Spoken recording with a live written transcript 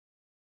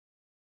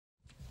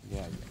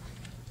Yeah.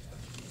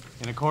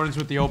 In accordance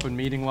with the open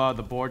meeting law,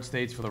 the board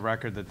states for the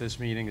record that this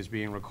meeting is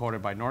being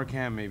recorded by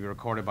NORCAM, may be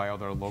recorded by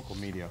other local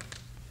media.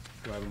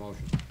 Do I have a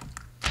motion?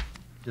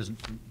 There's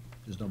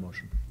no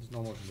motion. There's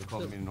no motion to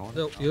call the meeting in order?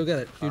 No, you got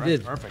it. You All right,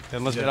 did. perfect.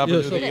 Then let's get up Yeah,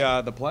 and do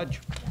so- the pledge.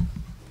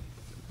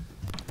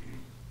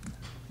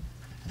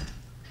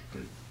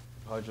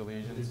 Pledge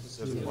allegiance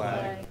to the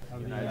flag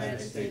of the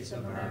United States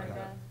of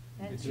America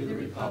and to the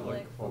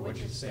republic for which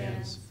it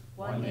stands,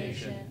 one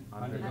nation,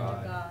 under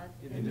God,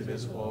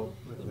 indivisible,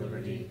 with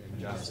liberty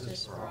and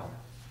justice for all.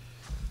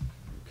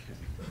 Okay.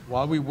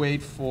 While we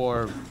wait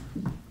for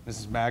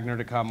Mrs. Magner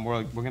to come,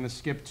 we're going to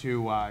skip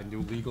to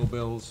new legal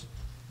bills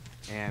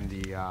and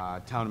the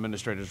town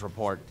administrator's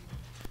report.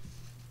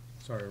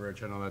 Sorry,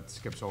 Rich, I know that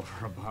skips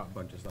over a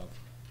bunch of stuff.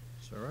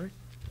 It's all right.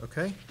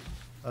 Okay.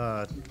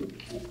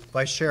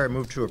 Vice Chair, I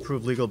move to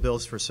approve legal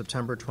bills for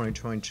September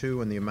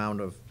 2022 in the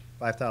amount of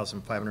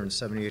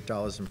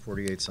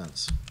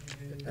 $5,578.48.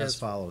 As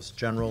follows: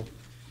 General,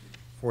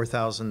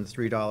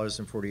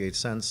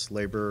 $4,003.48.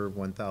 Labor,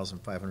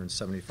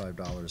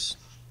 $1,575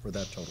 for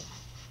that total.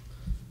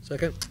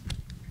 Second?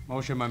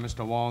 Motion by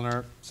Mr.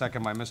 Wallner,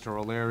 second by Mr.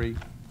 O'Leary.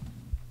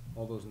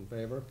 All those in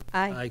favor?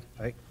 Aye.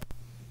 Aye.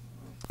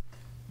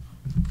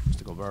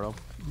 Mr. Gilberto?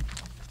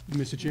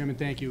 Mr. Chairman,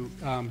 thank you.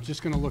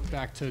 Just going to look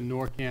back to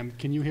NORCAM.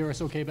 Can you hear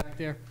us okay back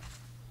there?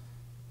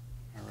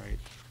 All right.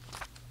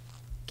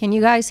 Can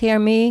you guys hear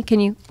me? Can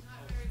you?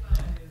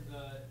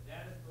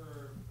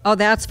 Oh,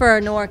 that's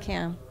for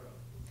NORCAM.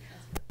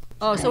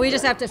 Oh, so we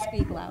just have to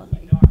speak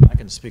loudly. I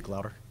can speak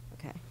louder.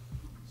 Okay.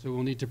 So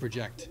we'll need to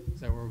project. Is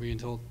that what we're being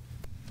told?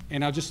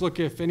 And I'll just look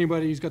if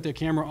anybody's got their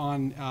camera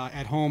on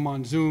at home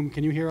on Zoom.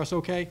 Can you hear us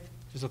okay?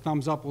 Just a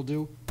thumbs up will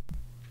do.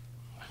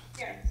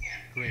 Yes.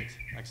 Great.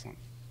 Excellent.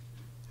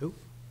 Who?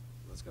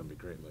 That's going to be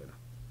great later.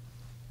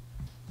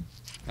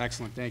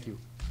 Excellent. Thank you.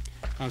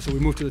 So we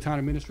move to the town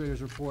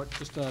administrator's report.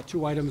 Just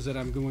two items that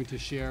I'm going to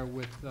share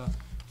with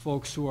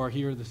folks who are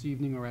here this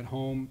evening or at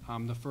home.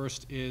 The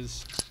first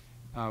is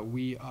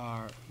we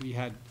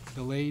had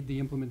delayed the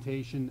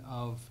implementation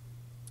of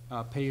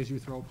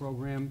pay-as-you-throw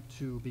program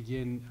to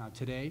begin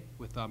today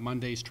with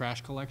Monday's trash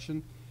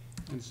collection.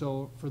 And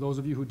so for those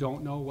of you who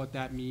don't know, what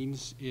that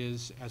means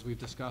is, as we've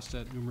discussed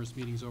at numerous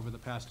meetings over the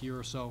past year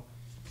or so,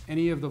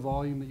 any of the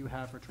volume that you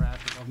have for trash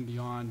above and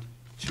beyond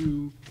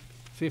 2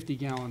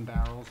 50-gallon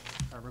barrels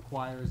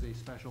requires a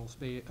special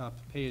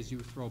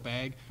pay-as-you-throw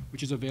bag,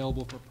 which is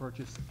available for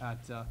purchase at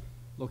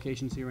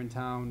locations here in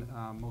town,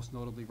 most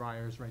notably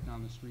Ryers right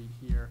down the street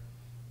here,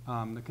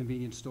 the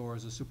convenience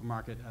stores, the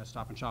supermarket,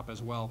 Stop and Shop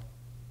as well.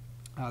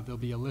 There'll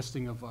be a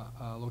listing of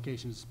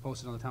locations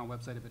posted on the town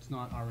website if it's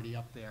not already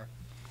up there.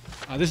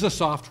 This is a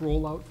soft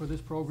rollout for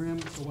this program,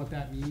 so what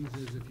that means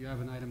is if you have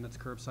an item that's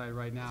curbside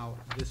right now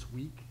this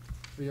week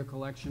for your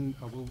collection,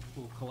 we'll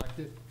collect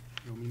it,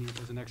 meaning if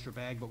there's an extra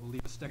bag, but we'll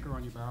leave a sticker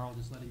on your barrel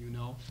just letting you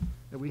know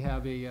that we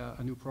have a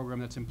new program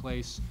that's in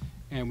place,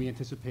 and we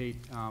anticipate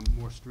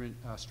more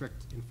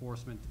strict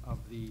enforcement of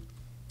the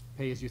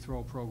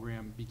pay-as-you-throw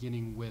program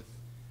beginning with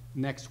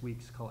next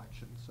week's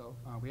collection. So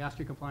we ask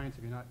your compliance.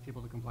 If you're not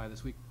able to comply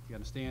this week, you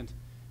understand.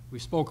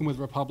 We've spoken with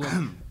Republic,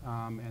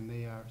 and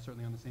they are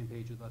certainly on the same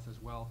page with us as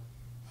well.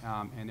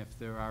 And if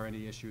there are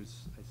any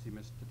issues, I see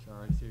Mr.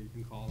 Chari here, you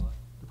can call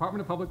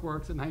Department of Public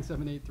Works at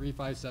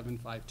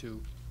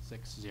 978-357-5260.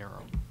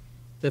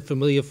 That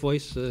familiar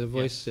voice,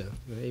 yes. Yeah,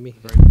 Amy?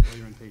 Very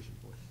familiar and patient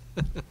voice.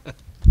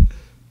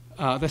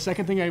 The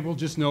second thing I will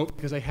just note,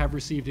 because I have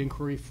received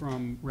inquiry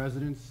from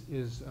residents,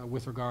 is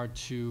with regard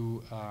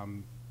to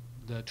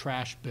the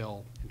trash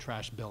bill and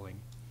trash billing.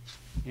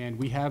 And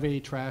we have a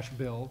trash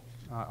bill,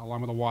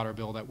 along with a water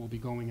bill, that will be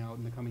going out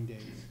in the coming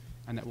days,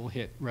 and that will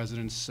hit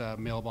residents'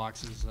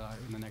 mailboxes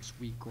in the next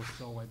week or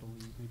so, I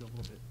believe, maybe a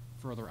little bit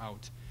further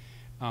out.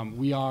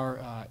 We are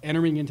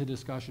entering into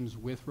discussions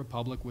with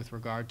Republic with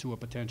regard to a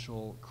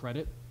potential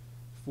credit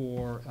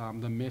for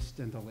the missed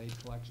and delayed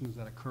collections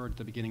that occurred at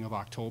the beginning of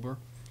October.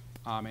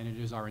 And it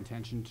is our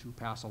intention to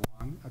pass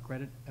along a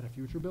credit at a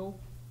future bill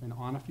and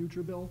on a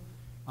future bill,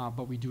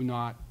 but we do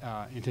not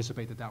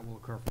anticipate that that will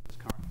occur for this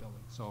current billing.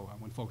 So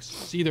when folks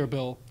see their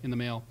bill in the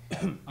mail,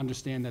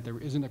 understand that there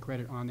isn't a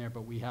credit on there,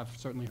 but we have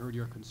certainly heard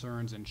your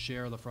concerns and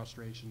share the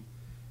frustration.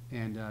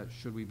 And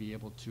should we be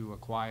able to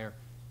acquire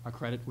a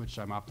credit, which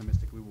I'm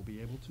optimistic we will be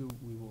able to,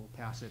 we will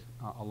pass it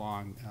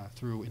along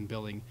through in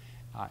billing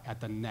at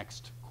the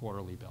next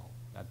quarterly bill.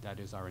 That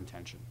is our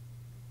intention.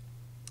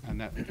 And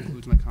that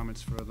concludes my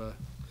comments for the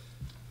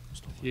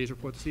TA's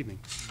report this evening.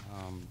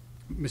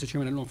 Mr.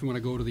 Chairman, I don't know if you want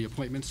to go to the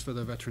appointments for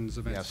the Veterans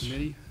Events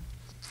Committee.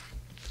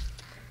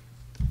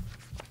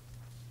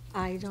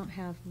 I don't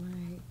have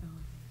my.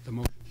 The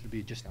motion should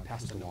be just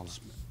pass the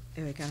notes.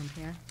 There we go. I'm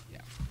here.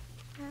 Yeah.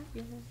 Yeah.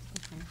 Okay.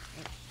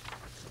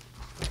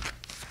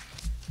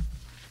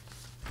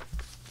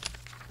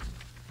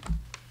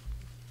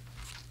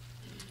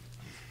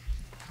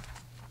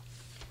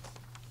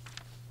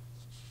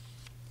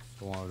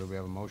 So do we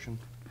have a motion?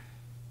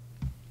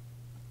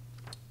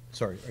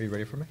 Sorry, are you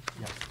ready for me?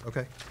 Yes.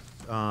 Okay.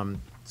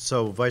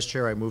 So, Vice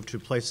Chair, I move to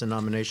place in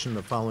nomination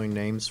the following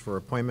names for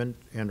appointment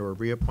and/or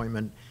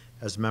reappointment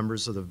as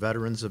members of the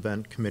Veterans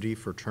Event Committee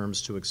for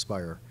terms to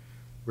expire.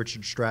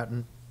 Richard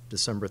Stratton,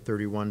 December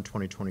 31,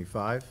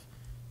 2025.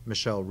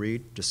 Michelle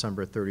Reed,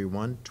 December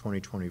 31,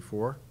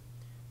 2024.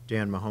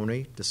 Dan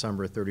Mahoney,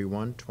 December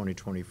 31,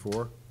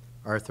 2024.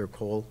 Arthur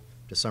Cole,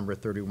 December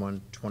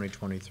 31,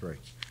 2023.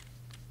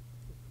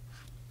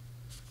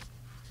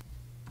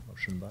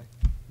 Motion by?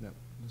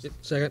 Yep,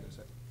 second.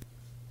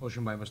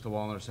 Motion by Mr.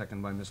 Wallner,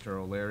 second by Mr.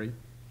 O'Leary.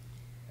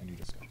 Any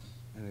discussion?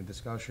 Any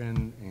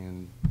discussion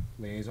and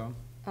liaison?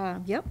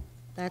 Yep,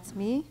 that's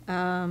me.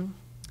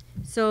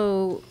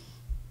 So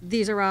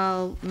these are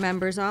all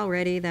members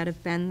already that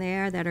have been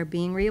there, that are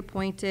being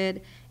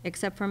reappointed,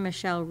 except for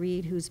Michelle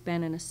Reed, who's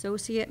been an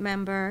associate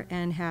member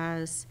and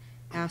has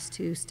asked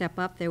to step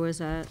up. There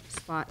was a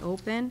spot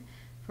open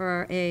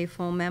for a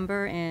full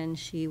member, and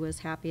she was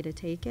happy to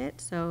take it.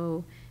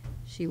 So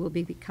she will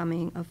be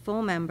becoming a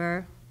full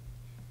member,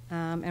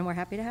 and we're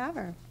happy to have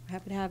her.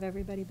 Happy to have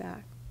everybody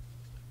back.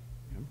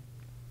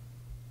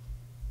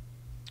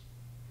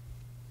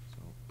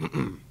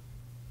 So,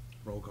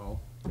 roll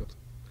call.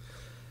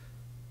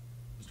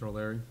 Mr.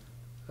 O'Leary?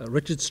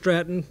 Richard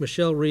Stratton,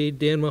 Michelle Reed,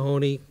 Dan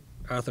Mahoney,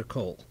 Arthur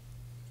Cole.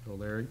 Mr.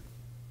 O'Leary?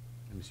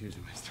 Excuse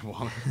me, Mr.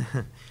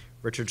 Wallner.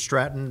 Richard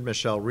Stratton,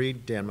 Michelle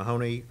Reed, Dan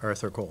Mahoney,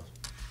 Arthur Cole.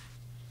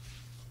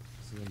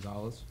 Mr.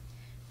 Gonzalez?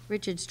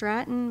 Richard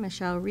Stratton,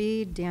 Michelle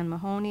Reed, Dan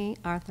Mahoney,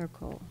 Arthur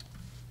Cole.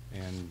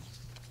 And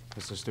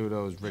Mr.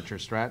 Studo is Richard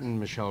Stratton,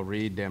 Michelle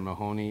Reed, Dan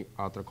Mahoney,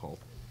 Arthur Cole.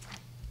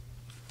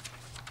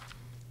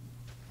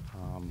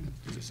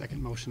 There's a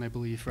second motion, I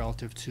believe,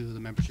 relative to the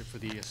membership for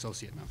the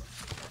associate member.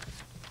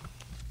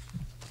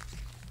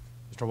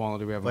 Mr. Wallner,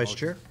 do we have a Vice motion?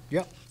 Chair?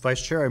 Yep.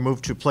 Vice Chair, I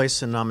move to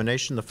place in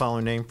nomination the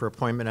following name for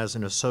appointment as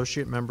an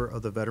associate member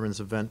of the Veterans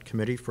Event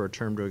Committee for a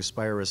term to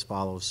expire as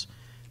follows.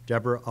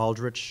 Deborah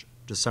Aldrich,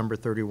 December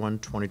 31,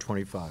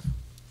 2025.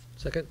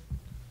 Second.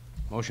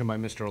 Motion by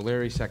Mr.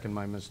 O'Leary, second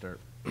by Mr.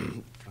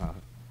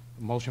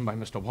 Motion by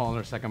Mr.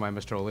 Wallner, second by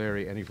Mr.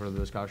 O'Leary. Any further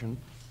discussion?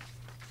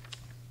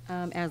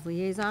 As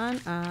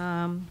liaison,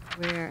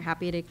 we're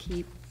happy to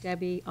keep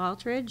Debbie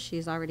Aldridge.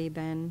 She's already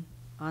been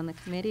on the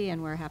committee,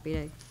 and we're happy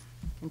to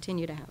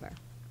continue to have her.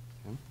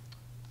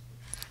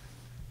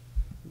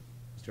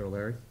 Mr.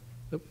 O'Leary?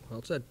 Yep,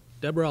 all set.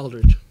 Deborah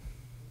Aldridge.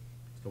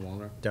 Mr.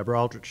 Wallner? Deborah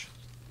Aldrich.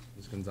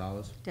 Ms.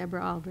 Gonzalez?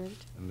 Deborah Aldridge.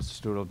 And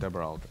Mr. Studo,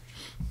 Deborah Aldrich.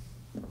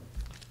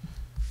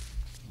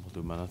 We'll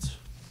do minutes.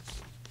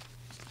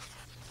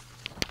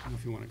 I don't know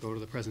if you want to go to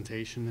the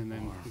presentation, and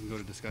then we can go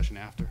to discussion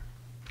after.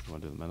 You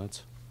want to do the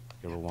minutes?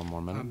 Give her one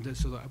more minute?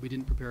 So that we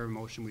didn't prepare a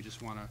motion, we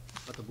just want to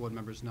let the board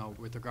members know.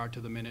 With regard to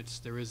the minutes,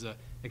 there is a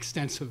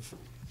extensive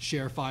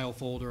share file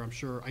folder, I'm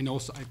sure. I know,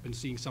 I've been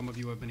seeing some of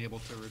you have been able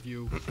to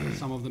review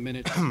some of the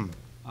minutes.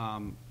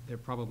 There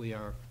probably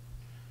are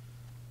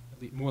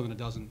at least more than a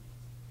dozen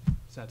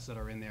sets that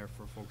are in there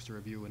for folks to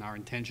review, and our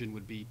intention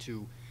would be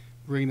to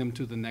bring them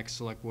to the next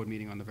select board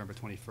meeting on November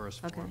 21st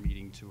for Okay. a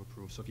meeting to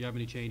approve. So if you have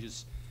any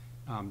changes,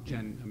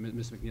 Jen,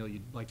 Ms. McNeil,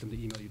 you'd like them to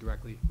email you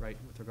directly, right,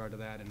 with regard to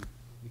that, and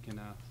we can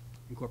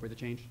incorporate the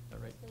change, is that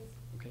right?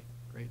 Okay,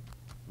 great,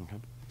 Okay.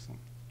 excellent.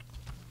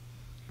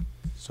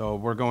 So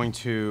we're going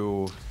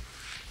to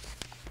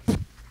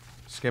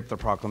skip the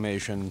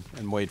proclamation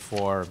and wait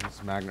for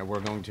Ms. Magna.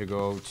 We're going to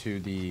go to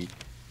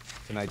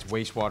tonight's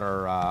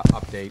wastewater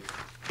update.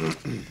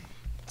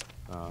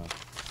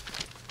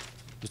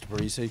 Mr.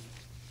 Parisi?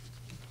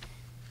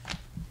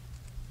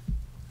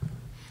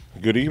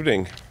 Good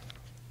evening.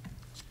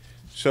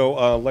 So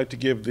I'd like to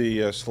give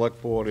the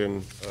Select Board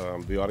and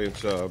the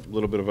audience a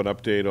little bit of an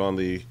update on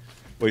the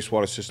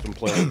wastewater system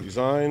plan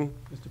design.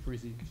 Mr.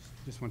 Parisi,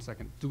 just 1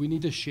 second. Do we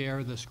need to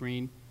share the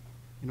screen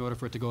in order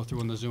for it to go through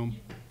on the Zoom?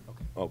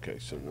 Okay, Okay,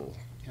 so we'll,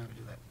 yeah,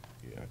 do that.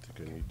 yeah, I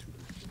think I need to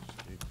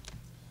escape.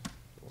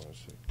 One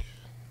sec.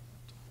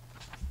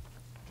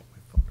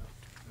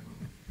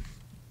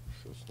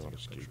 So it's not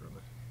escape.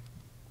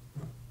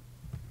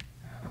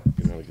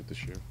 You know how to get the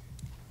share?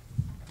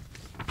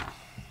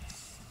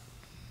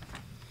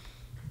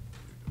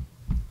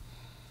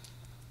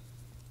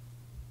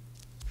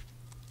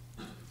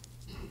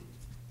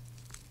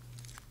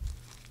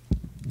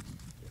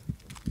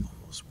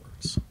 Almost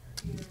works.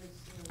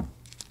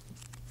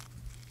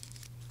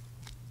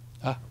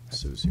 Ah,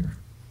 Sue's here.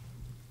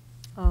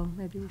 Oh,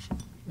 maybe we should.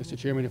 Mr.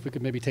 Chairman, if we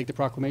could maybe take the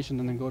proclamation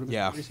and then go to Mr.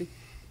 Yeah. Parisi?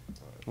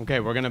 Okay,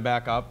 we're going to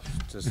back up.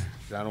 Just,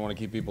 I don't want to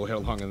keep people here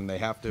longer than they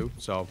have to,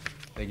 so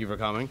thank you for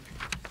coming.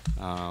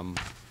 So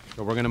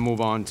we're going to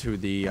move on to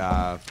the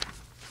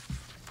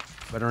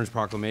Veterans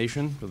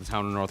Proclamation for the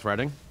town of North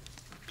Reading.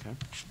 Okay.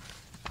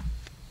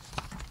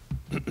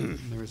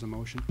 There is a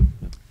motion.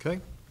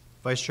 Okay.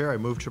 Vice Chair, I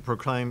move to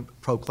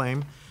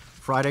proclaim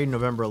Friday,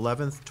 November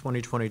 11th,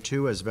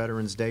 2022 as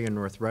Veterans Day in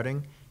North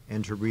Reading,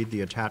 and to read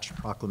the attached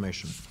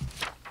proclamation.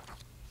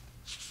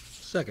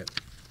 Second.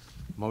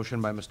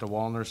 Motion by Mr.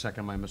 Wallner,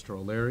 second by Mr.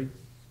 O'Leary.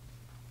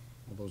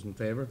 All those in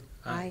favor?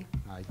 Aye.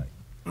 Aye.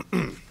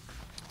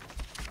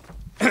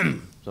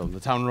 So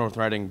the Town of North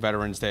Reading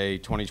Veterans Day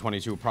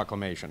 2022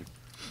 proclamation.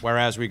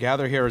 Whereas we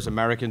gather here as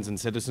Americans and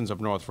citizens of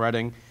North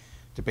Reading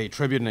to pay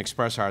tribute and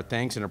express our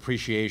thanks and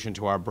appreciation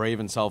to our brave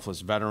and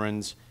selfless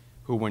veterans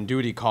who, when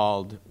duty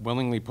called,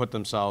 willingly put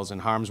themselves in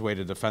harm's way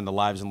to defend the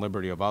lives and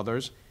liberty of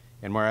others.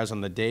 And whereas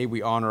on the day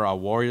we honor our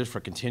warriors for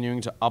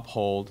continuing to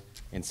uphold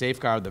and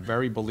safeguard the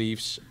very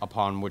beliefs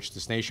upon which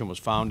this nation was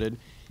founded,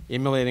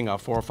 emulating our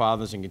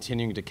forefathers and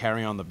continuing to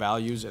carry on the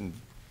values and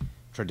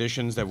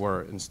traditions that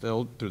were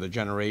instilled through the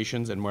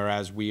generations, and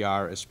whereas we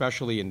are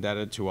especially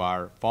indebted to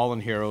our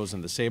fallen heroes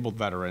and disabled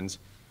veterans,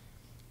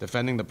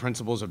 defending the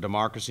principles of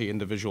democracy,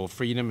 individual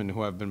freedom, and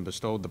who have been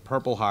bestowed the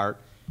Purple Heart,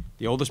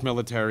 the oldest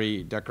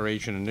military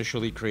decoration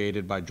initially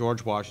created by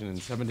George Washington in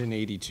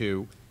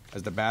 1782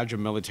 as the badge of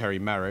military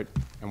merit,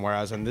 and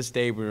whereas on this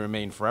day we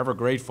remain forever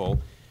grateful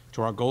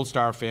to our Gold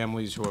Star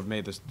families who have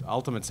made this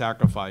ultimate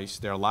sacrifice.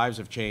 Their lives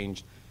have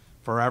changed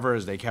forever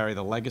as they carry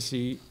the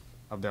legacy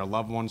of their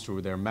loved ones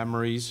through their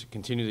memories.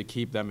 Continue to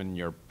keep them in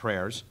your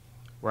prayers.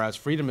 Whereas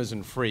freedom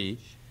isn't free,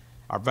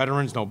 our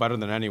veterans know better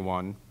than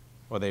anyone,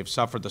 or they've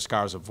suffered the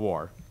scars of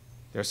war.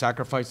 Their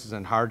sacrifices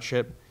and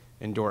hardship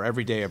endure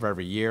every day of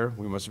every year.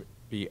 We must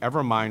be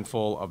ever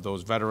mindful of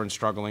those veterans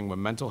struggling with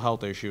mental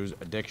health issues,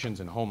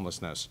 addictions, and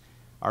homelessness.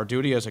 Our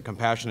duty as a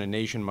compassionate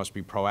nation must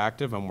be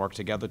proactive and work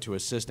together to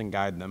assist and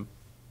guide them.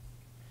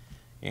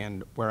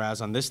 And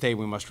whereas on this day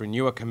we must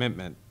renew a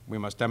commitment, we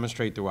must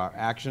demonstrate through our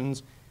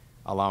actions,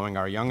 allowing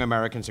our young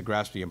Americans to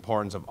grasp the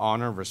importance of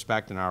honor,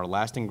 respect, and our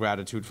lasting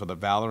gratitude for the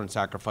valor and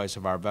sacrifice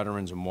of our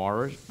veterans and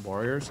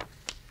warriors.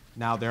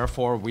 Now,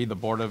 therefore, we, the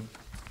Board of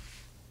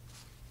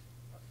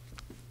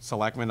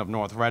Selectmen of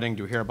North Reading,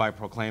 do hereby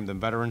proclaim that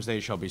Veterans Day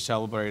shall be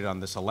celebrated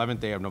on this 11th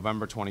day of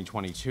November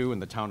 2022 in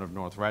the town of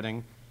North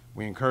Reading.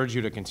 We encourage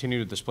you to continue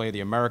to display the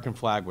American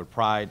flag with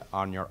pride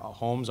on your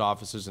homes,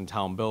 offices, and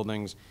town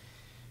buildings,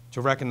 to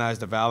recognize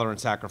the valor and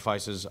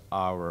sacrifices of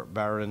our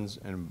veterans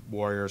and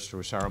warriors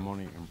through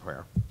ceremony and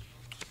prayer.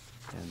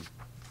 And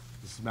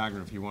Mrs.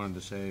 Magner, if you wanted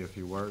to say a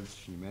few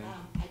words, you may.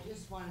 I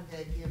just wanted to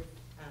give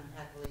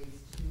accolades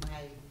to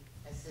my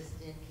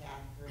assistant,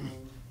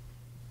 Catherine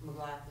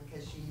McLaughlin,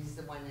 because she's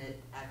the one that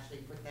actually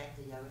put that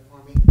together for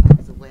me. I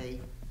was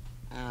away.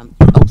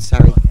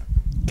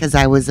 Because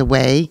I was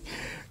away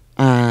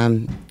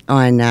for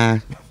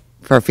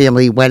a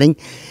family wedding,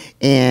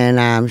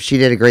 and she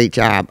did a great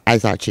job. I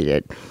thought she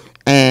did.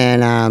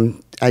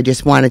 And I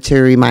just wanted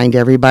to remind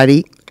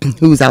everybody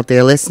who's out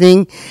there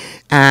listening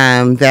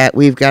that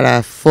we've got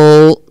a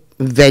full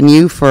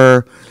venue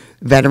for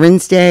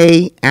Veterans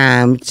Day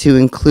to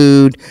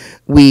include,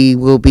 we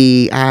will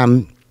be,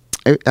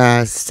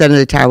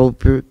 Senator Tar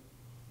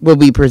will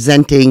be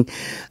presenting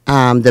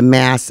the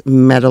Mass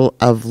Medal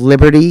of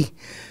Liberty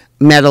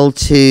medal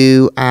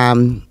to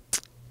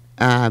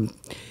the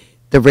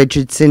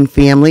Richardson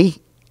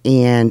family,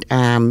 and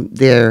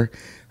her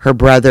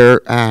brother,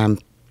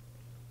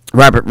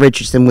 Robert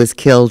Richardson, was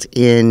killed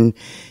in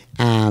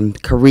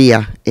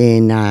Korea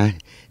in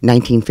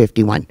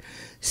 1951.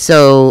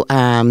 So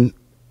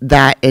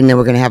that, and then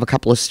we're going to have a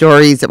couple of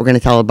stories that we're going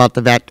to tell about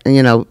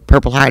the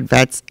Purple Heart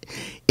vets,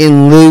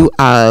 in lieu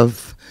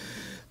of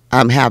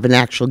have an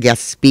actual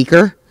guest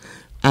speaker.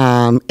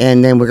 And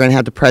then we're going to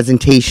have the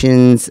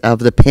presentations of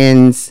the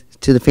pins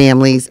to the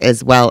families,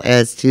 as well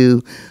as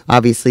to,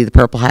 obviously, the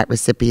Purple Heart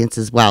recipients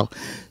as well.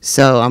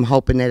 So I'm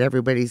hoping that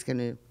everybody's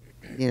going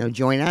to,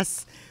 join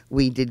us.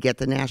 We did get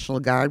the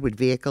National Guard with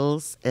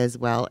vehicles, as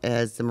well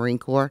as the Marine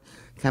Corps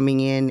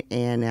coming in,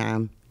 and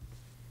I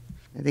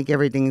think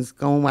everything's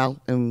going well.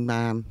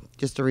 And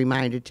just a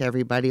reminder to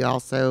everybody,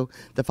 also,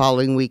 the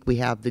following week we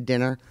have the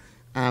dinner.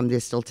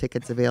 There's still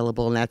tickets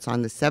available, and that's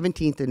on the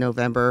 17th of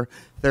November,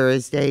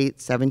 Thursday,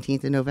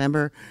 17th of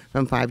November,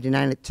 from 5 to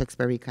 9 at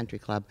Tewksbury Country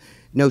Club.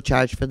 No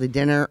charge for the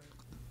dinner.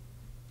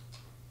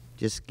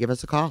 Just give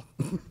us a call.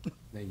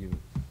 Thank you,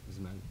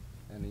 Mrs. Mann.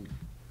 Any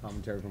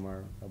commentary from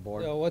our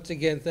board? So once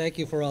again, thank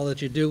you for all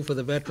that you do for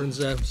the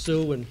veterans,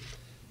 Sue, and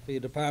for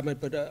your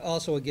department. But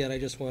also, again, I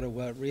just want to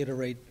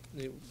reiterate,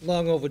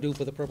 long overdue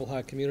for the Purple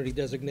Heart Community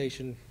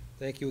designation.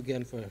 Thank you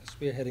again for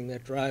spearheading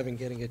that drive and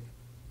getting it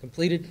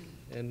completed.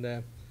 And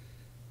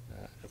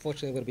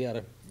unfortunately, I'm going to be out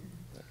of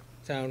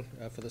town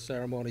for the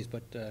ceremonies,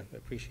 but I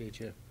appreciate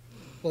you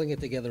pulling it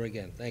together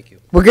again. Thank you.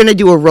 We're going to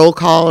do a roll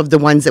call of the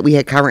ones that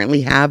we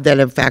currently have that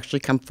have actually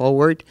come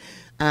forward.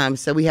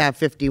 So we have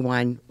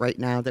 51 right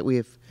now that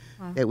we've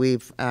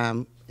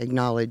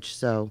acknowledged.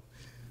 So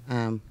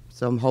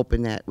so I'm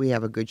hoping that we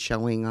have a good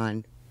showing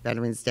on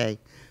Veterans Day.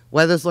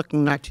 Weather's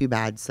looking not too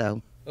bad,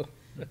 so. Oh.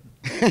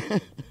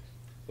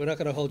 We're not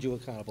going to hold you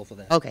accountable for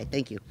that. Okay,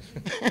 thank you.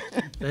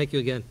 Thank you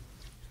again.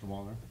 Mr.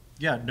 Wallner?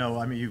 Yeah, no,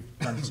 I mean, you've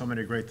done so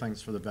many great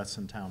things for the vets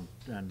in town,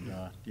 and,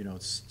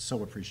 it's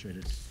so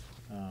appreciated.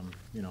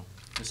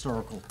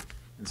 Historical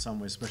in some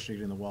ways, especially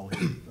getting the wall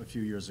here a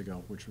few years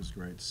ago, which was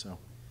great. So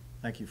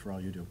thank you for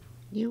all you do.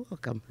 You're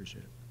welcome.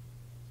 Appreciate it.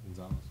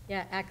 Gonzalez?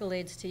 Yeah,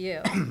 accolades to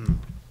you.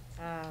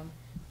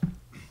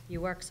 You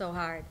work so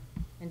hard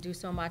and do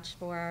so much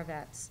for our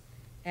vets.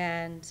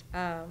 And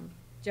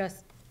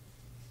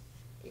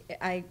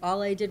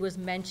all I did was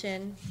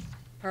mention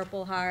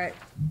Purple Heart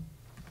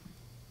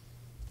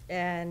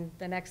and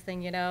the next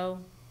thing you know,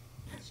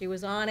 she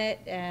was on it,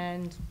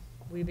 and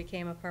we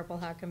became a Purple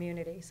Heart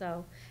community.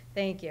 So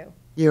thank you.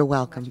 You're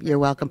welcome. for You're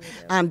welcome.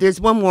 everything you do.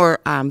 There's one more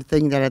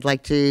thing that I'd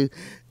like to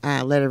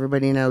let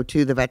everybody know,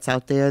 too, the vets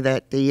out there,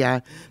 that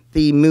the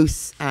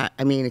Masons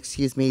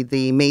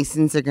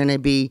are going to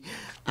be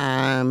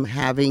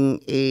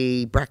having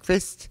a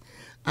breakfast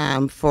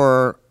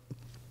for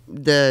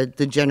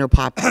the general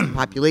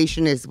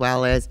population, as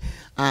well as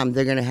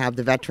they're going to have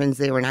the veterans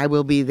there, and I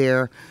will be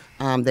there.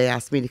 They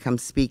asked me to come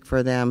speak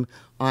for them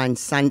on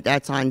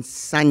that's on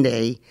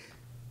Sunday.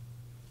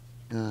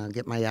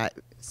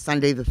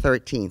 Sunday the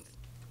 13th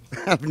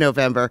of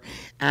November.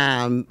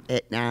 And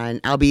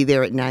I'll be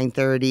there at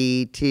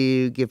 9:30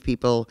 to give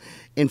people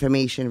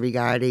information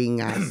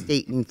regarding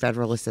state and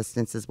federal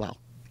assistance as well.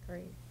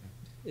 Great.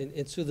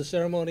 And Sue, the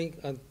ceremony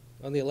on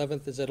the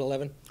 11th is at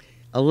 11?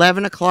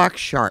 11 o'clock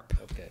sharp,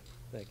 Okay,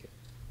 thank you.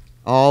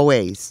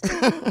 always.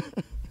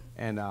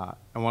 And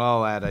what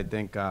I'll add, I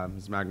think,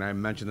 Ms. Magna, I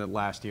mentioned it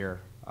last year,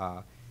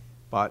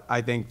 but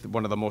I think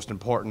one of the most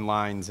important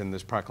lines in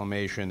this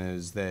proclamation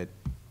is that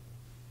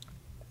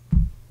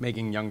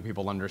making young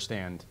people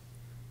understand.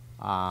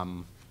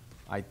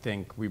 I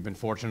think we've been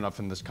fortunate enough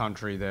in this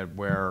country that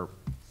we're a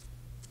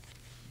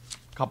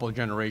couple of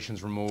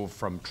generations removed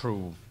from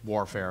true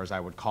warfare, as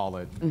I would call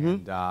it.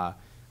 And I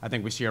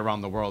think we see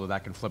around the world that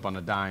that can flip on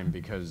a dime,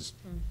 because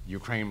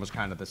Ukraine was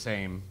kind of the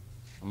same.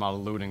 I'm not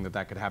alluding that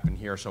that could happen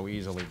here so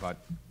easily, but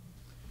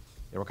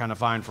they were kind of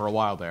fine for a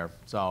while there.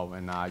 So,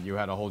 and you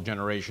had a whole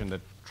generation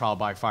that trial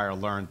by fire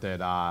learned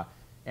that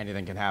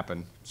anything can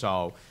happen.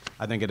 So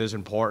I think it is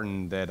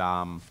important that,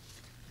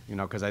 you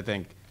know, because I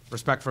think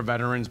respect for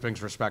veterans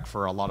brings respect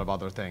for a lot of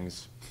other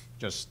things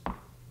just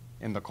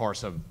in the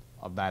course of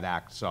that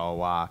act. So,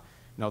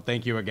 you know,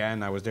 thank you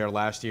again. I was there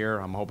last year.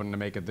 I'm hoping to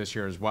make it this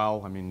year as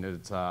well. I mean,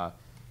 it's a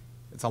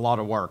lot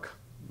of work.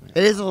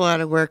 It is a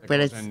lot of work, That but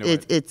goes into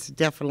it. it's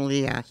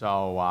definitely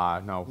So,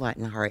 no, a lot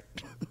in the heart.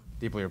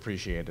 deeply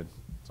appreciated.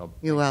 So thank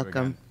You're you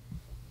welcome. again.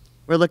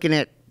 We're looking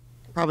at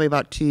probably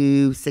about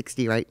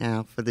 $260 right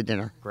now for the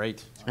dinner.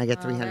 Great. I get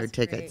Oh, 300 that's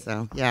tickets, great.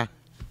 so yeah,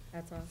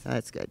 That's awesome. so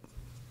that's good.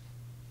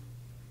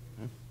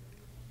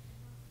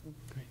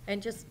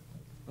 And just,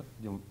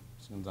 Ms.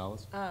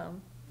 Gonzalez? oh,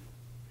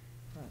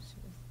 she was,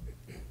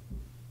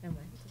 never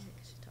mind,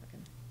 she's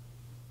talking.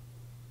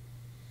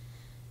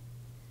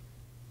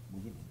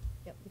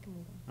 Yep, we can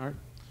move on. All right.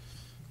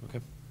 Okay.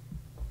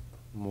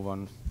 Move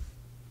on.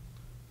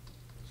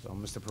 So,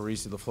 Mr.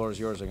 Parisi, the floor is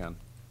yours again.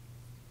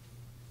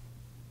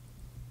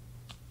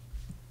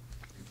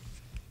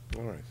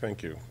 All right,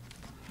 thank you.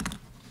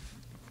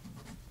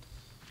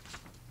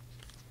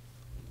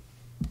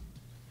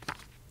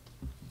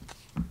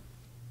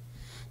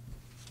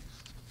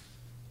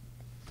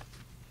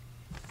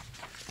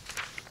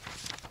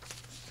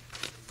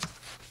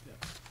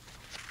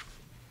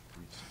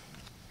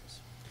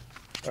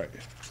 All right,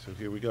 so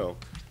here we go.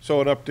 So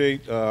an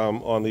update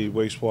on the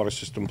wastewater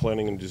system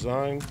planning and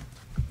design.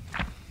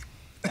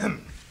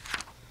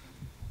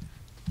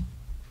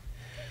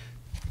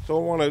 So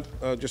I want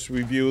to just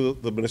review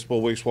the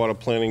municipal wastewater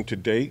planning to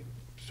date.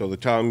 So the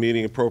town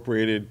meeting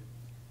appropriated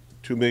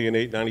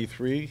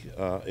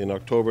 $2,893,000 in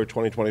October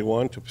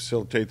 2021 to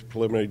facilitate the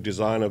preliminary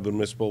design of the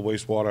municipal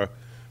wastewater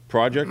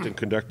project and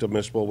conduct a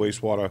municipal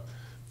wastewater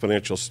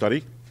financial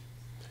study.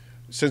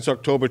 Since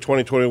October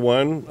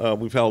 2021,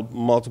 we've held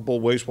multiple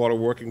wastewater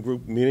working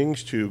group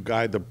meetings to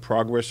guide the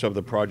progress of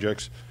the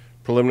project's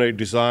preliminary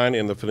design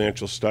and the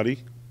financial study.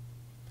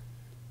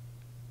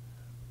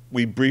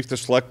 We briefed the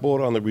select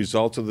board on the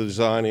results of the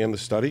design and the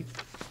study.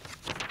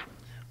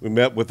 We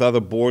met with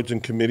other boards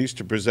and committees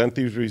to present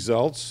these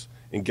results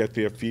and get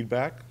their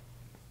feedback.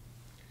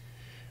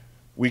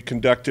 We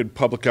conducted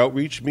public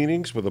outreach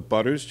meetings with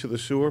abutters to the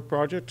sewer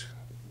project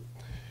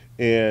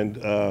and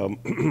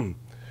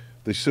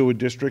the sewer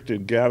district,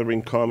 and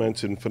gathering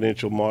comments and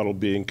financial model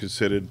being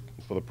considered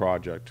for the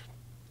project.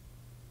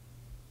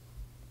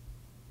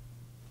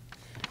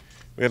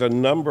 We had a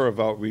number of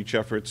outreach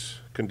efforts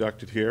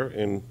conducted here,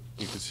 and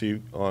you can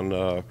see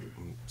on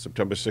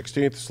September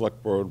 16th,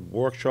 Select Board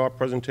Workshop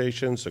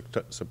presentation,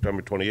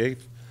 September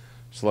 28th,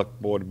 Select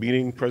Board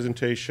Meeting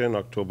presentation,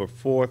 October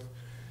 4th,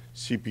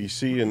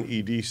 CPC and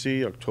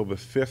EDC, October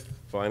 5th,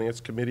 Finance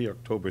Committee,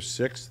 October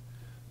 6th,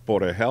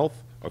 Board of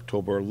Health,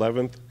 October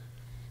 11th,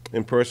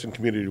 in-person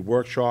community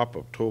workshop,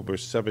 October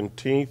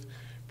 17th,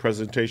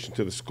 presentation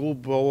to the school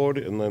board,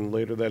 and then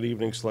later that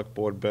evening, Select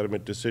Board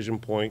Betterment Decision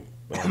Point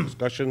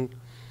discussion.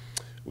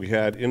 We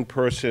had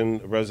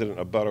in-person resident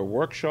abutter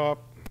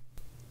workshop.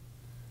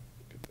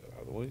 Get that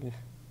out of the way.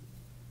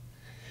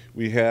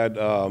 We had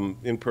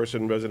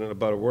in-person resident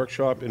abutter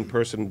workshop,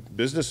 in-person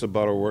business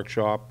abutter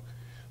workshop,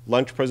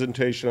 lunch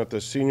presentation at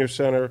the senior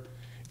center,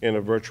 and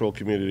a virtual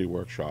community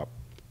workshop.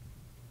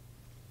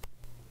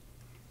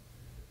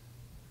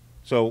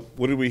 So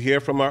what did we hear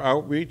from our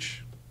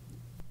outreach?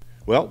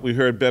 Well, we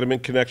heard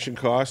betterment connection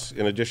costs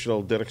and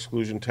additional debt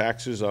exclusion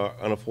taxes are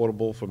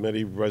unaffordable for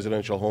many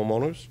residential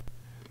homeowners.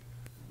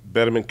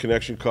 Betterment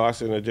connection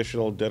costs and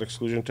additional debt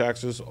exclusion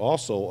taxes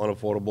also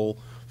unaffordable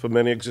for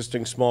many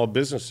existing small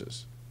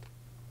businesses.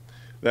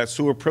 That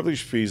sewer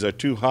privilege fees are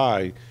too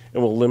high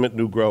and will limit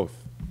new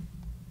growth.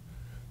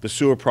 The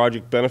sewer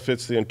project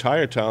benefits the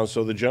entire town,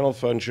 so the general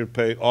fund should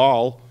pay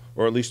all,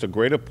 or at least a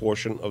greater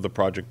portion, of the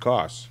project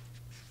costs.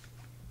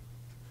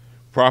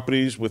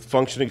 Properties with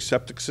functioning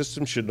septic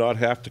systems should not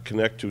have to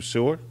connect to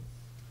sewer.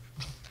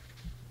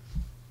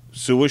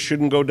 Sewer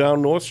shouldn't go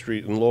down North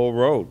Street and Lowell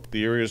Road.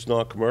 The area is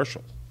not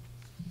commercial.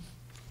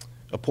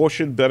 A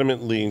portion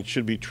betterment lien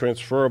should be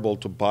transferable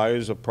to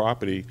buyers of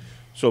property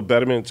so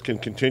betterments can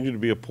continue to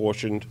be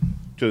apportioned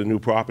to the new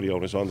property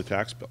owners on the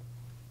tax bill.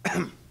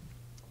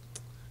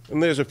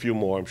 And there's a few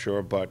more, I'm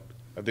sure, but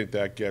I think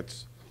that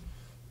gives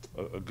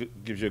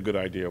you a good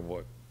idea of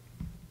what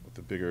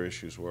the bigger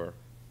issues were.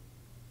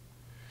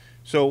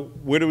 So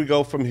where do we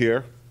go from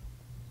here?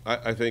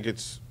 I think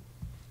it's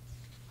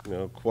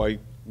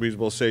quite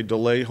reasonable to say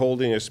delay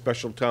holding a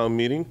special town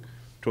meeting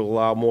to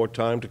allow more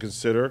time to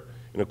consider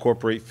and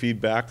incorporate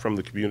feedback from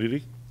the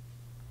community.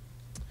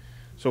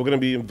 So we're going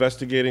to be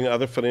investigating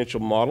other financial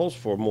models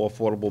for more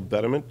affordable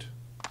betterment.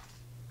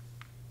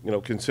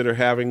 Consider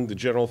having the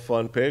general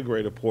fund pay a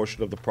greater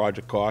portion of the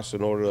project costs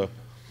in order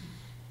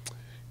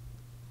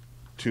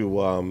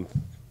to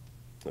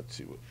let's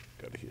see what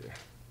we've got here.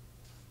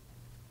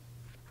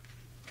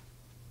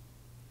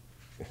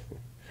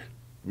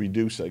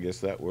 Reduce, I guess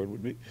that word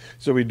would be.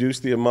 So reduce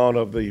the amount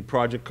of the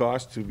project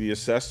cost to be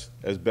assessed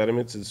as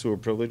betterments and sewer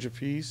privilege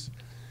fees.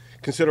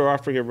 Consider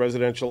offering a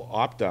residential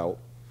opt-out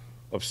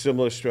of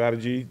similar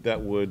strategy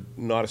that would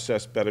not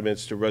assess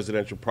betterments to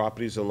residential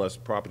properties unless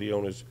property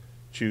owners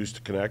choose to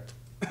connect.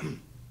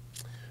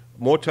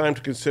 More time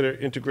to consider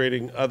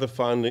integrating other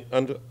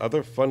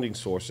funding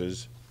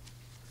sources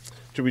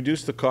to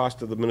reduce the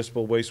cost of the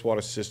municipal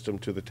wastewater system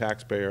to the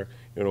taxpayer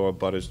and or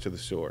abutters to the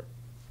sewer.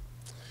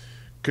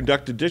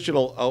 Conduct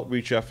additional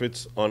outreach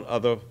efforts on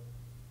other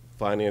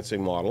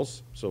financing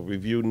models. So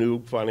review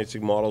new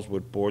financing models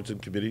with boards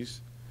and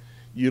committees.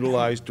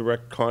 Utilize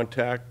direct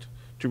contact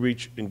to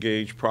reach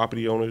engaged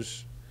property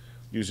owners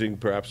using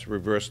perhaps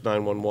reverse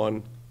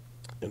 911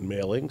 and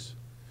mailings.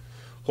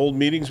 Hold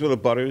meetings with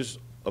abutters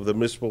of the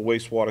municipal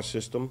wastewater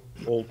system.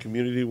 Hold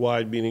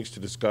community-wide meetings to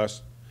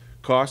discuss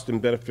cost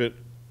and benefit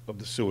of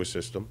the sewer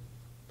system.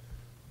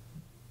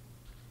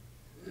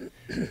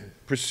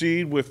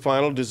 Proceed with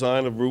final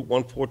design of Route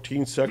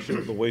 114 section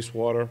of the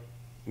wastewater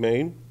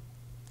main.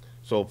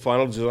 So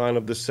final design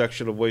of this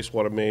section of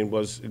wastewater main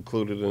was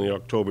included in the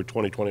October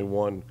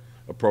 2021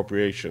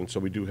 appropriation, so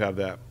we do have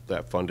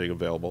that funding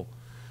available.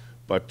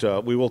 But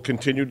we will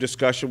continue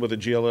discussion with the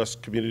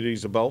GLS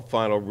communities about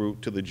final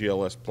route to the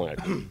GLS plant.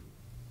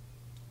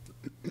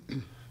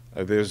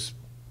 There's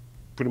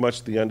pretty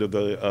much the end of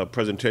the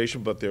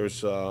presentation, but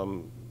there's a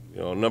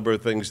number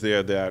of things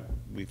there that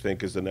we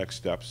think is the next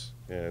steps,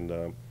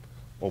 and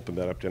open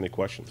that up to any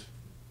questions.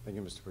 Thank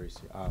you, Mr.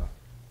 Parisi.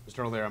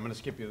 Mr. O'Leary, I'm going to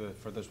skip you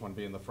for this one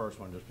being the first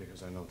one, just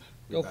because I know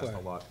that we've asked a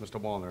lot. Mr.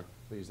 Wallner,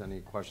 please,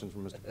 any questions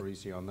from Mr.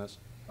 Parisi on this?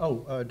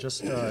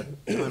 Just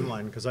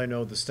timeline, because I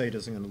know the state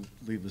isn't going to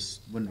leave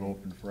this window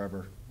open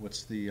forever.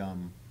 What's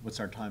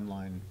our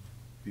timeline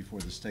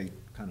before the state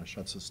kind of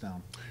shuts us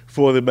down?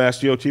 For the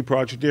Mass DOT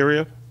project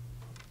area?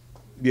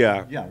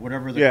 Yeah. Yeah,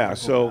 whatever the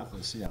so path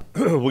is,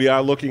 yeah. We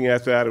are looking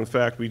at that. In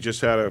fact, we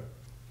just had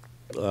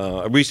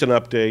a recent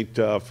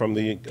update from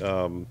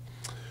the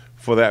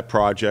for that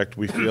project.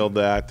 We feel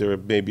that there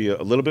may be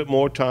a little bit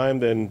more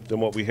time than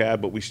what we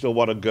had, but we still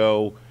want to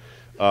go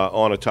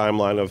on a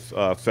timeline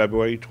of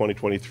February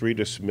 2023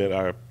 to submit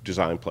our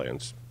design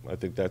plans. I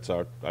think that's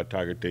our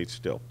target date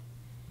still.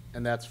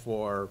 And that's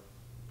for,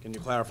 can you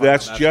clarify?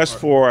 That's just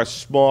for a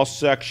small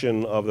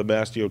section of the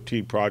Mass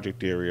DOT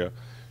project area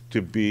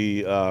to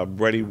be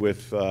ready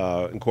with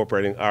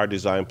incorporating our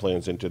design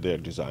plans into their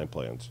design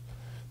plans.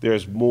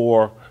 There's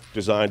more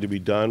design to be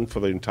done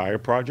for the entire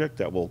project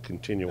that will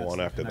continue on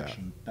after that.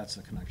 That's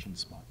the connection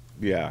spot.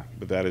 Yeah,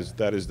 but that is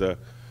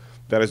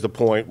the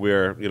point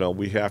where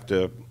we have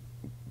to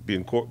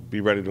be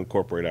ready to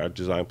incorporate our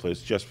design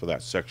plans just for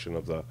that section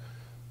of the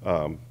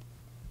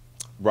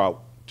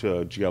route to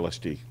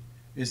GLSD.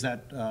 Is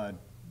that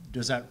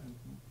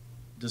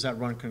does that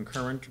run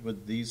concurrent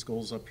with these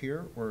goals up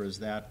here, or is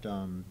that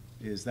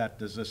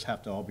does this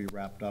have to all be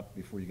wrapped up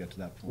before you get to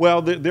that point?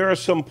 Well, there are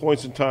some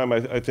points in time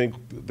I think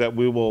that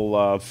we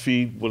will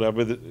feed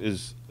whatever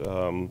is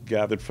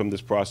gathered from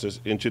this process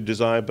into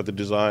design, but the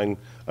design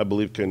I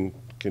believe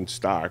can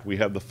start. We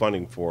have the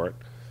funding for it,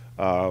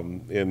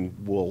 and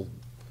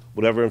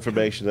whatever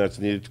information that's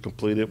needed to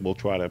complete it, we'll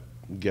try to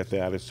get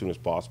that as soon as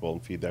possible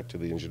and feed that to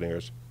the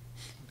engineers.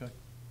 Okay.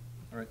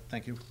 All right.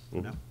 Thank you.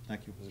 No,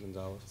 thank you, Ms.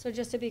 Gonzalez. So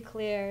just to be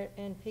clear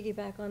and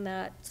piggyback on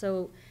that,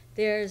 so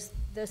there's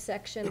the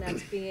section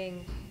that's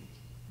being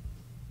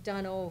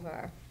done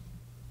over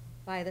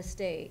by the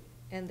state,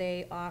 and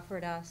they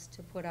offered us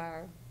to put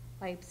our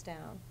pipes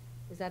down.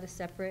 Is that a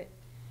separate?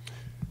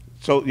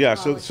 So yeah,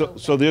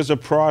 so there's a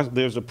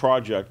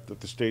project that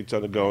the state's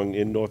undergoing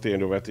in North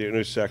Andover at the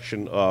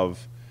intersection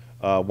of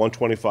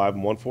 125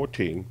 and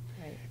 114,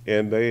 Right.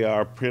 and they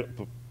are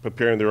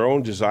preparing their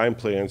own design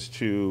plans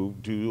to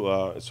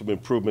do some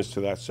improvements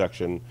to that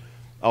section,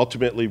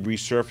 ultimately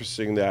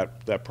resurfacing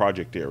that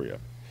project area.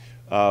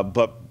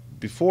 But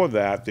before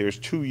that, there's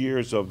 2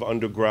 years of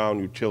underground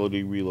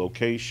utility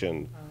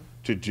relocation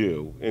to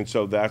do. And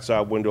so that's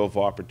our window of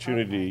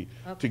opportunity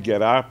to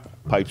get our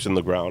pipes in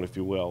the ground, if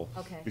you will,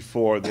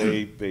 before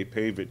they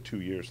pave it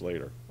 2 years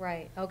later.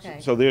 Right, okay.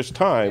 So there's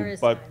time, There is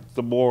but time.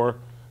 the more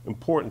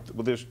important,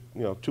 well, there's,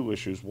 two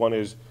issues. One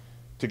is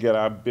to get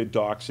our bid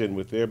docs in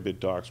with their bid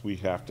docs, we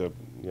have to,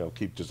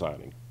 keep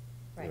designing.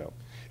 Right.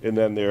 And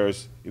then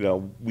there's,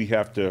 we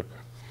have to,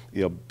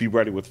 be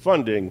ready with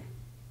funding,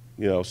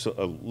 so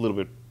a little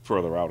bit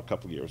further out, a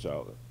couple of years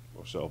out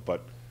or so.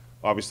 But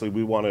obviously,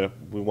 we want to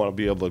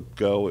be able to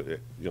go,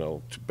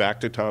 back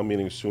to town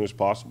meeting as soon as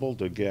possible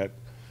to get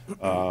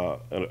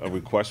a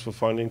request for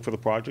funding for the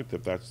project,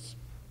 if that's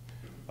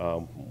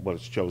what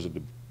it's chosen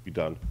to be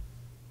done.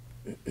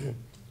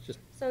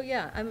 So,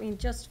 yeah, I mean,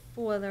 just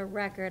for the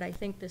record, I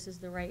think this is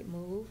the right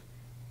move.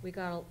 We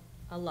got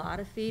a lot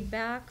of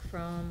feedback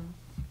from,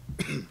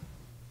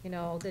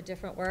 the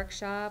different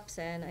workshops,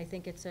 and I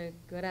think it's a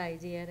good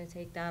idea to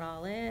take that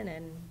all in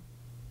and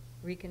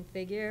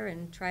reconfigure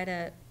and try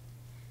to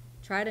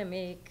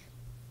make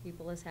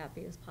people as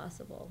happy as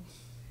possible.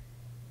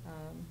 I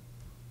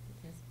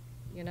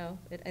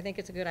think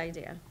it's a good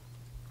idea.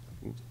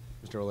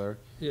 Mr. O'Leary?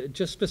 Yeah,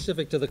 just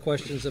specific to the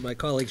questions that my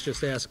colleagues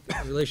just asked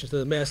in relation to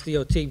the Mass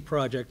DOT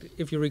project,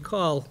 if you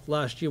recall,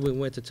 last year when we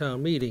went to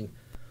town meeting,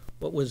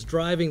 what was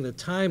driving the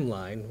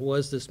timeline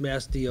was this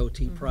Mass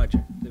DOT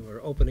project. They were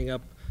opening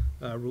up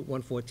Route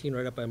 114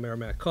 right up by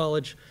Merrimack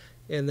College,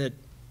 and that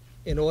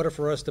in order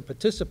for us to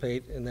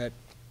participate in that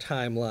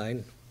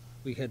timeline,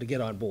 we had to get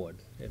on board,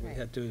 and we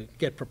had to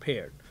get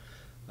prepared.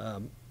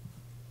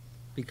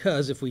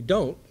 Because if we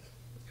don't,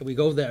 and we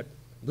go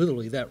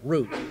literally that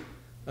route,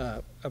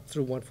 up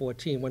through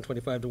 114,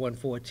 125 to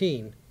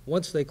 114,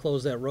 once they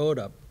close that road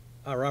up,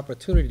 our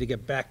opportunity to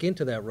get back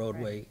into that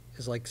roadway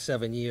is like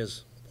 7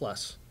 years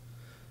plus.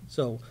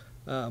 So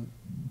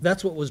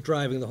that's what was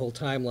driving the whole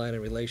timeline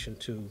in relation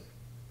to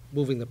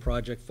moving the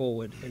project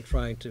forward and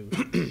trying to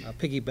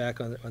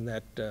piggyback on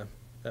that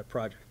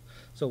project.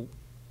 So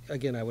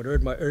again, I would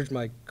urge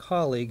my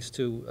colleagues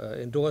to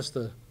endorse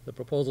the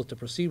proposal to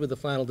proceed with the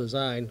final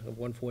design of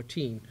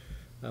 114,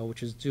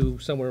 which is due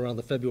somewhere around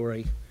the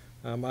February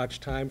March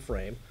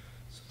timeframe.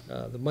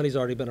 The money's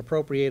already been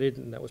appropriated,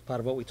 and that was part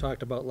of what we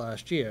talked about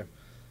last year.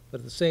 But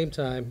at the same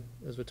time,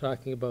 as we're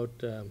talking about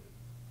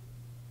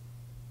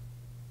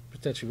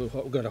potentially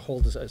we're going to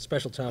hold a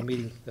special town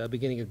meeting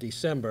beginning of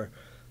December,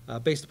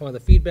 based upon the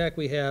feedback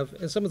we have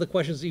and some of the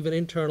questions even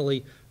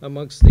internally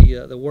amongst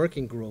the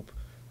working group.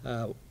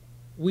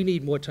 We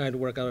need more time to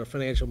work out a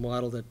financial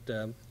model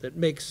that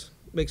makes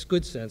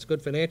good sense,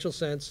 good financial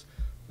sense.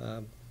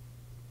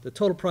 The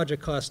total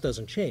project cost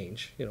doesn't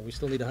change. We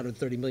still need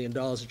 $130 million.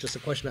 It's just a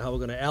question of how we're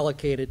going to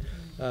allocate it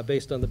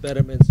based on the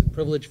betterments and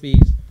privilege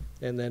fees,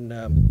 and then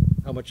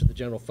how much of the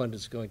general fund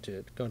is going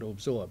to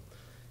absorb.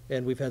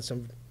 And we've had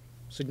some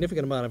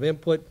significant amount of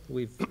input.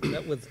 We've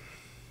met with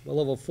well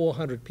over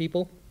 400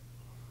 people.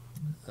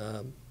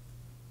 And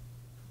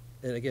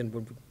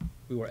again,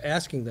 we were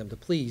asking them to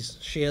please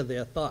share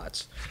their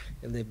thoughts,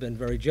 and they've been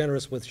very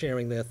generous with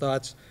sharing their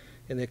thoughts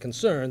and their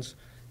concerns.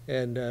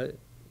 And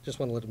just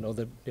want to let them know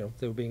that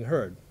they were being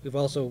heard. We've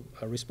also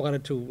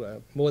responded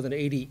to more than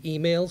 80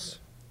 emails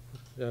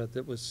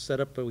that was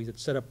set up. We had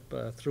set up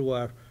through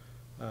our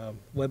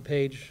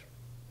webpage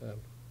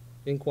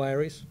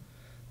inquiries.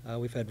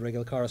 We've had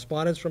regular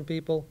correspondence from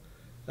people.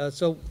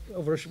 So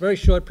over a very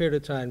short period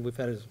of time, we've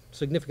had a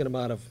significant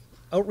amount of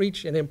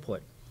outreach and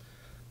input.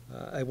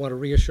 I want to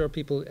reassure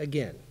people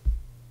again,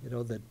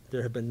 that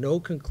there have been no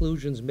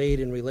conclusions made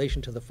in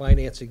relation to the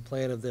financing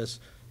plan of this,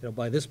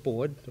 by this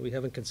board. We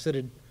haven't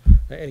considered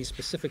any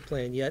specific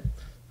plan yet.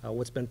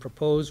 What's been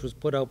proposed was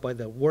put out by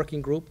the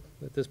working group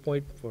at this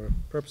point for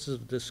purposes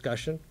of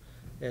discussion,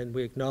 and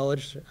we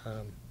acknowledge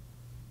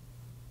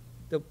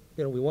that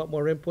we want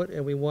more input,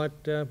 and we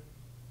want to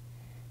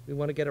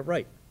get it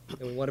right,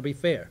 and we want to be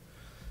fair.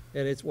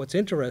 And what's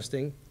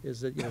interesting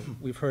is that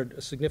we've heard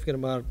a significant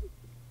amount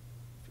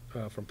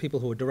from people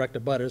who are direct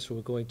abutters who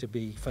are going to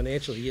be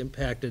financially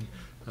impacted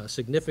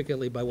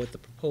significantly by what the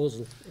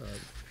proposal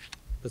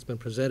that's been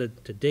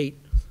presented to date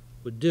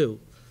would do.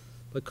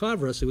 But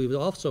conversely, we've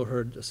also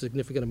heard a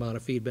significant amount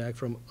of feedback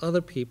from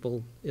other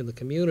people in the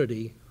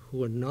community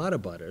who are not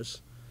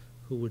abutters,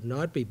 who would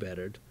not be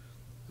bettered,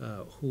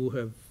 who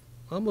have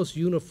almost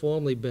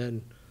uniformly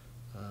been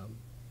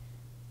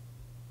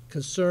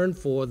concerned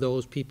for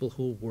those people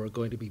who were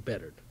going to be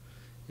bettered.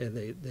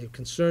 And they're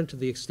concerned to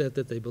the extent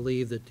that they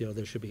believe that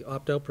there should be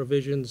opt-out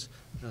provisions,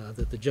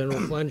 that the general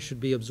fund should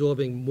be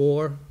absorbing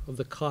more of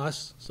the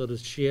costs so that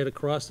it's shared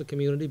across the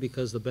community,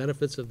 because the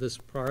benefits of this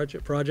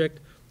project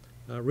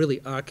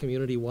really are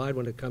community-wide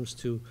when it comes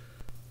to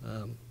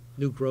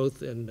new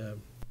growth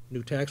and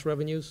new tax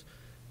revenues.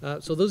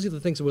 So those are the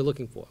things that we're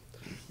looking for.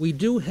 We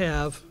do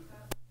have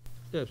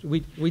Yes,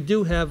 we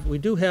do have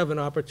an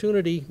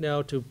opportunity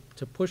now to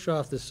push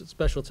off this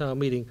special town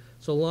meeting,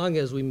 so long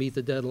as we meet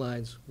the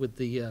deadlines with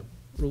the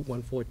Route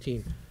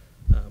 114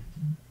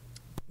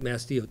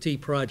 Mass DOT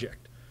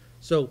project.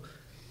 So,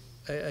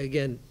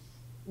 again,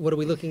 what are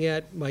we looking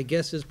at? My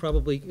guess is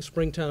probably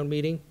Springtown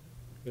meeting,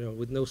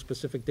 with no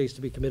specific dates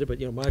to be committed,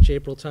 but, March,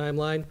 April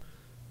timeline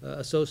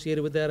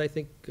associated with that. I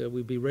think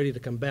we'd be ready to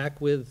come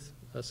back with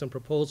some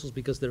proposals,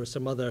 because there are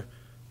some other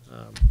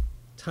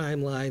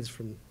timelines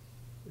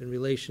in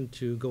relation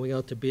to going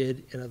out to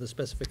bid and other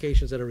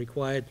specifications that are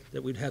required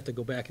that we'd have to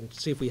go back and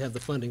see if we have the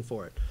funding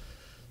for it.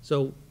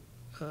 So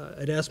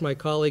I'd ask my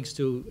colleagues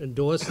to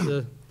endorse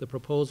the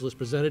proposal as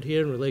presented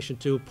here in relation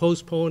to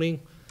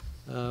postponing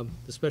the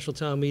special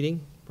town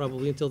meeting,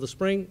 probably until the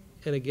spring,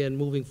 and again,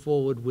 moving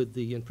forward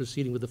and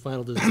proceeding with the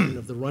final design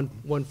of the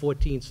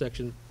 114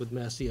 section with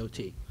Mass DOT.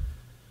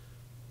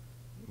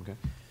 Okay.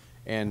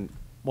 And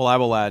what I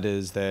will add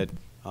is that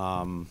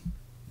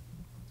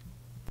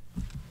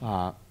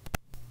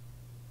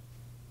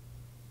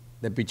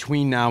that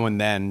between now and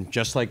then,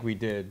 just like we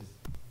did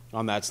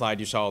on that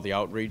slide you saw, the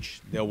outreach,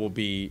 there will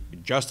be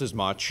just as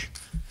much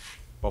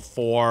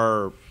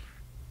before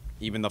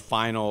even the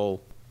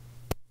final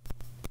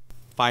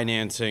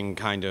financing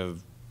kind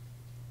of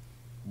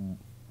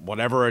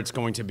whatever it's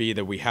going to be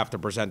that we have to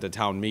present at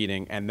town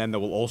meeting, and then there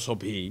will also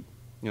be,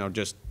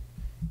 just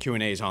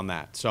Q&As on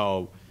that.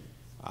 So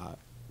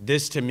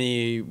this to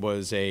me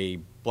was a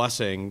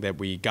blessing that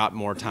we got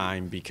more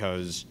time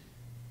because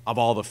of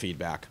all the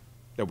feedback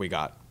that we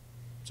got.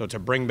 So to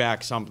bring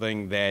back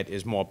something that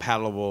is more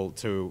palatable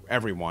to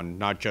everyone,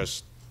 not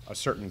just a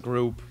certain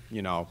group,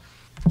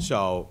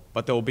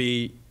 but there'll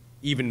be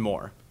even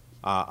more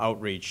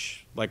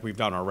outreach like we've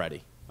done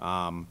already.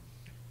 And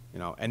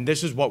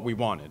this is what we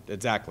wanted,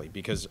 exactly,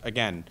 because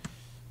again,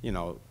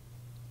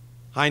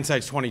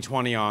 hindsight's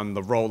 20/20 on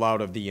the rollout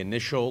of the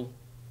initial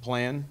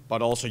plan,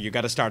 but also you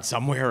got to start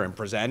somewhere and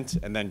present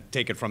and then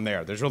take it from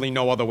there. There's really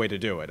no other way to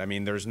do it. I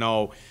mean,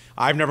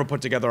 I've never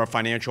put together a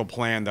financial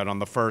plan that on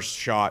the first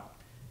shot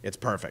it's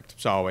perfect.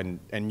 So,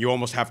 and you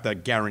almost have to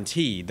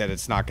guarantee that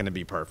it's not going to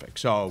be perfect.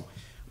 So,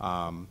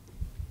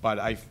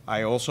 but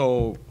I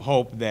also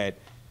hope that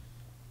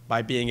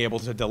by being able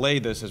to delay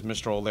this, as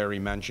Mr. O'Leary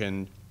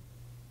mentioned,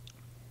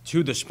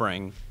 to the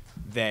spring,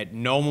 that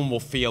no one will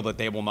feel that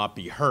they will not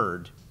be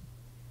heard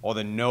or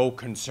that no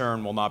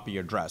concern will not be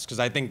addressed. Because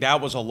I think that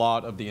was a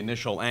lot of the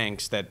initial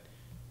angst that,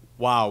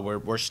 wow, we're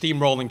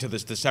steamrolling to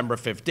this December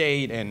 5th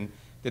date, and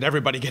did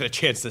everybody get a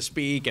chance to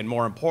speak? And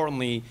more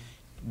importantly,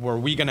 were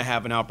we going to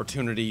have an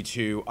opportunity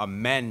to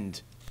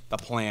amend the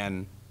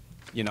plan,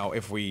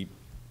 if we,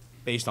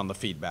 based on the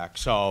feedback?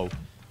 So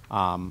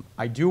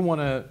I do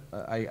want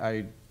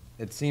to,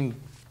 it seemed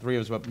three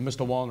of us, but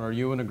Mr. Walton, are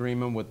you in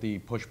agreement with the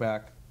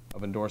pushback,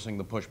 of endorsing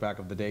the pushback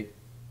of the date?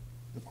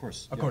 Of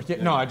course. Of course,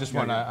 yeah. No, I just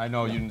want to, I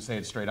know you didn't say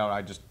it straight out,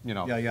 I just,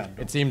 Yeah.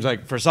 It seems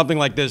like for something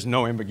like this,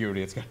 no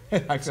ambiguity,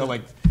 I feel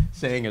like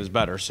saying is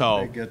better,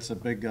 so. It's a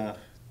big,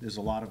 there's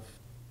a lot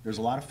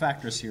of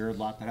factors here, a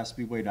lot that has to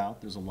be weighed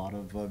out, there's a lot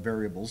of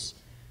variables,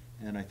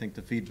 and I think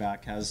the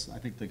feedback I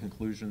think the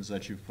conclusions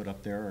that you've put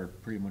up there are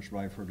pretty much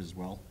what I've heard as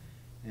well.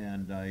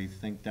 And I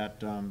think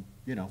that,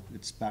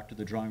 it's back to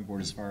the drawing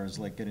board as far as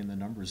like getting the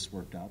numbers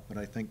worked out, but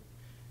I think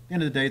at the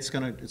end of the day,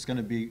 it's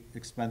gonna be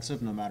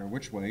expensive no matter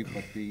which way,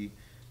 but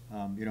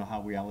how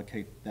we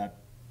allocate that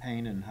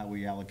pain and how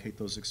we allocate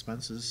those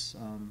expenses,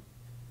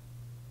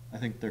 I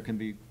think there can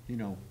be,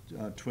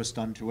 a twist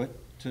onto it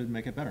to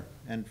make it better.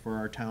 And for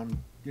our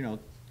town,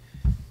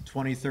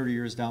 20, 30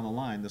 years down the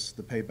line, the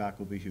payback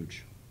will be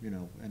huge,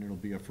 and it'll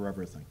be a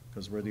forever thing,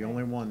 because we're the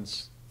only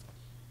ones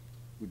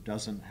who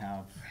doesn't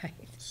have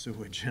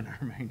sewage in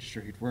our main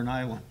street. We're an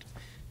island,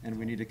 and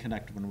we need to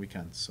connect when we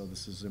can. So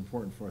this is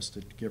important for us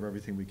to give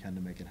everything we can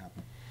to make it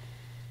happen.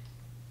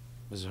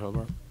 Mrs.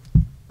 Hobart?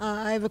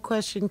 I have a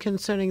question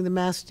concerning the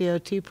Mass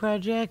DOT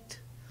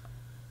project.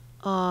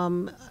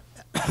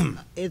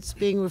 It's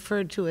being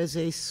referred to as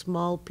a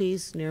small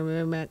piece near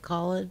Merrimack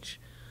College.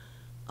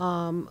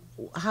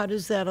 How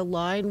does that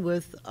align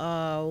with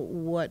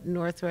what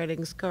North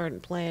Reading's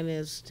current plan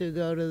is to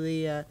go to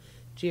the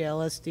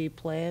GLSD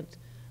plant?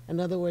 In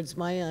other words,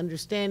 my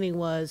understanding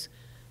was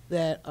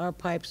that our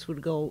pipes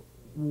would go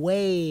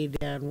way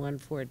down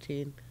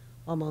 114,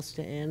 almost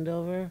to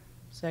Andover.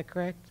 Is that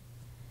correct?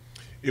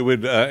 It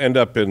would end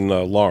up in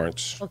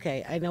Lawrence.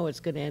 Okay, I know it's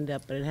going to end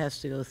up, but it has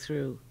to go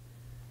through.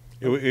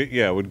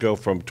 It would go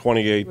from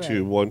 28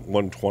 to Right.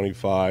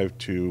 125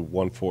 to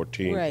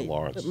 114 to Right,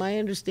 Lawrence. but my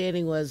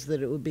understanding was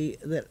that it would be,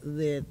 that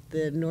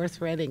the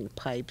North Reading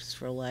pipes,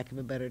 for lack of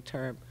a better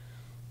term,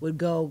 would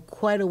go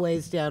quite a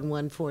ways down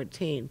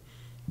 114.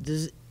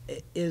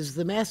 Is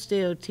the Mass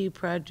DOT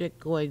project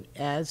going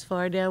as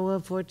far down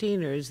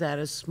 114, or is that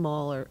a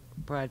smaller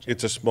project?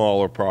 It's a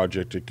smaller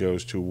project. It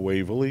goes to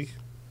Waverly.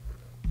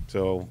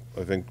 So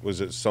I think,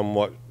 was it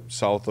somewhat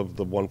south of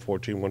the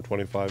 114,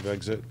 125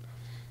 exit?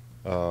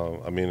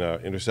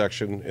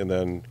 Intersection, and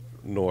then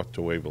north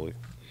to Waverly.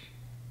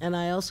 And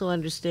I also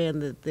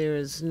understand that there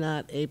is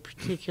not a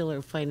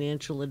particular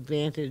financial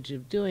advantage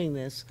of doing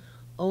this,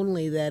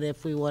 only that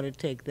if we want to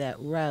take that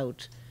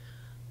route,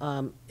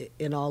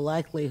 in all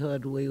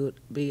likelihood, we would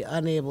be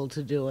unable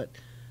to do it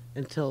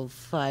until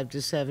 5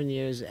 to 7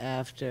 years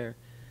after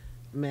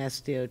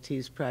Mass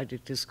DOT's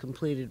project is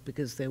completed,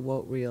 because they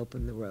won't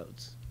reopen the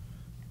roads.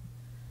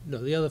 No,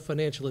 the other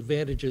financial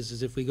advantages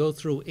is if we go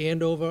through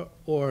Andover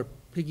or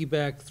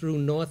piggyback through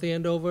North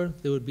Andover,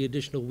 there would be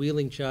additional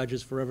wheeling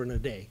charges forever and a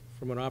day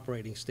from an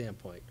operating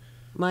standpoint.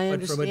 My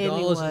But from a understanding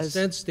dollars and was,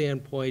 cents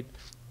standpoint,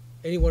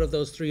 any one of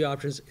those three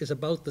options is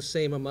about the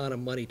same amount of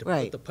money to put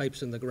Right. the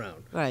pipes in the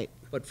ground. right,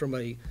 But from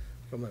an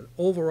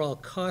overall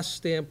cost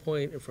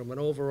standpoint and from an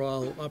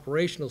overall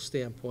operational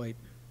standpoint,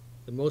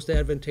 the most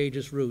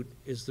advantageous route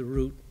is the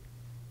route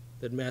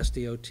that Mass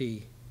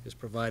DOT is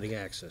providing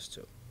access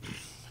to.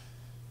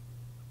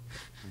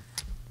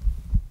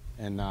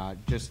 And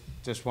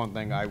just one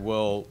thing,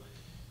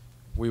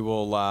 we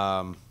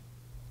will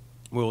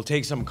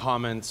take some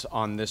comments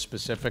on this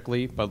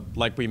specifically, but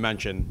like we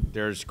mentioned,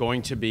 there's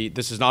going to be,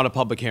 this is not a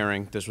public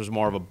hearing, this was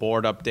more of a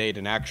board update,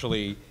 and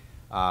actually,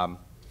 I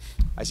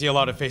see a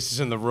lot of faces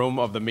in the room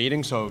of the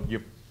meeting, so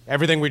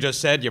everything we just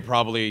said, you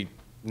probably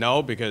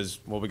know, because,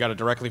 well, we got it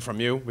directly from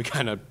you, we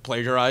kind of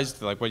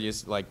plagiarized, like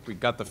we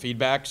got the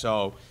feedback,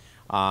 so,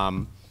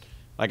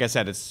 like I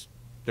said,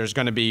 there's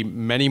going to be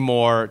many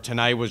more.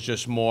 Tonight was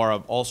just more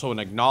of also an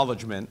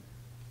acknowledgement,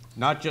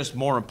 not just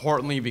more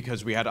importantly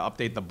because we had to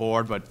update the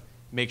board, but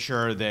make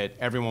sure that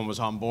everyone was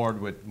on board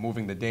with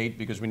moving the date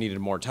because we needed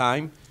more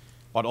time,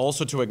 but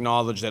also to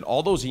acknowledge that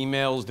all those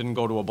emails didn't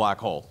go to a black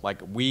hole.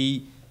 Like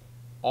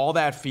all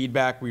that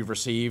feedback we've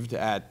received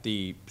at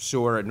the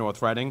sewer at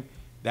North Reading,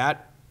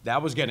 that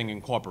was getting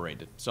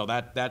incorporated. So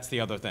that's the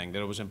other thing,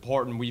 that it was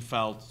important, we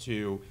felt,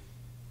 to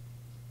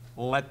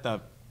let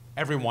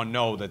everyone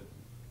know that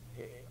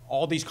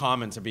all these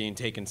comments are being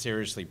taken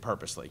seriously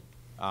purposely.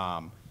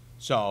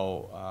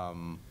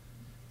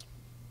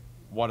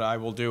 What I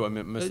will do,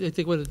 I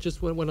think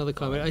just one other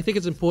comment. I think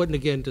it's important,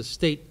 again, to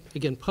state,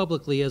 again,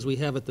 publicly, as we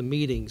have at the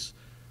meetings,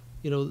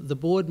 the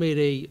board made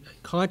a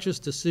conscious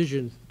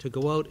decision to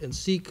go out and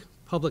seek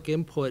public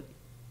input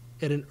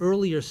at an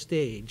earlier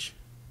stage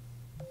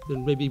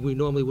than maybe we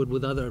normally would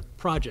with other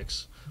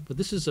projects. But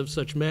this is of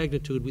such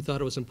magnitude, we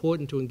thought it was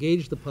important to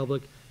engage the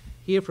public,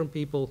 hear from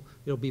people,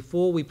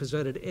 before we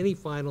presented any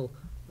final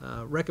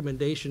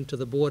recommendation to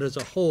the board as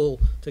a whole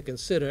to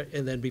consider,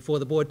 and then before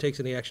the board takes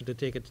any action, to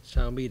take it to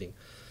town meeting.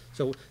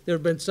 So there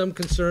have been some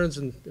concerns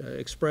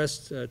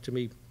expressed to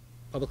me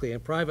publicly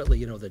and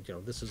privately,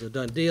 that, this is a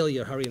done deal,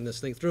 you're hurrying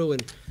this thing through,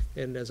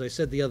 and as I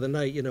said the other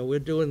night, we're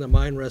doing the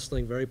mind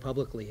wrestling very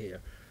publicly here.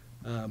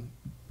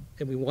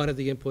 And we wanted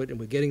the input, and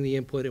we're getting the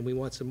input, and we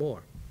want some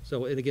more.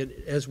 So, and again,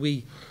 as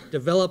we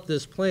develop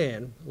this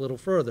plan a little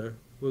further,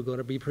 we're going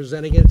to be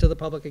presenting it to the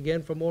public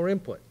again for more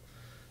input.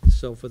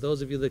 So for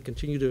those of you that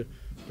continue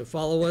to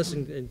follow us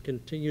and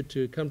continue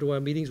to come to our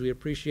meetings, we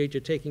appreciate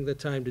you taking the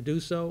time to do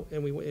so,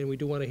 and we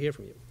do want to hear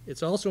from you.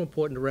 It's also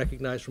important to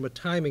recognize from a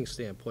timing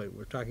standpoint,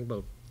 we're talking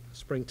about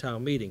spring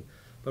town meeting,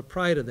 but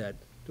prior to that,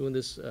 doing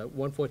this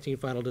 114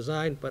 final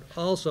design, but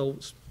also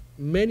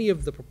many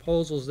of the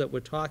proposals that we're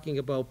talking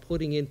about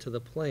putting into the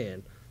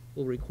plan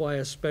will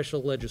require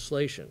special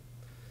legislation.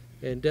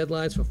 And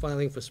deadlines for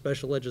filing for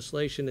special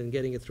legislation and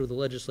getting it through the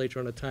legislature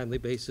on a timely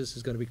basis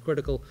is going to be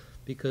critical,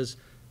 because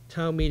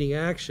town meeting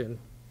action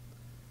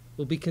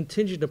will be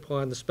contingent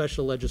upon the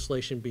special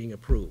legislation being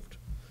approved.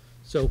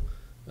 So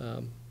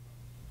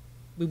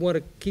we want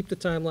to keep the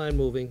timeline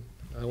moving.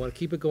 I want to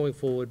keep it going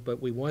forward,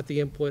 but we want the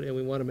input, and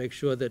we want to make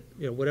sure that,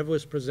 whatever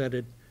is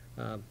presented,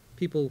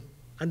 people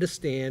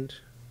understand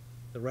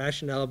the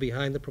rationale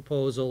behind the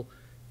proposal,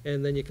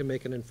 and then you can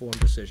make an informed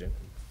decision.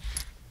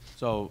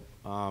 So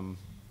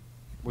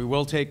we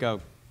will take a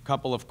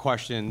couple of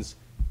questions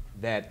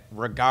that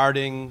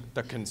regarding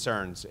the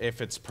concerns. If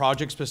it's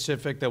project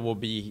specific, there will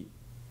be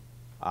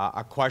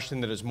a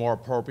question that is more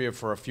appropriate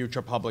for a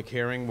future public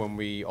hearing when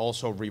we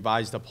also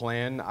revise the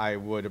plan. I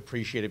would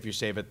appreciate if you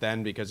save it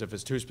then, because if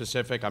it's too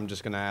specific, I'm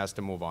just going to ask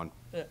to move on.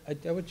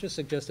 I would just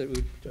suggest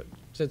that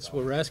since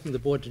we're asking the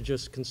board to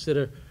just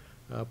consider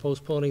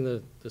postponing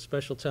the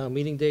special town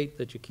meeting date,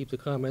 that you keep the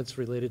comments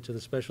related to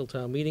the special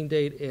town meeting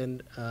date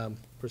and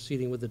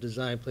proceeding with the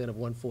design plan of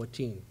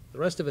 114. The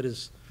rest of it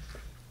is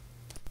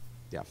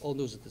old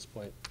news at this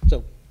point.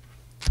 So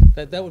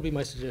that would be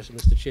my suggestion,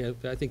 Mr. Chair.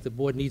 I think the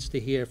board needs to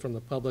hear from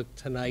the public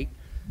tonight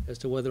as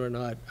to whether or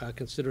not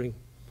considering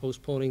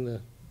postponing the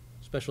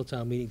special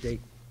town meeting date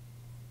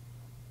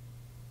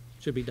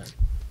should be done.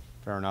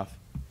 Fair enough.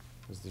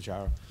 Mr.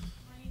 Chara.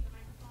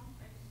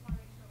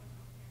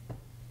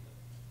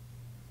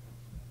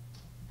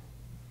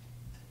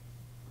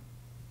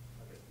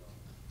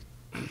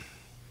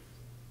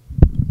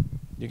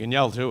 You can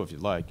yell too if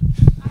you'd like.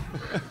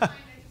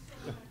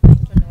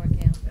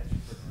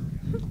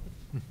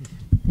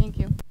 Thank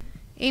you.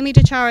 Amy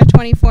DeChara,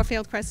 24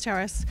 Fieldcrest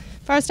Terrace.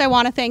 First, I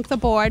want to thank the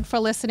board for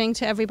listening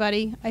to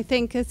everybody. I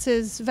think this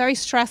is very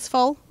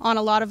stressful on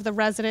a lot of the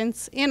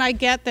residents, and I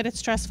get that it's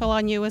stressful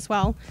on you as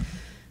well.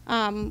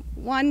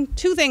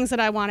 Two things that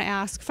I want to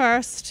ask.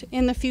 First,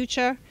 in the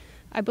future,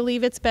 I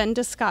believe it's been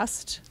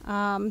discussed.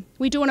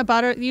 You do an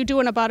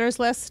abutters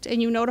list,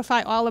 and you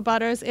notify all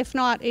abutters, if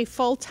not a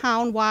full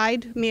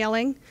town-wide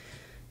mailing,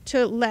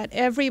 to let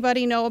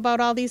everybody know about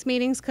all these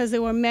meetings, because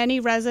there were many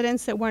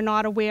residents that were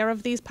not aware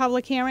of these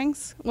public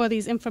hearings or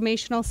these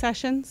informational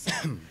sessions.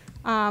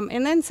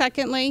 And then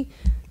secondly,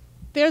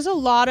 there's a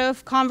lot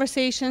of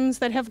conversations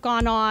that have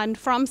gone on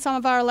from some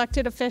of our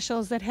elected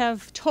officials that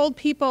have told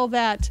people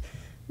that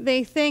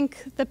they think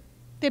that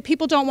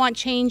people don't want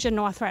change in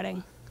North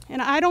Reading.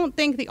 And I don't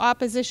think the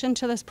opposition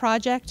to this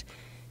project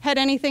had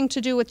anything to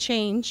do with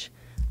change.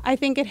 I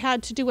think it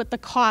had to do with the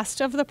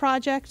cost of the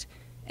project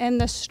and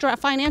the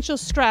financial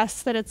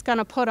stress that it's going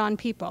to put on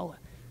people.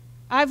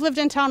 I've lived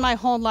in town my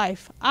whole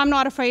life. I'm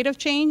not afraid of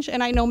change,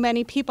 and I know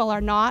many people are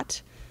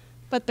not,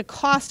 but the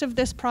cost of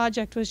this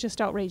project was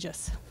just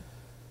outrageous.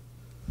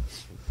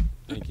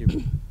 Thank you.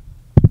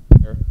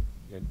 Eric?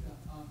 Good.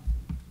 I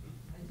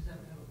just have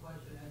a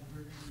question. I haven't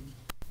heard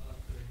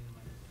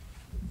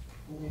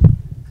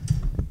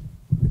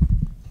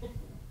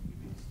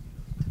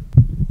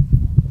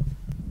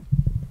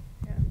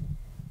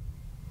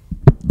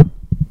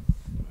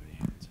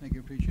Thank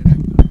you, appreciate it.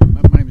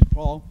 My name is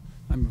Paul.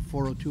 I'm at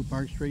 402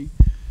 Park Street.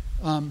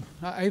 I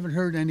haven't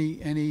heard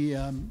any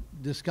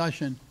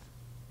discussion,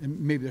 and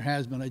maybe there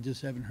has been, I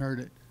just haven't heard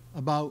it,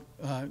 about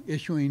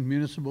issuing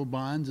municipal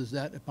bonds. Is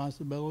that a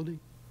possibility?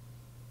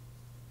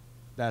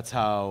 That's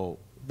how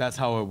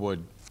it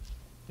would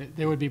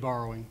They would be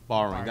borrowing.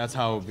 That's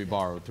how it would be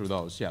borrowed, through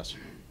those, yes.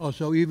 Oh,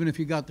 so even if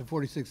you got the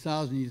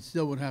 46,000, you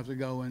still would have to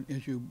go and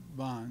issue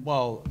bonds?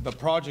 Well, the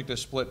project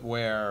is split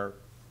where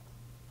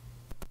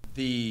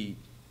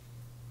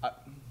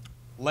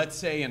let's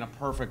say in a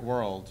perfect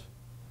world,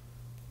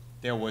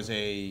 there was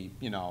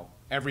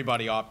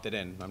everybody opted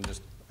in.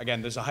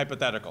 Again, this is a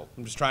hypothetical.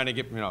 I'm just trying to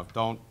get,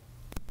 don't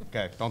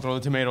throw the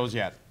tomatoes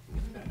yet.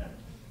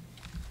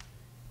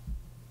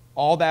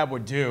 All that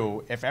would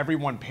do, if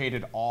everyone paid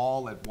it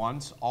all at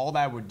once, all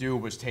that would do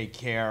was take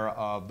care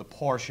of the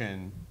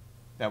portion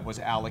that was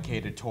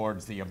allocated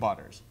towards the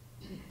abutters.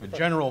 The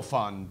general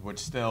fund would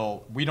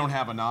still, we don't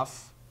have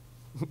enough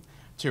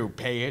to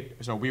pay it,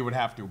 so we would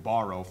have to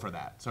borrow for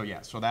that. So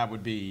yes, so that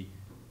would be,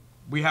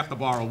 we have to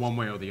borrow one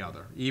way or the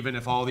other. Even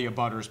if all the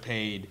abutters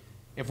paid,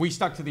 if we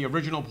stuck to the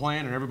original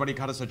plan and everybody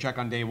cut us a check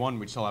on day one,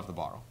 we'd still have to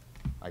borrow.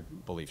 I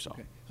believe so.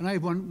 Okay. And I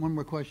have one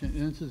more question,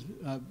 and this is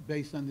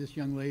based on this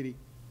young lady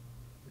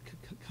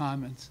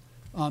comments.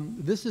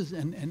 This is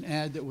an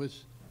ad that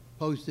was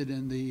posted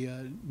in the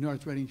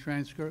North Reading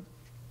Transcript,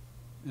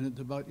 and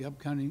it's about the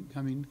upcoming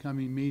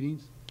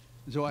meetings.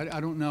 So I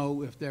don't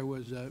know if there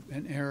was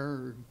an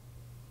error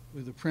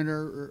with the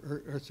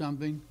printer or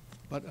something,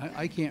 but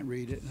I can't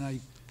read it, and I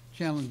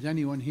challenge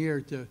anyone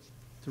here to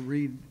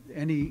read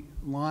any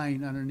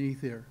line underneath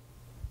here.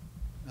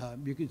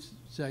 You could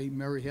say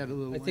Mary had a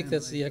little. I think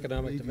that's the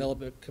Economic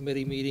Development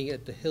Committee meeting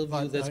at the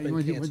Hillview that's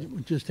been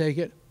canceled. Just take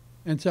it.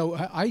 And so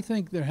I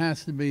think there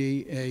has to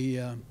be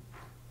a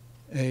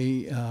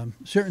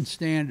certain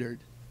standard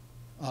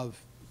of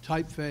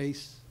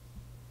typeface,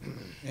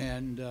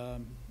 and I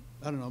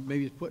don't know,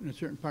 maybe it's put in a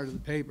certain part of the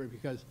paper,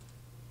 because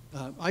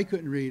I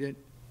couldn't read it,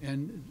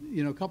 and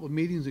a couple of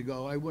meetings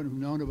ago I wouldn't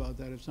have known about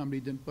that if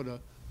somebody didn't put a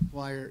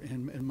flyer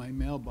in my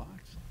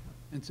mailbox.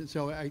 And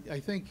so I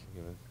think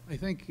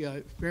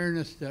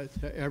fairness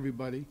to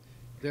everybody.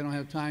 If they don't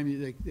have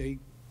time, they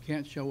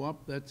can't show up.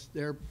 That's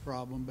their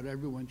problem. But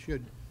everyone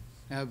should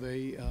have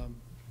a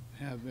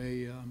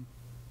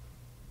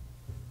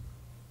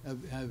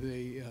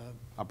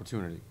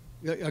Opportunity.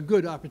 a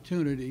good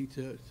opportunity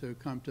to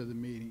come to the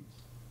meetings.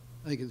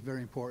 I think it's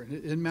very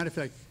important. As a matter of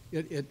fact,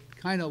 it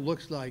kind of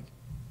looks like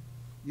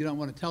you don't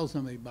want to tell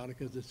somebody about it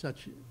because it's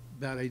such a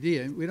bad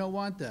idea. We don't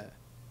want that.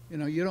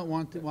 You don't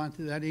want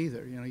that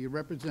either. You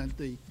represent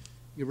the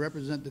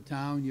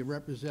town, you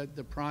represent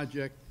the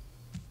project.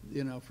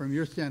 From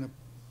your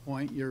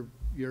standpoint,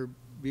 you're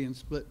being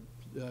split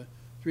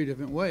 3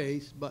 different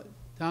ways, but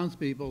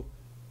townspeople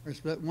are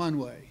split one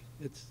way.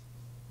 It's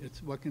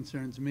what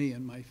concerns me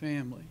and my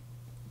family.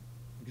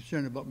 I'm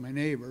concerned about my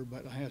neighbor,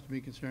 but I have to be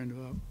concerned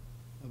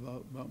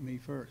about me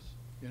first.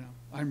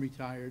 I'm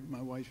retired,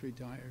 my wife's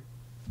retired.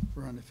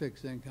 We're on a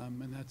fixed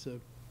income, and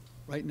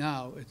right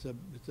now it's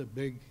a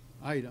big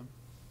item.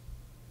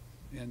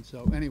 And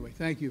so anyway,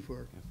 thank you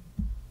for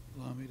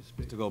allowing me to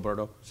speak. Mr.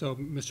 Gilberto? So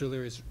Mr.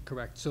 Leary is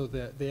correct. So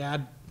the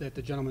ad that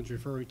the gentleman's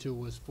referring to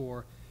was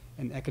for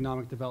an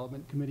Economic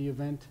Development Committee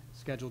event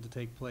scheduled to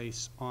take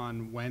place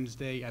on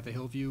Wednesday at the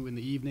Hillview in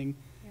the evening.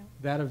 Yeah.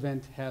 That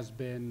event has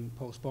been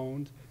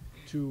postponed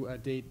to a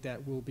date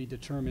that will be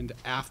determined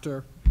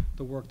after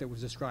the work that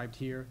was described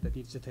here that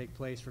needs to take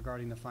place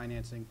regarding the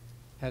financing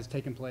has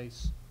taken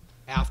place,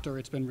 after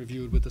it's been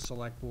reviewed with the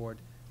select board.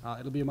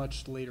 It'll be a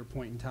much later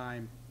point in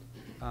time.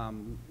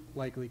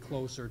 likely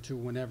closer to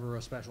whenever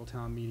a special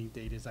town meeting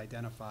date is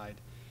identified.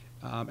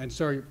 And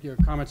sir, your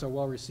comments are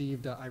well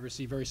received. I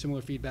received very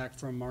similar feedback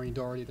from Maureen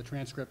Doherty, the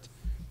transcript,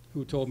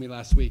 who told me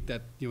last week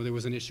that, you know, there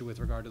was an issue with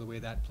regard to the way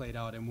that played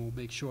out, and we'll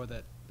make sure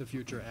that the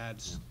future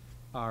ads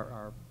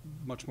are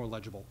much more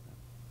legible.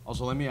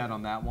 Also, let me add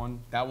on that one.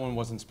 That one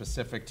wasn't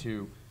specific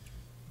to,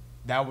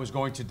 that was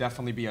going to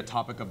definitely be a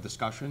topic of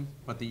discussion,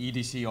 but the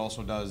EDC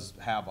also does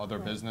have other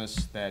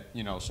business that,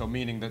 you know, so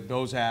meaning that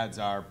those ads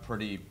are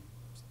pretty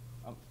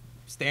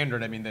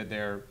standard. I mean, that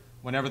they're,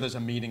 whenever there's a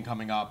meeting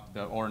coming up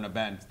or an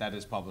event, that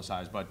is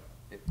publicized, but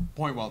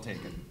point well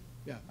taken.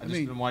 Yeah, I just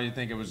didn't want you to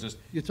think it was just,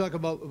 You talk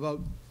about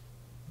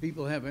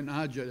people having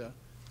agita,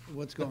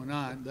 what's going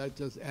on, that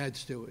just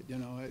adds to it, you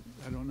know,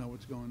 I don't know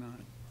what's going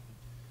on.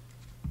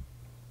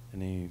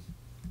 any,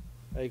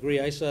 I agree,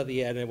 I saw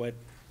the ad and I went,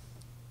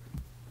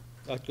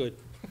 not good,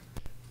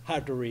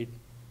 hard to read.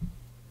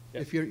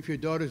 Yeah. If your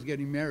daughter's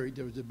getting married,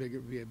 there was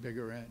be a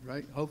bigger ad,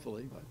 right?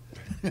 Hopefully,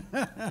 but.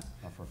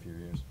 not for a few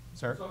years.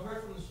 Sir? So I've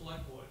heard from the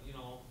select board, you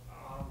know,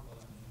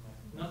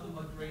 nothing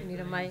but great You need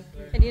a things.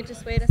 mic. Can you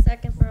just wait a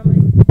second for a mic?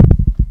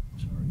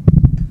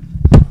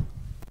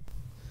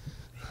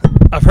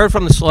 I've heard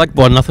from the select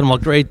board, nothing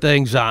but great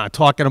things,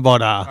 talking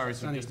about, All right,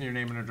 so just need your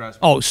name and address.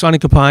 Sonny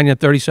Campagna,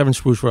 37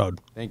 Spruce Road.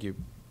 Thank you.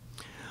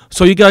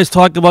 So you guys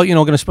talked about, you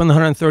know, gonna spend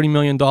 $130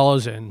 million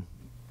and,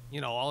 you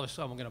know, all of a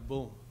sudden we're gonna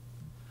boom.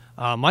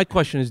 My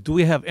question is, do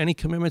we have any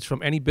commitments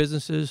from any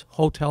businesses,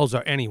 hotels,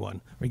 or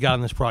anyone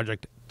regarding this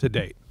project to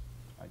date?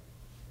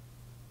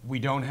 We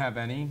don't have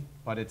any,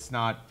 but it's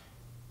not,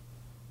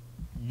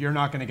 you're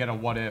not gonna get a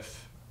what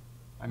if.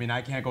 I mean,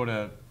 I can't go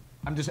to,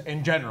 I'm just,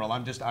 in general,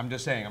 I'm just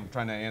saying, I'm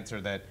trying to answer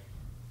that,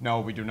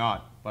 no, we do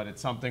not. But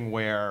it's something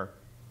where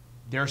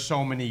there's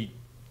so many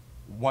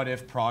what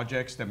if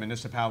projects that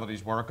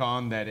municipalities work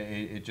on that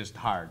it's just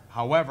hard.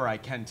 However, I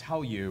can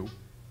tell you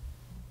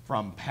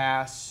from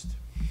past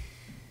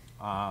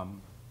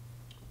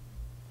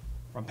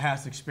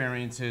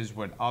experiences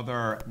with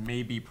other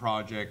maybe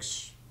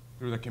projects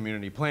through the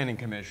Community Planning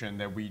Commission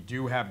that we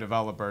do have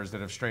developers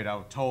that have straight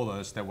out told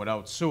us that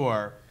without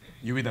sewer,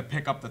 you either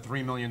pick up the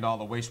 $3 million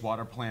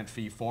wastewater plant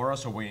fee for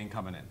us or we ain't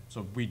coming in.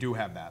 So we do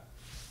have that.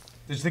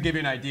 Just to give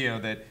you an idea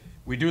that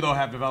we do though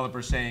have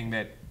developers saying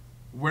that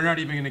we're not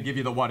even gonna give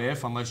you the what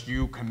if unless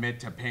you commit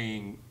to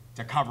paying,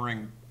 to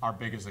covering our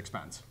biggest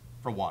expense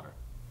for water.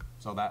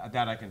 So that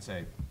I can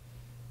say.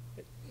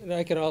 And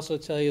I can also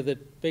tell you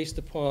that based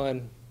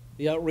upon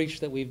the outreach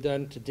that we've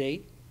done to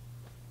date,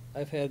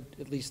 I've had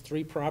at least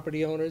 3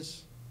 property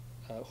owners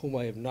whom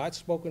I have not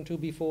spoken to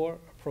before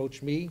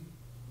approach me.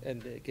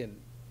 And again,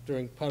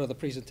 during part of the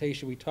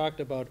presentation, we talked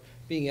about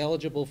being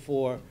eligible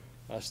for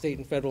state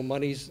and federal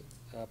monies.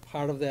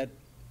 Part of that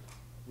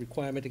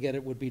requirement to get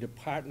it would be to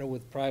partner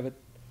with private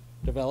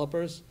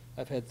developers.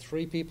 I've had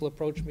 3 people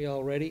approach me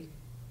already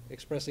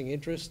expressing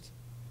interest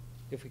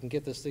if we can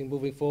get this thing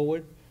moving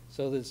forward.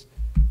 So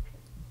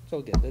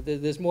again,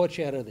 there's more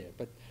chatter there,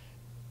 but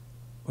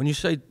When you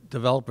say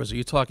developers, are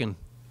you talking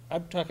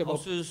I'm talking about,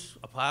 houses,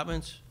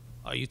 apartments?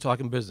 Are you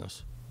talking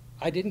business?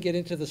 I didn't get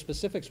into the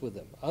specifics with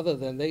them, other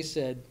than they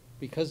said,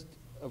 because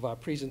of our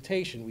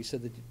presentation, we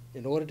said that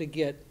in order to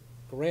get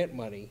grant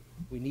money,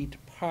 we need to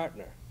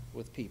partner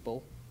with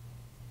people,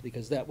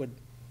 because that would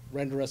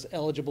render us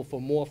eligible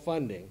for more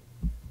funding.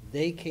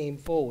 They came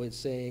forward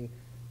saying,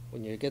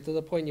 when you get to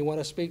the point you want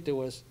to speak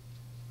to us,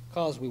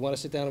 call us, we want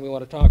to sit down and we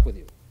want to talk with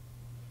you.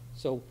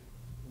 So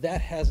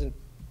that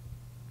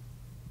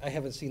I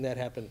haven't seen that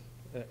happen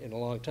in a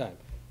long time.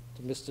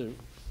 To Mr.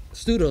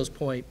 Studo's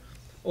point,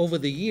 over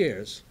the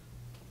years,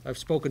 I've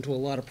spoken to a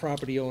lot of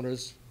property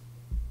owners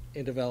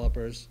and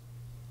developers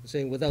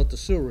saying without the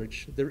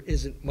sewerage, there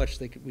isn't much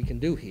we can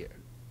do here.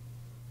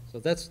 So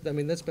that's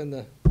been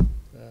the,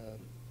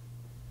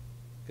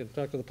 can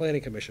talk to the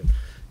Planning Commission.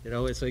 You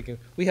know, it's like,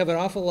 we have an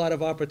awful lot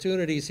of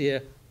opportunities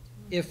here,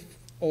 if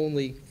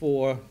only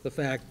for the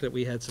fact that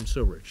we had some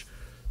sewerage.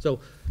 So,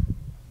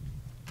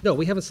 no,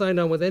 we haven't signed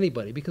on with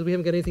anybody because we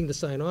haven't got anything to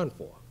sign on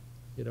for,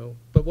 you know.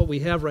 But what we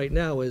have right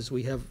now is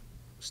we have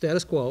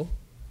status quo,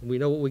 and we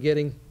know what we're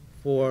getting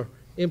for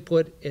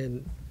input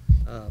and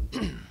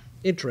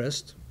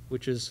interest,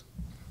 which is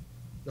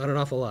not an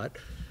awful lot.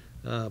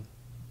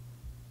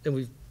 And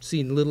we've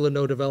seen little or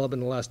no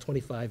development in the last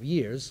 25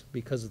 years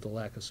because of the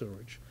lack of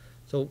sewerage.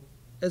 So,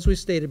 as we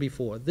stated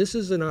before, this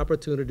is an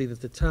opportunity that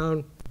the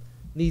town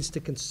needs to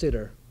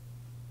consider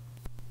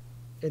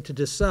and to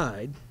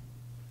decide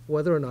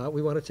whether or not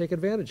we want to take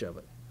advantage of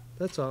it.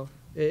 That's all.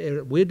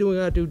 And we're doing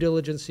our due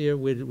diligence here.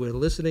 We're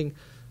listening.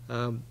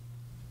 Again,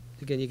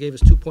 you gave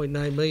us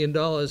 $2.9 million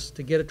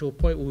to get it to a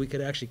point where we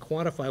could actually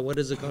quantify what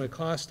is it going to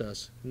cost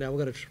us. Now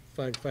we're going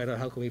to find out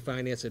how can we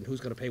finance it and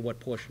who's going to pay what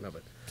portion of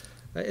it.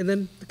 And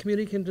then the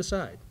community can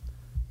decide.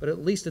 But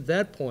at least at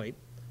that point,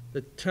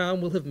 the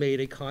town will have made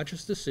a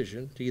conscious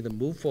decision to either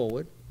move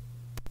forward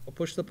or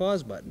push the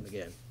pause button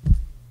again.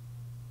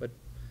 But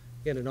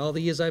again, in all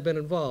the years I've been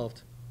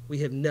involved, we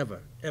have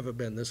never, ever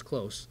been this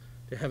close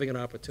to having an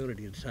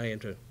opportunity to tie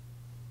into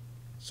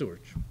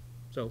sewage.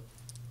 So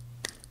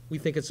we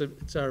think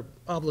it's our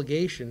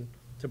obligation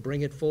to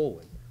bring it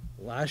forward.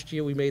 Last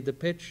year, we made the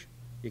pitch,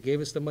 you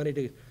gave us the money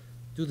to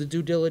do the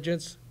due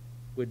diligence,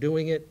 we're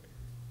doing it,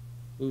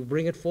 we'll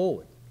bring it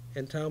forward,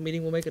 and town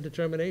meeting will make a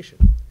determination.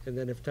 And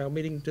then if town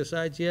meeting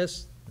decides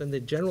yes, then the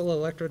general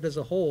electorate as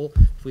a whole,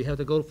 if we have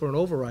to go for an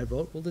override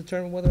vote, will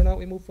determine whether or not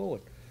we move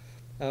forward.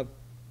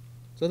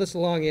 So that's a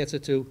long answer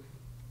to,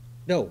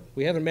 no,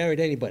 we haven't married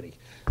anybody,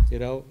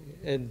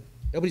 and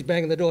nobody's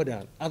banging the door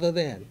down, other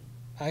than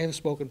I have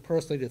spoken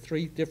personally to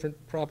 3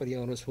 different property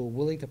owners who are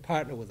willing to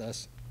partner with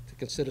us to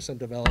consider some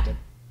development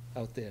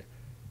out there,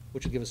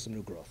 which will give us some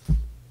new growth.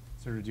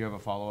 Sir, do you have a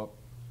follow-up?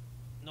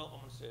 No, I'm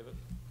gonna save it.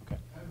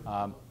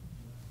 Okay.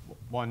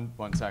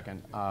 One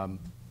second.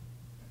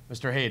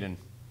 Mr. Hayden,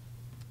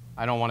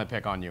 I don't want to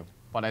pick on you,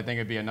 but I think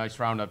it'd be a nice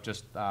roundup.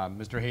 Just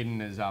Mr.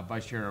 Hayden is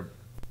vice chair.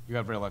 You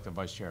have re-elected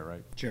vice chair,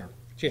 right? Chair.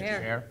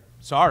 Chair.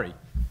 Sorry.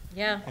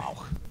 Yeah.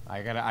 Wow.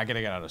 I gotta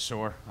get out of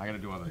sewer. I gotta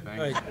do other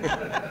things.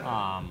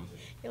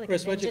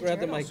 Chris, why don't you grab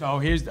the mic? So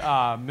here's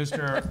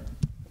Mr.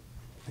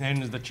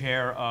 Hayden is the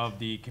chair of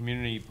the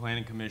Community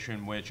Planning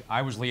Commission, which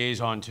I was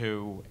liaison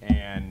to,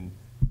 and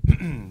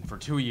for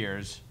 2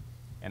 years,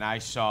 and I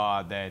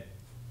saw that,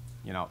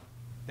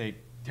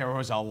 there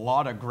was a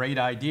lot of great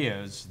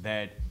ideas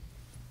that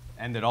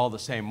ended all the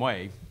same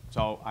way.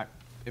 So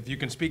if you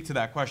can speak to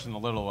that question a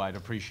little, I'd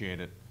appreciate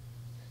it.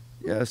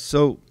 Yeah,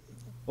 so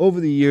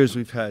over the years,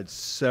 we've had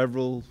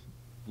several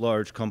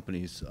large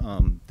companies.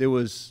 There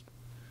was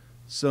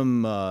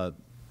some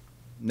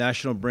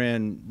national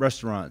brand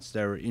restaurants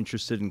that were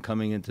interested in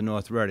coming into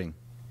North Reading.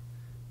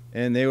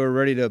 And they were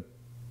ready to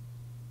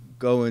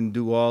go and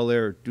do all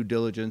their due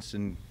diligence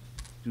and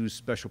do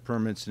special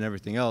permits and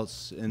everything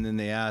else. And then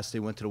they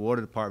went to the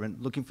water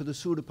department looking for the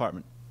sewer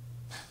department.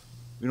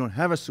 We don't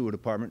have a sewer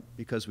department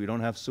because we don't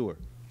have sewer.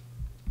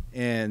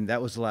 And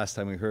that was the last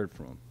time we heard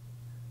from them.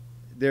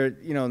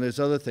 There's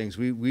other things.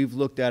 We've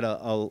looked at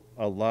a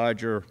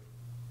larger,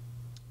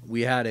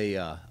 we had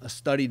a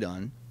study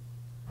done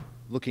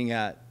looking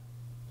at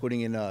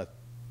putting in a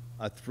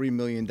 $3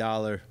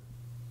 million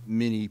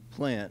mini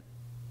plant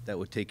that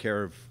would take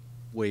care of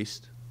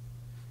waste.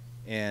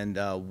 And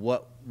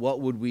what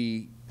would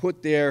we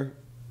put there?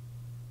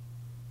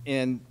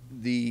 And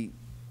the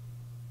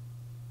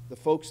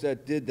folks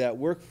that did that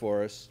work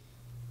for us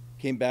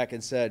came back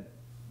and said,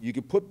 you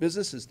could put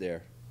businesses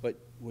there, but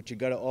what you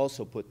got to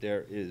also put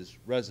there is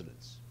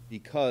residents,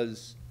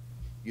 because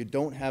you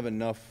don't have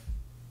enough,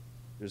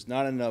 there's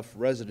not enough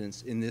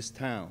residents in this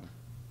town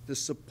to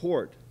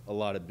support a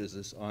lot of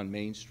business on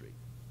Main Street.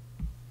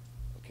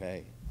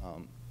 Okay.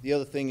 The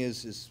other thing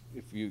is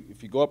if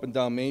you go up and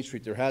down Main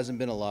Street, there hasn't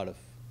been a lot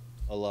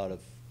of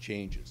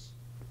changes.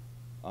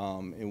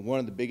 And one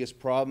of the biggest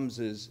problems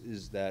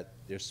is that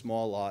there's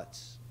small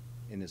lots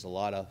and there's a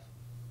lot of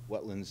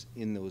wetlands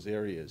in those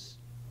areas.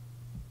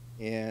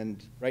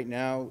 And right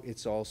now,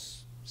 it's all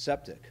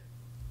septic,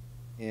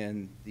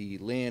 and the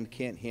land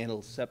can't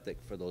handle septic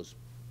for those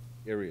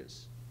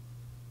areas.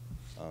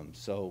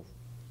 So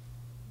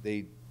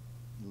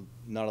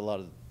not a lot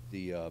of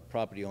the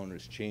property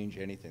owners change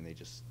anything. They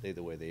just stay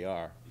the way they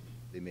are.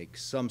 They make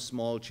some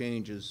small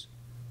changes,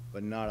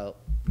 but not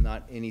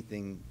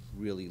anything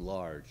really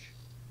large.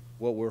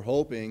 What we're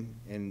hoping,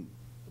 and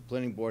the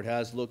planning board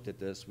has looked at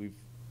this,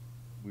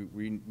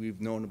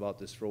 we've known about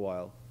this for a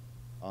while,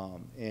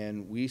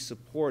 and we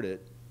support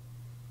it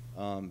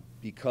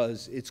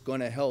because it's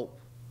going to help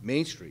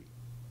Main Street.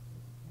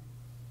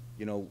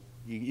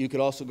 You could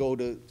also go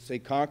to, say,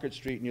 Concord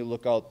Street, and you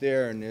look out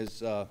there, and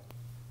there's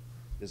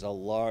a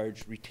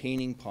large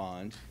retaining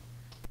pond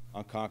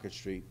on Concord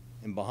Street,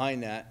 and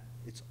behind that,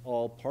 it's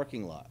all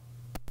parking lot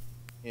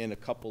and a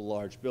couple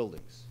large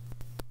buildings.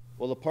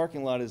 Well, the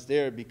parking lot is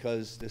there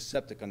because there's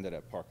septic under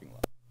that parking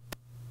lot.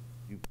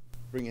 You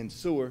bring in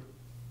sewer,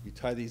 you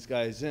tie these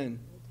guys in,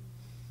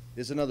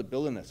 there's another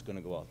building that's going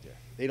to go out there.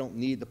 They don't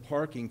need the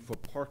parking for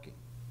parking.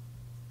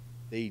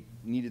 They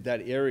needed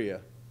that area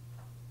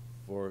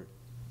for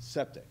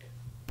septic,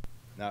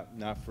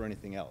 not for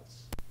anything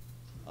else.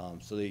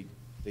 So they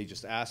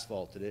just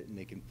asphalted it, and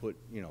they can put,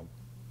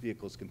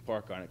 vehicles can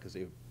park on it because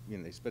they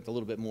spent a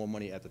little bit more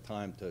money at the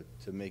time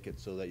to make it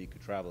so that you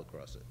could travel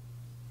across it.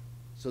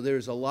 So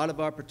there's a lot of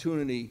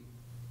opportunity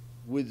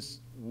with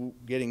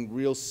getting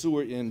real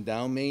sewer in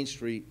down Main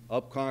Street,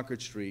 up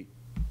Concord Street.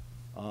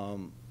 I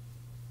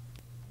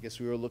guess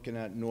we were looking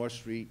at North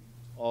Street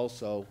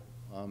also,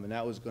 and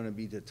that was going to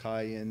be to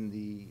tie in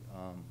the,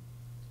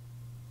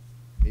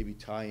 maybe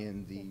tie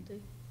in the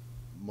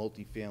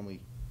multifamily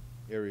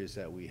areas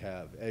that we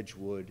have,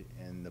 Edgewood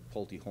and the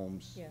Pulte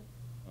Homes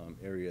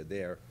area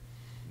there.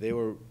 They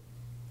were,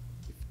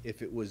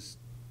 if it was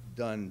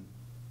done,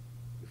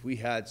 if we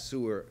had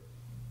sewer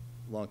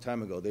a long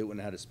time ago, they wouldn't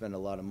have had to spend a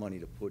lot of money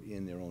to put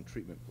in their own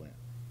treatment plant.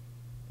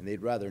 And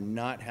they'd rather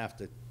not have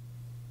to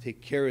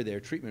take care of their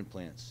treatment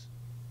plants.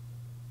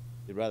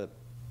 They'd rather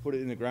put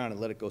it in the ground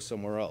and let it go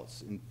somewhere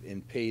else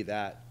and pay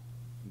that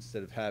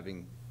instead of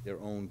having their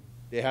own.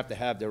 They have to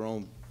have their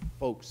own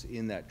folks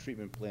in that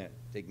treatment plant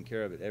taking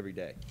care of it every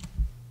day.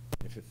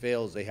 If it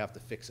fails, they have to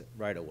fix it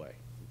right away.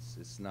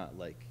 It's not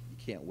like you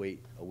can't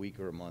wait a week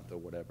or a month or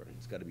whatever.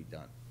 It's got to be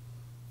done.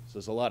 So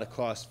there's a lot of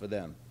cost for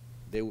them.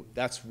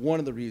 That's one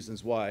of the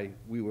reasons why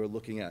we were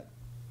looking at,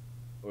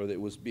 or that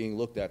it was being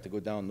looked at to go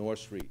down North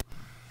Street,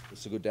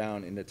 was to go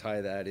down and to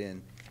tie that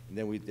in. And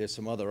then there's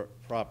some other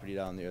property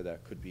down there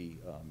that could be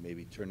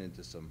maybe turned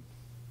into some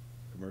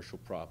commercial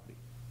property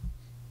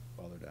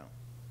farther down.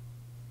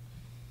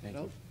 Thank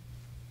you.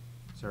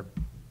 Sir?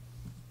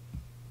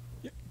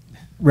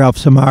 Ralph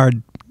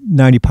Samard,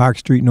 90 Park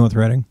Street, North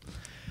Reading.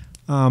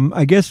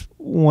 I guess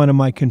one of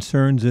my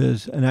concerns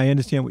is, and I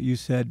understand what you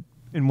said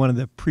in one of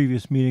the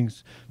previous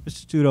meetings,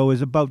 Mr. Studo,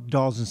 is about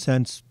dollars and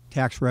cents,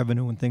 tax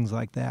revenue and things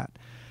like that,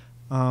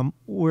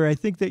 where I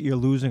think that you're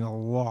losing a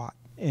lot.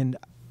 And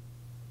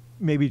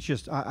maybe it's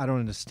just, I don't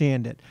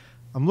understand it.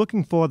 I'm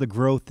looking for the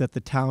growth that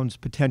the town's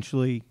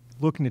potentially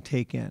looking to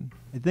take in.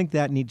 I think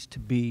that needs to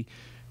be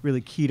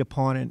really keyed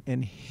upon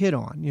and hit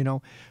on, you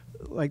know.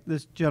 Like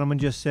this gentleman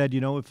just said,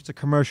 you know, if it's a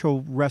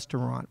commercial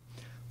restaurant,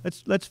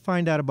 let's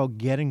find out about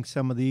getting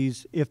some of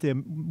these, if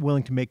they're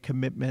willing to make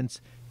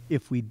commitments,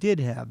 if we did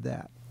have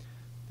that.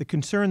 The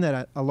concern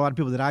that a lot of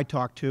people that I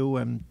talk to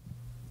and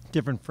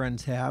different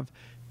friends have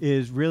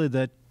is really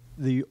that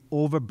the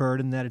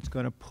overburden that it's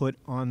going to put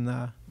on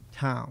the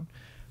town.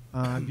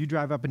 You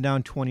drive up and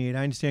down 28,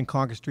 I understand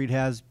Concord Street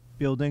has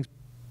buildings,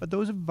 but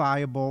those are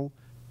viable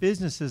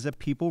businesses that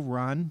people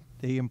run.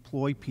 They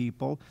employ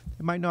people.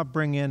 They might not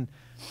bring in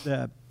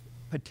the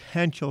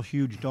potential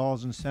huge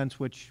dollars and cents,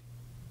 which,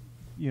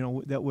 you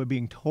know, that we're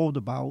being told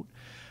about,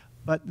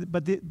 but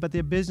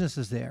their business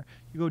is there.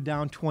 You go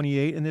down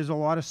 28, and there's a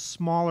lot of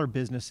smaller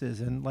businesses,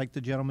 and like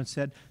the gentleman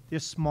said,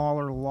 there's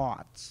smaller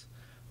lots.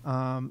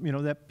 You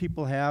know, that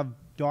people have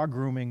dog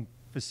grooming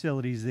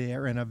facilities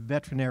there, and a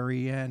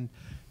veterinary, and,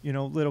 you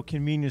know, little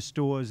convenience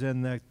stores,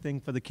 and the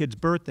thing for the kids'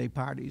 birthday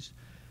parties.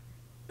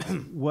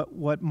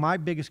 What my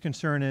biggest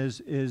concern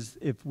is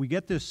if we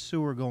get this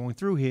sewer going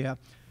through here,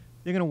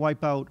 they're going to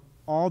wipe out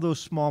all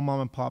those small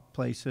mom and pop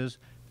places.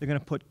 They're going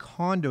to put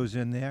condos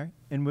in there,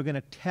 and we're going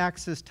to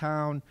tax this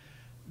town,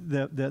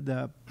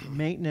 the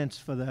maintenance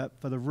for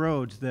the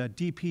roads, the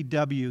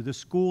DPW, the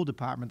school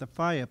department, the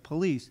fire,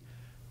 police,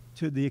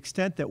 to the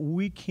extent that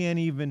we can't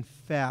even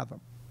fathom.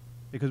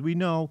 Because we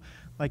know,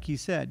 like he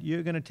said,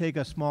 you're going to take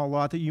a small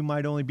lot that you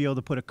might only be able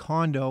to put a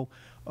condo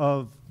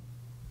of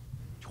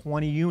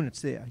 20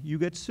 units there. You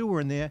get sewer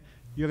in there,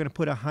 you're going to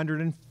put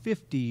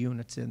 150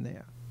 units in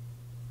there.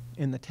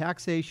 And the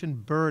taxation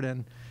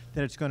burden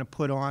that it's going to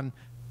put on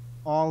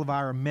all of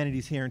our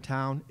amenities here in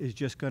town is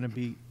just going to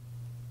be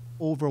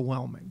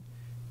overwhelming.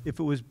 If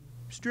it was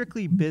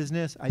strictly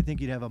business, I think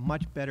you'd have a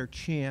much better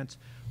chance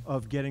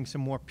of getting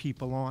some more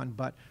people on.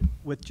 But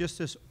with just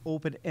this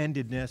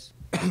open-endedness,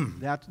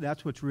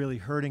 that's what's really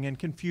hurting and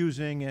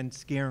confusing and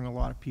scaring a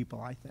lot of people,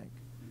 I think.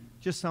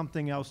 Just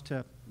something else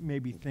to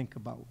maybe think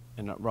about.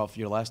 And Ralph,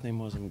 your last name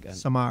was again?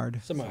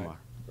 Samard. Samard.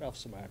 Ralph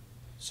Samard.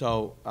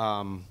 So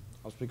I'll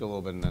speak a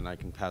little bit and then I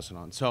can pass it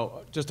on.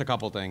 So just a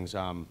couple things.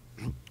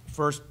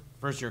 First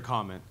your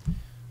comment.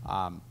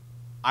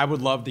 I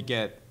would love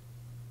to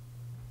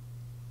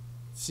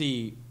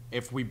see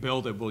if we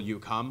build it, will you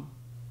come?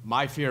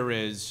 My fear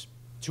is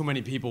too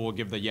many people will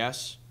give the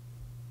yes,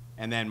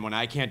 and then when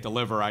I can't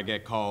deliver, I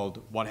get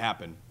called, what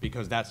happened?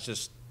 Because that's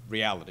just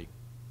reality.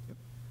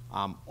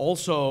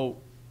 Also,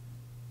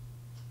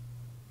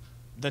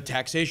 the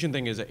taxation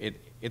thing is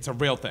it's a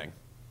real thing,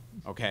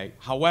 okay?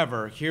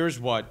 However, here's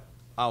what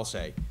I'll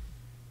say.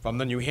 From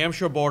the New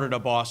Hampshire border to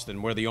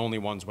Boston, we're the only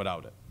ones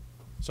without it.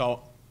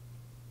 So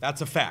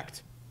that's a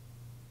fact.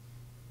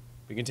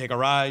 We can take a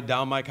ride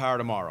down my car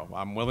tomorrow.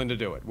 I'm willing to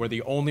do it. We're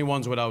the only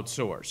ones without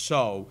sewer.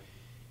 So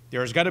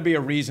there's got to be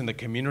a reason the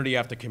community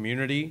after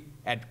community,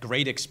 at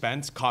great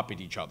expense, copied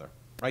each other,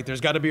 right?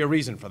 There's got to be a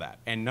reason for that.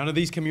 And none of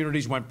these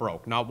communities went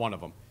broke, not one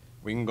of them.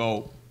 We can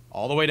go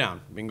all the way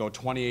down. We can go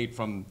 28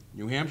 from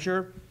New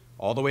Hampshire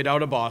all the way down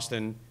to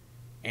Boston,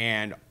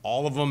 and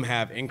all of them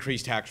have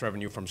increased tax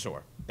revenue from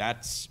sewer.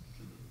 That's,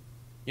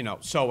 you know,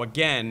 so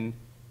again,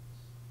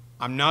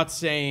 I'm not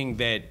saying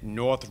that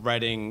North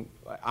Reading,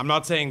 I'm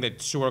not saying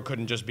that sewer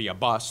couldn't just be a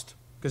bust,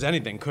 because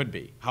anything could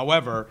be.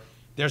 However,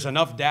 there's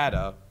enough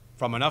data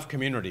from enough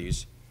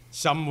communities,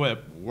 some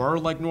were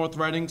like North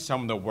Reading,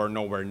 some that were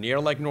nowhere near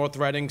like North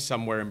Reading,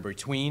 somewhere in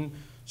between.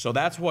 So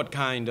that's what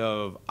kind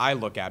of I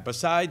look at.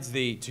 Besides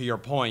to your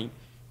point,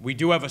 we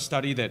do have a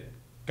study that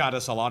got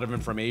us a lot of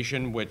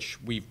information, which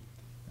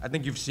I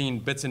think you've seen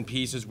bits and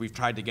pieces, we've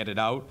tried to get it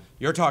out.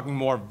 You're talking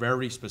more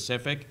very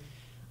specific.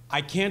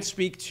 I can't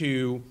speak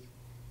to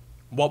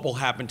what will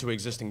happen to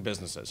existing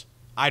businesses.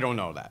 I don't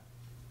know that.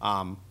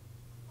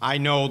 I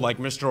know, like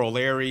Mr.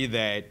 O'Leary,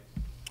 that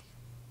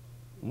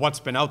what's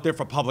been out there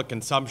for public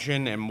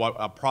consumption and what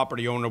a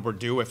property owner would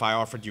do if I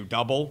offered you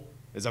double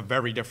is a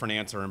very different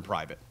answer in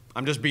private.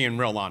 I'm just being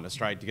real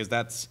honest, right? Because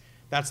that's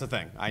the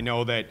thing. I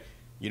know that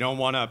you don't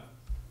want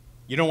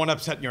to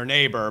upset your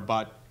neighbor,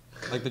 but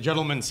like the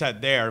gentleman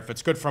said there, if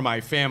it's good for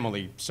my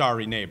family,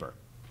 sorry neighbor,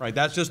 right?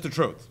 That's just the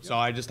truth. So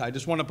I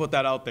just want to put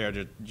that out there,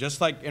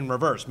 just like in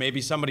reverse.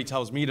 Maybe somebody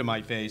tells me to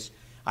my face,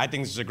 I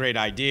think this is a great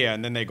idea,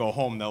 and then they go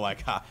home, they're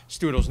like, ha,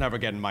 Studo's never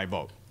getting my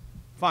vote.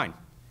 Fine.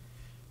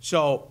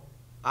 So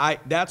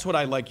that's what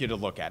I'd like you to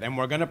look at, and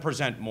we're gonna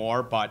present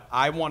more, but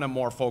I wanna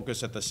more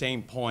focus at the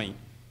same point.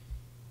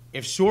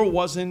 If sewer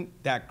wasn't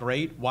that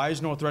great, why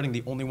is North Reading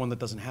the only one that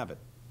doesn't have it?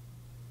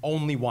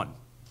 Only one.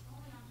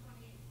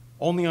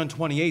 Only on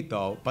 28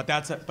 though, but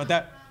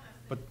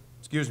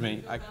excuse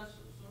me,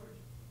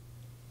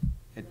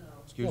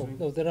 excuse me?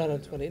 No, they're not on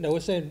 28. No, we're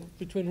saying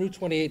between Route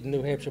 28 and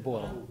New Hampshire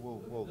border.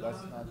 Whoa,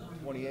 that's not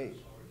 28.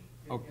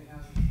 Okay. You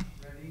have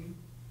Reading,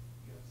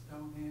 you got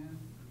Stoneham,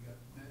 you got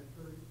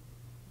Medford,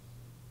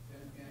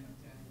 and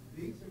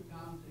these are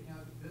towns that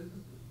have the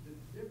businesses. The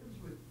difference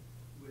with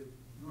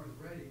North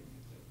Reading,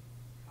 it's a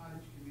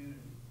cottage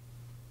community,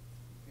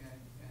 and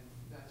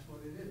that's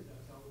what it is.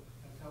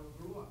 That's how it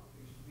grew up.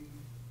 There used to be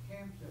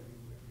camps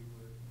everywhere.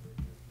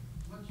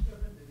 Much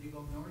different than you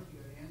go north, you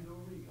got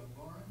Andover, you got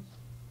Lawrence,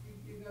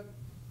 you got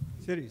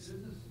Cities.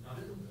 businesses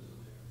there.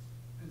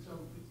 And so,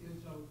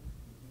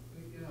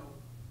 you know,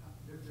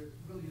 there's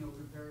really no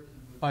comparison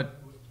with. But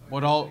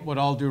with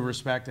all due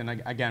respect, and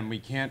again, we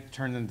can't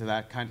turn into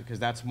that kind of, because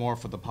that's more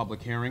for the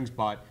public hearings,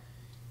 but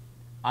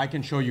I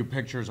can show you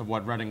pictures of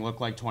what Reading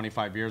looked like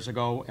 25 years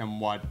ago and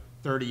what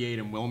 38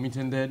 in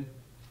Wilmington did.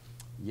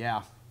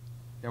 Yeah,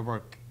 there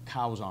were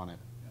cows on it.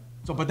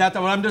 So, but that's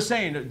what I'm just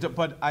saying,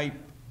 but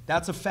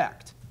that's a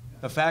fact.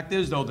 The fact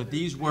is, though, that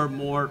these were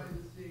more.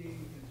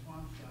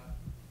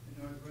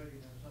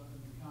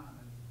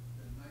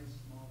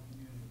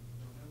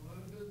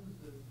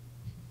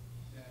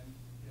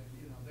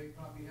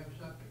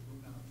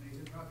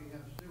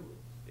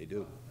 They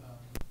do.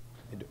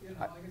 You know,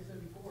 like I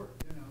said before,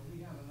 you know,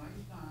 we have a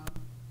nice town.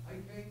 I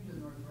came to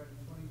North Reading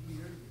 22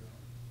 years ago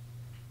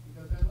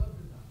because I love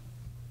the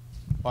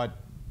town.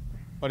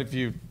 But if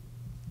you,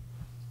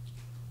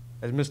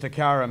 as Mr.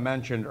 Kara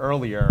mentioned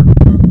earlier,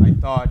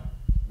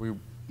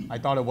 I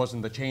thought it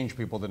wasn't the change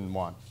people didn't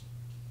want.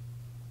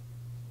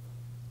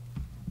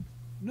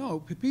 No,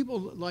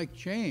 people like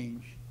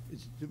change,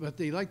 but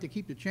they like to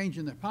keep the change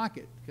in their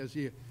pocket because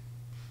you.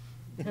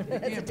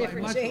 That's a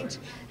different change.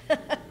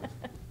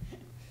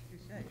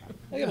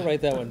 I'm gonna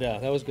write that one down.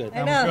 That was good.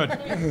 I know.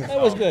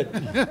 That was good.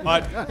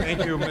 But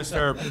thank you,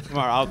 Mr.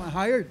 Kumar. Am I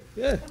hired?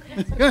 Yeah.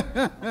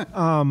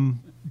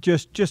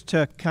 Just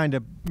to kind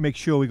of make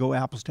sure we go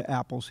apples to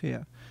apples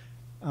here.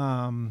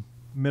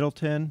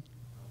 Middleton,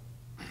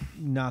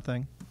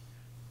 nothing.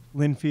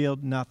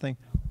 Linfield, nothing.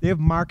 They have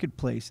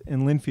Marketplace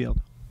in Linfield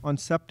on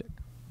septic.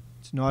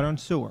 It's not on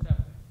sewer.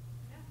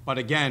 But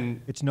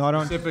again, It's not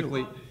on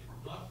specifically,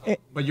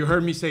 but you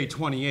heard me say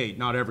 28,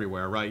 not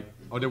everywhere, right?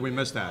 Or did we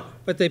miss that?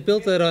 But they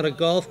built that on a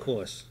golf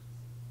course.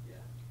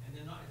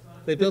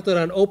 They built it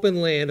on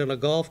open land on a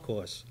golf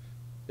course.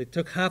 They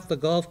took half the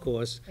golf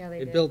course Yeah, they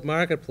and did. built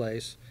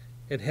Marketplace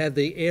and had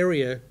the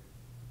area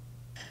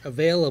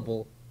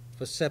available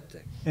for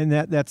septic. And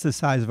that's the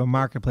size of a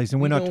marketplace,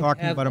 and We we're not don't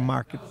talking have about a that.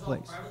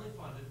 marketplace. Privately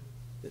funded,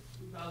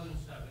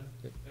 2007.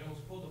 They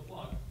almost pulled the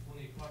plug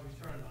when they caught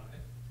return on it.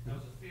 That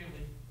was a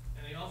family,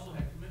 and they also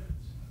had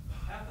commitments.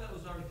 Half that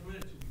was already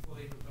committed to before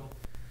they even built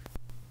it,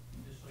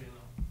 just so you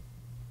know.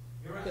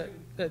 You're asking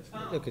the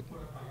town to okay.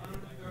 put up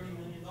 $130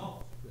 million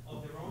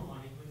of their own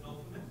money with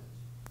no commitments.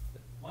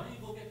 Why don't you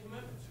go get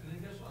commitments? And then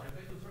guess what? I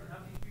bet you'll turn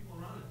half these people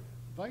around it.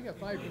 If I get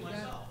 5%,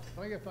 myself. if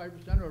I get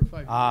 5% or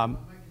 5%, I might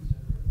consider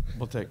it.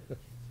 We'll take.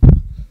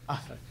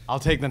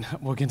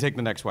 We can take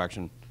the next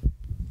question.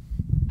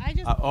 I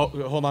just,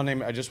 Hold on,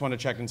 Amy. I just want to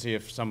check and see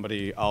if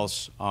somebody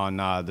else on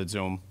the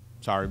Zoom.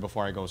 Sorry,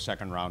 before I go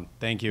second round.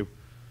 Thank you.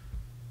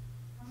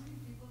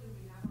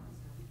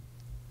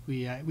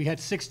 We had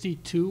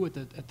 62 at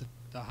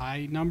the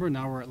high number,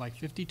 now we're at like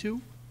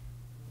 52.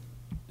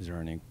 Is there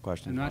any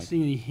questions? I'm not Mike?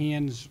 seeing any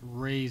hands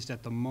raised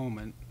at the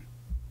moment.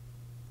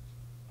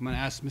 I'm gonna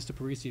ask Mr.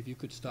 Parisi if you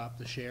could stop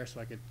the share so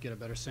I could get a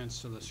better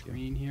sense of the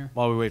screen here.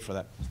 While we wait for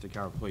that, Mr.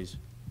 Carroll, please.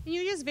 can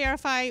you just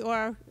verify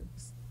or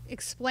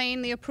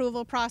explain the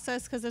approval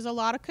process? Because there's a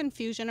lot of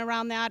confusion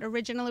around that.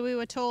 Originally, we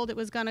were told it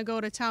was going to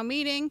go to town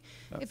meeting.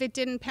 If it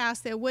didn't pass,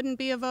 there wouldn't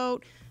be a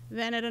vote.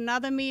 Then at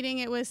another meeting,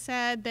 it was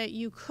said that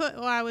you could,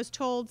 or I was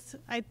told,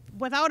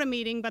 without a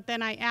meeting, but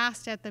then I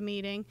asked at the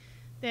meeting,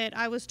 that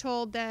I was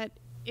told that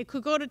it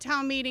could go to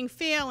town meeting,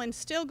 fail, and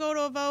still go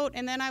to a vote.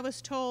 And then I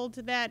was told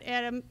that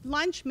at a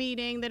lunch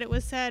meeting that it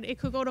was said it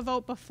could go to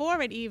vote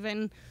before it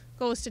even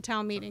goes to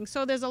town meeting.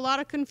 So there's a lot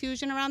of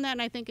confusion around that,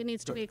 and I think it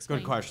needs to be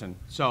explained. Good question.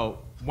 So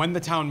when the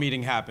town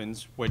meeting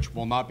happens, which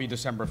will not be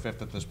December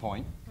 5th at this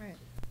point, Right.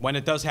 when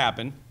it does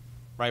happen,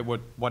 right,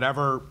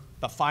 whatever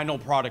the final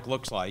product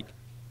looks like,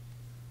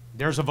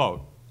 there's a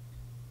vote.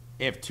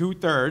 If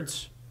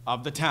 2/3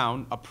 of the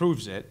town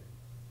approves it,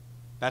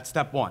 that's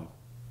step one.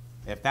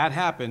 If that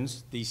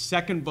happens, the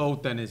second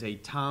vote then is a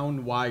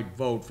town-wide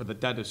vote for the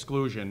debt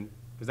exclusion,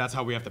 because that's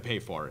how we have to pay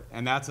for it.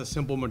 And that's a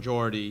simple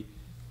majority,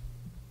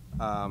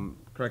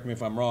 correct me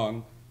if I'm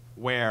wrong,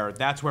 where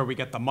that's where we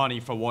get the money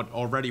for what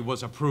already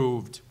was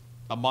approved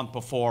a month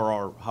before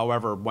or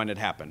however when it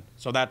happened.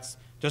 So that's,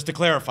 just to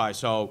clarify,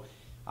 so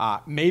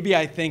Maybe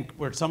I think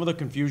where some of the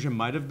confusion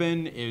might have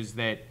been is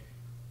that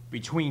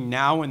between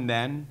now and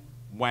then,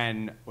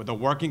 when the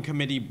working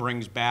committee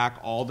brings back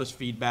all this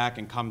feedback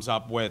and comes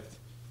up with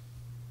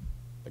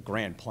the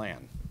grand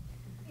plan,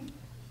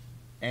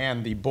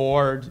 and the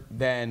board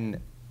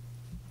then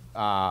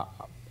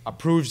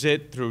approves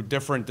it through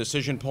different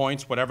decision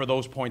points, whatever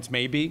those points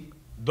may be,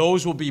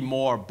 those will be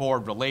more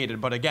board-related.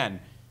 But again,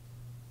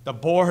 the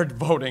board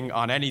voting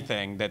on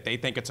anything that they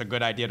think it's a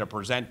good idea to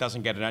present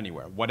doesn't get it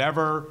anywhere.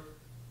 Whatever,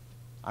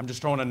 I'm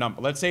just throwing a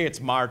number. Let's say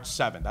it's March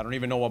 7th. I don't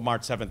even know what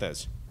March 7th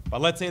is.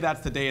 But let's say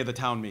that's the day of the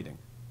town meeting.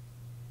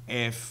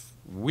 If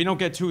we don't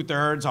get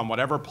 2/3 on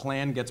whatever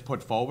plan gets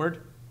put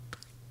forward,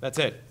 that's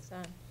it.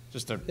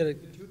 Just a,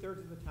 2/3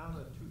 of the town,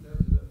 or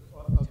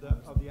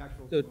 2/3 of the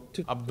actual.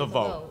 of the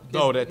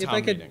vote at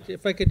town meeting.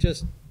 If I could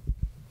just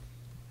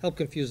help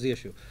confuse the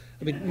issue.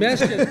 I mean,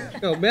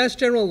 Mass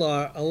General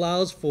Law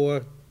allows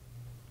for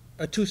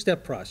a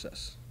two-step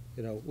process,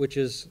 which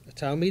is a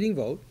town meeting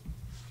vote,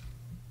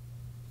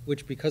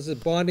 which because the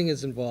bonding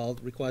is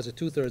involved, requires a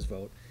 2/3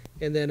 vote,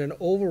 and then an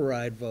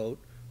override vote,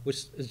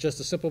 which is just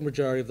a simple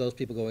majority of those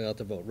people going out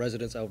to vote,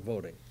 residents out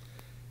voting.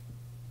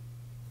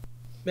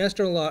 Mass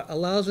General Law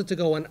allows it to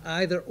go in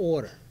either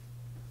order.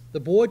 The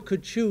board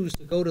could choose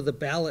to go to the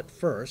ballot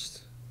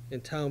first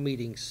and town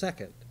meeting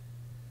second.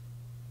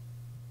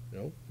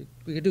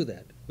 We could do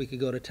that. We could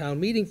go to town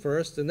meeting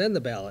first and then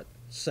the ballot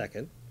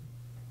second.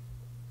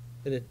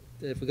 And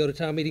if we go to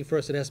town meeting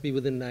first, it has to be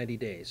within 90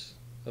 days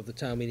of the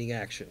town meeting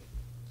action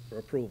for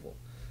approval.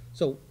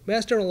 So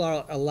Mass General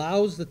Law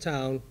allows the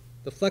town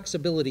the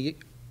flexibility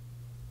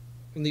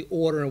in the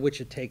order in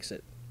which it takes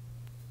it.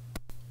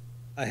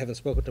 I haven't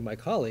spoken to my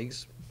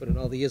colleagues, but in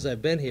all the years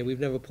I've been here, we've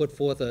never put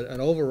forth an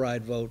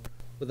override vote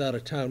without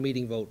a town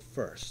meeting vote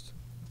first.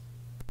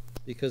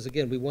 Because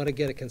again, we want to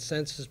get a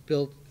consensus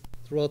built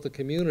throughout the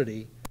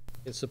community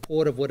in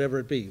support of whatever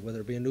it be,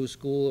 whether it be a new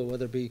school or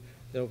whether it be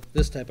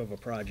this type of a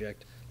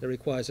project that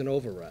requires an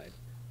override.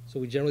 So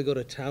we generally go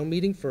to town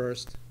meeting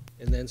first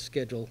and then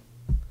schedule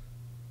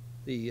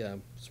the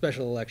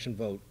special election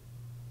vote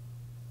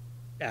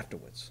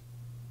afterwards.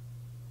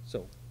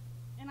 So.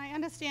 And I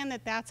understand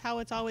that that's how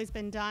it's always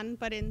been done,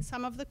 but in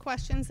some of the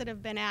questions that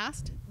have been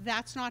asked,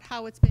 that's not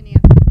how it's been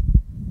answered.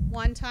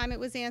 One time it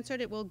was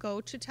answered, it will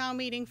go to town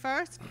meeting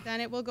first,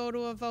 then it will go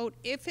to a vote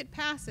if it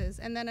passes,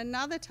 and then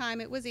another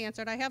time it was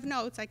answered, I have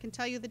notes, I can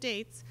tell you the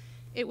dates,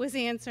 it was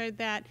answered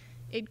that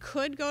it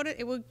could go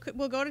to,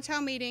 will go to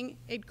town meeting,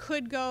 it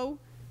could go,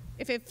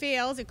 if it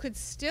fails, it could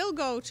still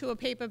go to a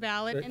paper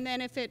ballot, Right. and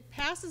then if it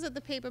passes at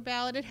the paper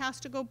ballot, it has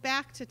to go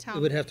back to town It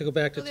meeting. would have to go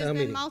back to So town there's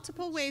meeting. been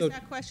multiple ways So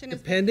that question is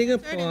depending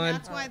answered, upon- and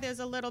that's why there's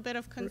a little bit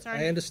of concern.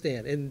 I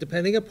understand, and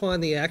depending upon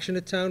the action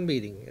at town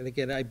meeting, and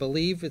again, I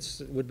believe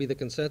would be the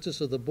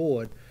consensus of the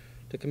board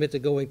to commit to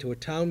going to a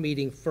town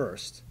meeting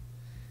first.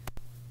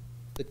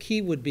 The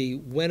key would be,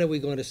 when are we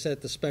going to set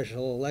the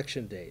special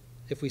election date?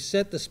 If we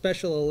set the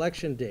special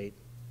election date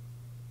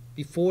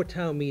before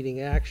town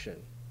meeting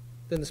action,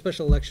 then the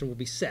special election will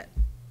be set.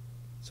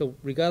 So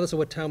regardless of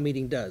what town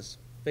meeting does,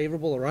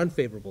 favorable or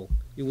unfavorable,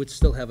 you would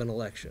still have an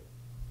election.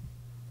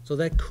 So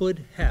that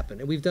could happen,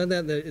 and we've done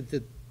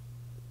that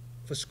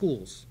for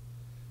schools.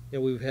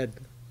 We've had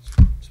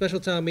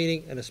special town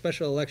meeting and a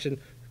special election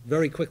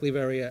very quickly,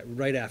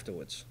 right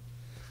afterwards.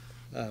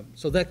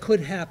 So that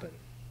could happen.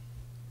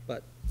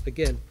 But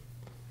again,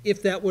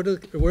 if that were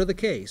the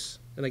case,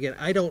 and again,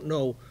 I don't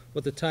know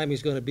what the timing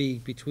is going to be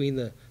between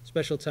the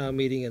special town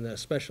meeting and the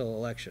special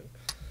election,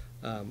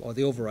 or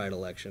the override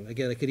election.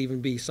 Again, it could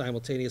even be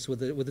simultaneous with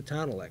the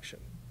town election.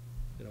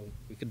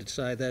 We could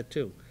decide that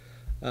too.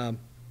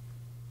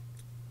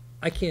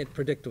 I can't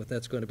predict what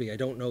that's going to be. I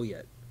don't know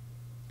yet.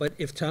 But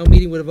if town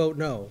meeting were to vote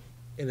no,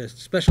 and a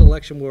special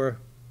election were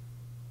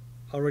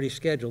already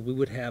scheduled, we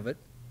would have it.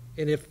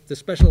 And if the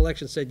special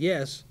election said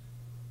yes,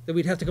 then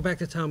we'd have to go back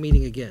to town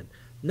meeting again.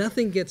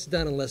 Nothing gets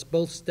done unless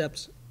both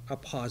steps are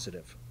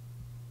positive.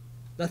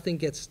 Nothing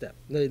gets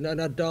stepped. Not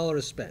a dollar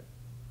is spent.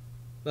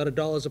 Not a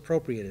dollar is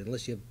appropriated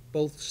unless you have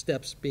both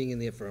steps being in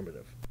the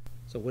affirmative.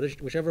 So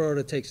whichever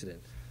order takes it in.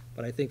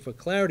 But I think for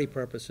clarity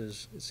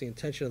purposes, it's the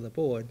intention of the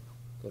board,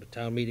 go to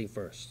town meeting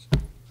first.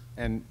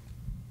 And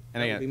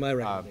That would be my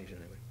recommendation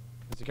anyway.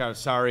 Mr. Carter,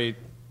 sorry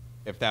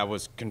if that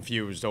was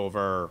confused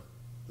over,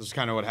 this is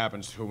kind of what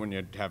happens when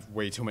you have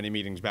way too many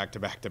meetings back to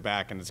back to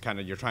back, and it's kind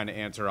of, you're trying to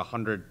answer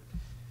 100,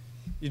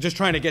 you're just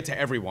trying to get to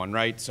everyone,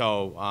 right?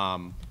 So,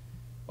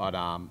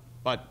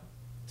 but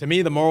to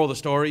me, the moral of the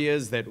story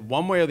is that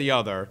one way or the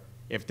other,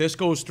 if this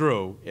goes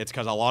through, it's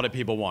because a lot of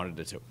people wanted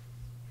it to.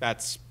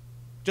 That's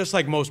just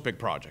like most big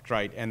projects,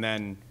 right? And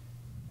then,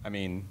 I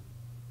mean,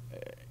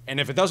 and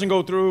if it doesn't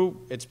go through,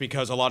 it's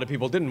because a lot of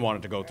people didn't want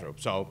it to go through.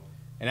 So,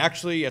 and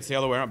actually, it's the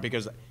other way around,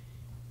 because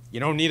you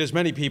don't need as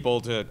many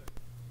people to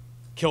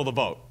kill the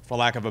vote, for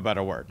lack of a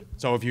better word.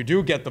 So if you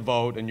do get the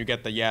vote and you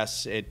get the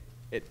yes, it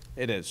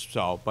is.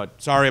 So,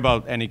 but sorry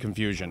about any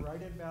confusion.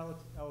 Write-in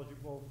ballots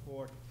eligible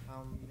for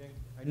town meeting?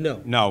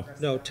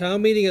 No,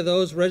 town meeting are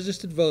those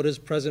registered voters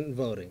present and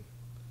voting.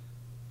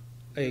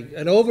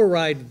 An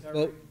override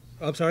vote,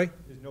 I'm sorry?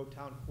 There's no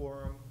town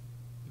quorum.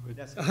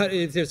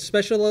 If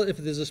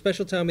there's a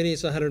special town meeting,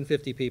 it's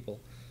 150 people,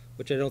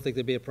 which I don't think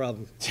there'd be a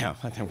problem Yeah,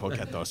 I think we'll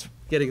get those.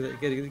 getting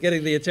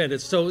the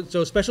attendance. So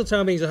special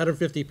town meeting is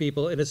 150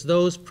 people, and it's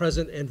those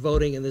present and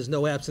voting, and there's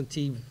no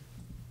absentee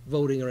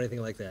voting or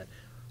anything like that.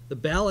 The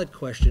ballot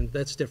question,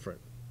 that's different.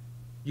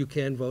 You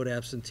can vote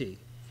absentee.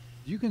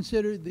 Do you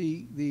consider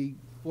the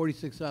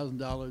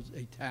 $46,000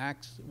 a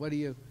tax? What do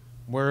you?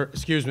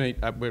 Excuse me,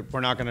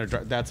 we're not going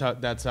to, that's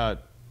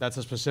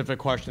a specific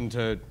question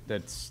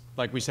that's,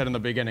 like we said in the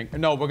beginning.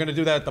 No, we're going to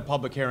do that at the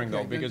public hearing, though,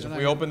 Okay, because then if I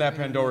we have open that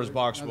Pandora's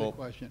box, another we'll.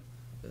 question.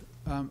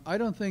 I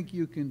don't think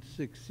you can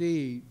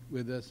succeed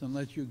with this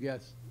unless you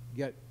get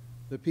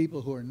the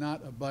people who are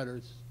not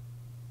abutters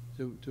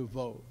to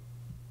vote.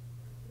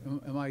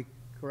 Am I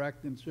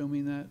correct in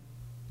assuming that?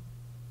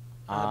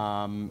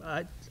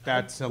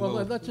 That's a Well,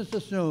 little. let's just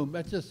assume,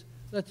 let's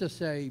just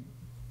say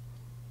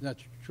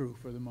that's true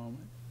for the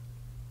moment.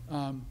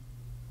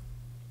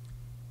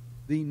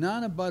 The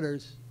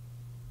non-abutters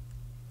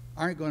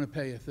aren't going to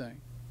pay a thing.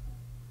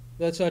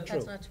 That's not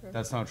true. That's not true.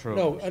 That's not true.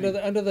 No,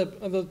 under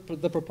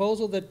the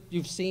proposal that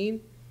you've seen,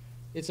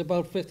 it's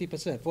about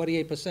 50%,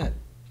 48%.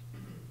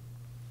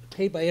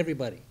 Paid by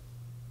everybody.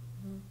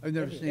 I've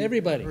never seen,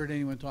 Everybody. heard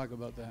anyone talk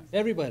about that.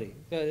 Everybody.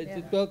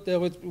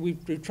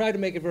 We've tried to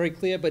make it very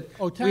clear, but.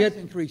 Oh, we tax had-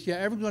 increase, yeah,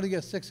 everyone's going to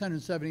get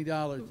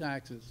 $670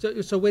 taxes.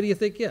 So where do you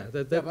think, yeah?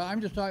 Yeah, but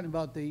I'm just talking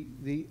about the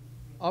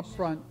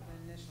upfront,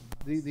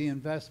 the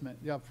investment,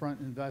 the upfront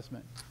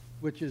investment,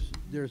 which is,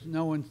 there's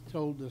no one's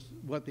told us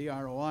what the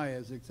ROI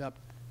is, except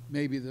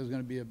maybe there's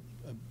going to be a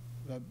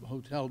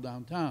hotel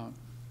downtown.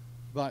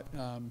 But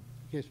in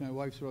case my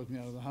wife throws me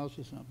out of the house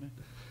or something.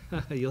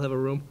 You'll have a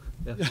room?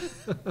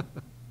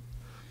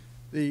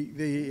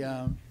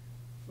 Yeah.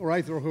 Or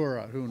I throw her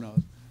out, who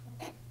knows?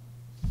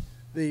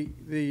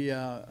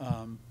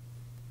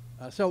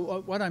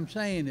 So what I'm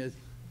saying is,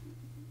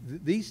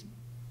 these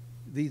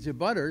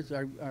abutters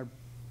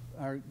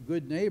are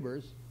good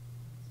neighbors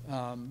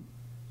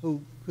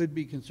who could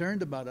be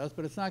concerned about us,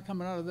 but it's not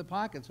coming out of their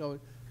pocket. So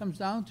it comes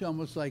down to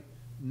almost like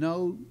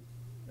no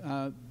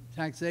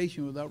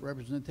taxation without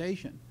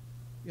representation.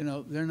 You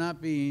know, they're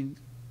not being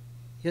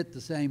hit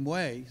the same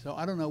way. So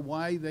I don't know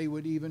why they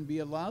would even be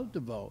allowed to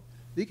vote.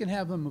 You can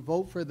have them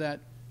vote for that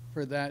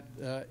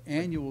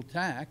annual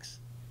tax.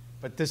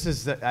 But this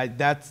is,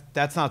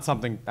 that's not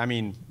something, I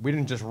mean, we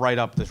didn't just write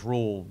up this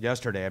rule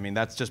yesterday. I mean,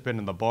 that's just been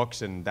in the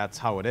books, and that's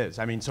how it is.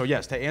 I mean, so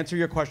yes, to answer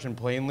your question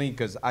plainly,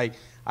 because I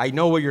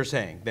know what you're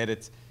saying, that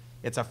it's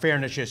a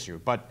fairness issue.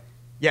 But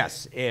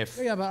yes, if.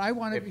 Yeah, but I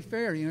want to be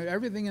fair. You know,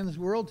 everything in this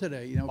world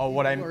today, you know,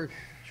 people are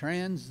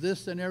trans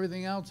this and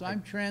everything else.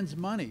 I'm trans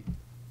money.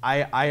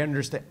 I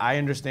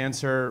understand,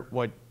 sir,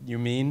 what you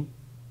mean.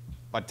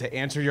 But to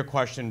answer your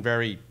question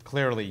very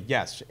clearly,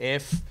 yes,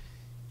 if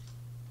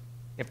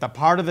the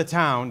part of the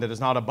town that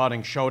is not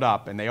abutting showed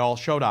up, and they all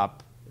showed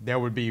up, there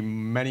would be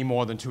many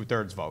more than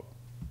 2/3 vote.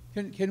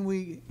 Can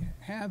we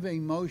have a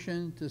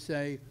motion to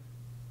say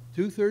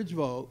 2/3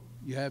 vote,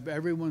 you have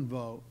everyone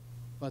vote,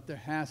 but there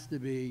has to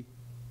be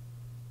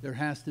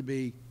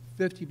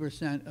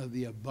 50% of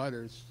the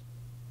abutters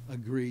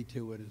agree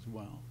to it as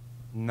well?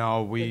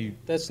 No,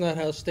 That's not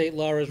how state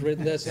law is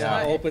written. That's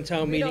not how open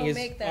town meeting is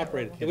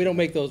operated. We don't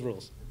make those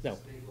rules. No.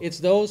 It's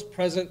those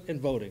present and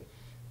voting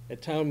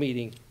at town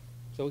meeting.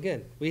 So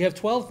again, we have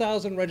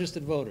 12,000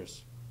 registered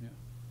voters. Yeah.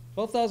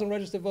 12,000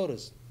 registered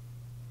voters.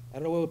 I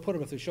don't know where we put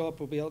them. If they show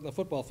up, we'll be out in the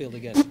football field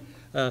again.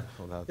 But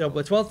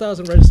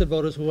 12,000 registered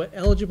voters who are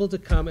eligible to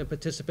come and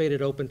participate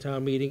at open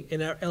town meeting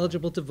and are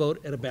eligible to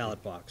vote at a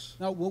ballot box.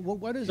 Now,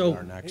 what is, So-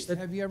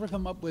 have you ever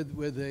come up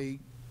with a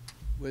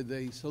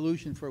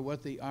solution for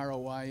what the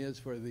ROI is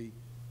for the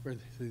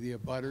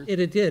abutters?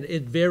 It did.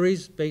 It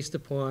varies based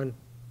upon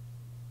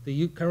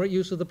the current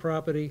use of the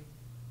property.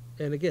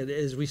 And again,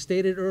 as we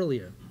stated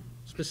earlier,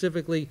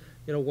 specifically,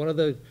 you know, one of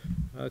the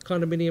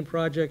condominium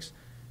projects,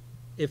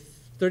 if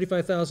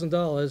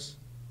 $35,000,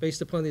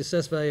 based upon the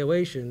assessed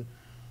valuation,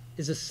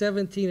 is a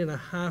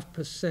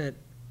 17.5%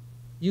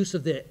 use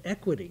of their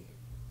equity.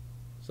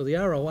 So the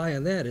ROI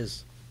on that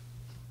is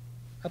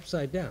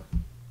upside down,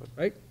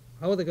 right?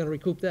 How are they going to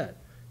recoup that?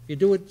 If you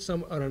do it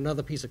on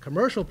another piece of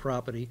commercial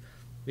property,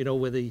 you know,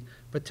 where the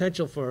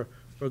potential for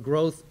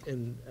growth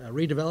and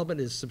redevelopment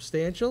is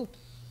substantial,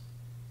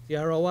 the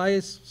ROI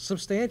is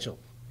substantial.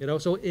 You know,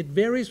 so it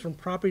varies from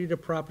property to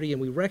property, and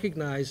we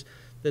recognize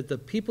that the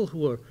people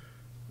who are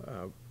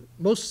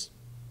most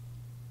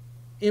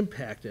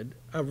impacted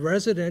are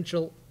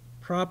residential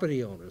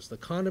property owners, the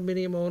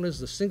condominium owners,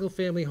 the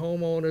single-family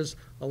homeowners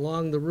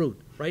along the route.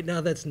 Right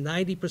now, that's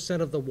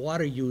 90% of the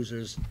water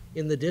users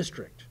in the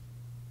district.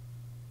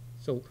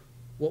 So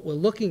what we're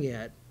looking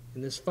at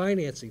in this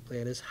financing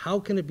plan is how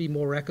can it be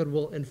more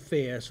equitable and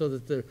fair so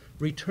that the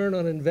return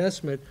on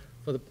investment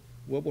for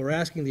what we're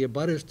asking the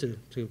abutters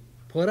to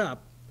put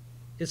up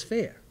is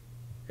fair.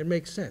 It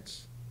makes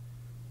sense.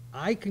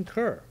 I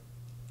concur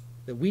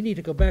that we need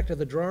to go back to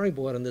the drawing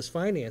board on this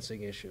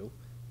financing issue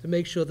to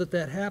make sure that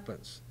that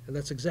happens. And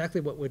that's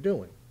exactly what we're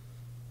doing.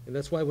 And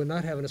that's why we're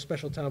not having a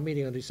special town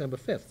meeting on December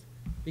 5th.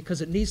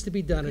 because it needs to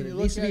be done, and Can it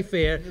you needs to look be at-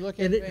 fair. can you look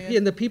And at it- Van-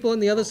 and the people on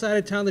the other side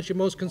of town that you're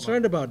most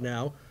concerned about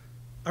now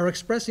are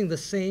expressing the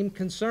same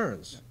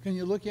concerns. Can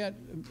you look at?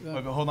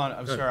 But hold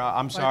on, Good. sir,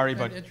 I'm sorry,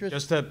 but interest-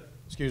 just to,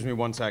 excuse me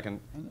one second.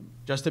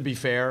 Just to be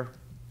fair,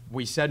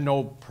 we said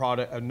no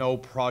product, no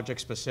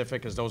project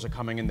specific, because those are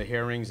coming in the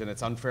hearings, and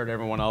it's unfair to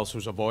everyone else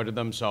who's avoided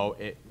them. So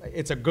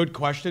it's a good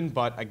question,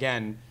 but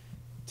again,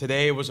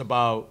 today was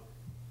about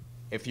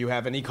if you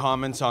have any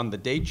comments on the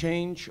date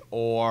change,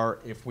 or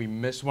if we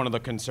missed one of the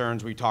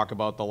concerns we talked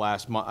about the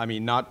last month. I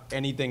mean, not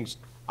anything's,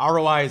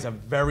 ROI is a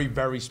very,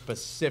 very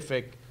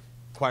specific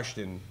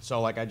question. So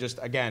like,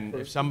 again,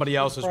 if somebody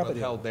else has Property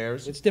withheld owner.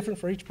 theirs. It's different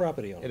for each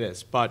property owner. It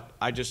is, but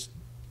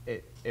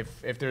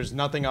if there's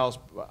nothing else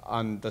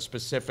on the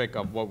specific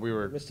of what we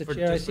were. Mr. for-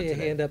 Chair, I just for see a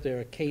today. hand up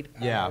there, Kate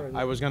R. Yeah, and-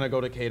 I was gonna go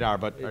to Kate R.,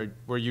 but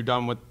were you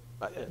done with,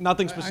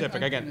 nothing specific,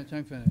 I'm again.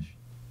 finished.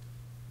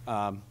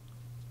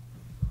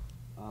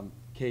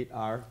 Kate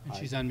R. And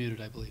she's unmuted,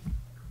 I believe.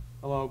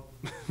 Hello.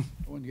 I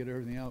want to get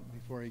everything out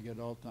before I get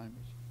Alzheimer's.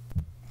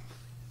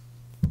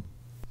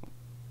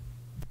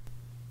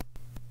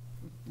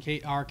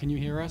 Kate R., can you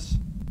hear us?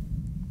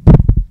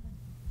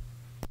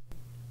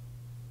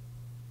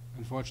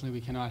 Unfortunately,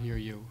 we cannot hear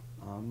you.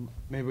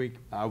 Maybe we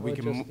can,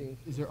 Justine.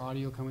 Is there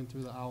audio coming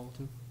through the owl,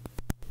 too?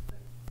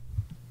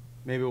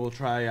 maybe we'll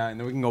try, and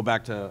then we can go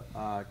back to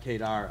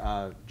Kate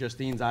R.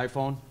 Justine's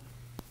iPhone.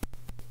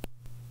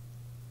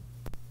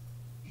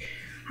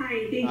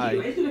 Hi, thank Hi.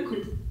 you. I just have a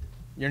quick,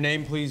 Your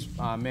name, please,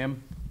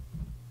 ma'am?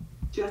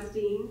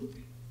 Justine,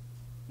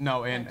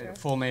 No, and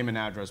full name and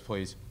address,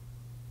 please.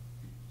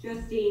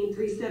 Justine,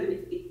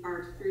 378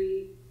 Park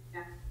Street.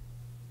 Yeah.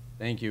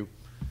 Thank you.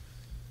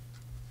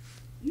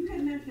 You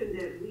had mentioned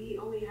that we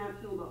only have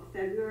till about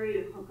February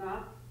to hook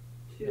up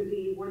to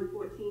the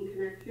 114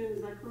 connection,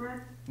 is that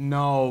correct?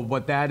 No,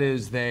 what that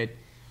is, that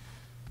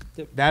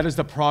is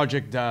the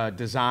project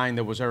design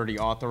that was already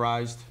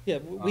authorized. Yeah,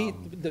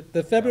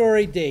 the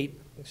February date,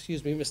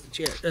 excuse me, Mr.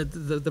 Chair,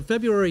 the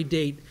February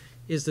date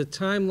is the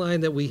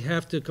timeline that we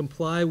have to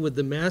comply with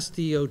the Mass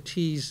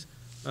DOT's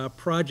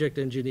project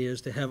engineers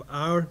to have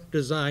our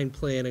design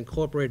plan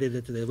incorporated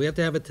into there. We have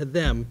to have it to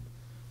them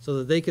so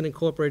that they can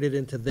incorporate it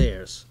into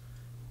theirs.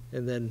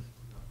 And then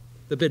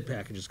the bid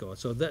package is going.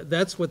 So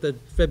that's what the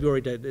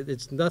February date,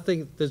 it's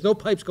nothing, there's no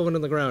pipes going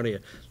in the ground here.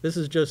 This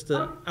is just,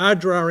 our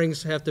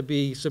drawings have to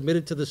be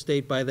submitted to the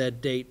state by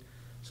that date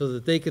so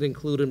that they could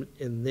include them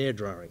in their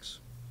drawings.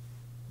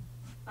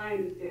 I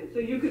understand. So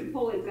you could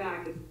pull it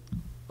back.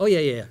 Oh,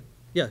 yeah.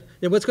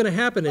 And what's going to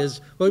happen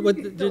is, You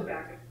could still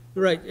back it.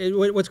 right,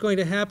 what's going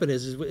to happen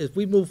is if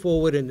we move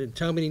forward and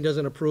town meeting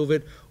doesn't approve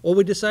it, or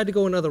we decide to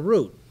go another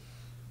route.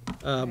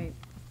 Right.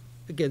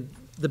 Again,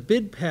 the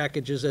bid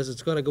packages, as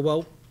it's going to go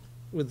out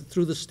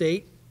through the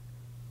state,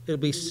 it'll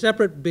be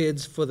separate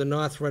bids for the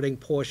North Reading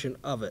portion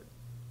of it.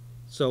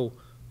 So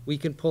we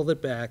can pull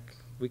it back,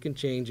 we can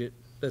change it,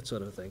 that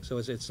sort of thing. So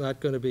it's not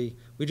going to be,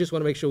 we just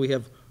want to make sure we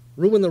have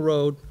room in the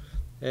road,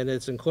 and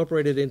it's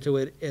incorporated into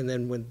it, and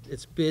then when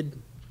it's bid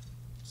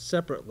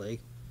separately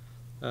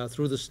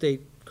through the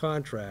state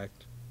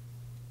contract,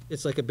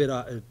 it's like a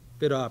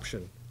bid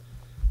option.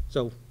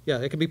 So, yeah,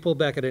 it can be pulled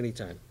back at any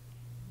time.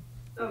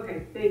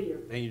 Okay, thank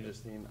you. Thank you,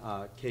 Justine.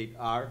 Kate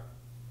R.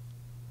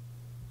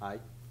 Hi.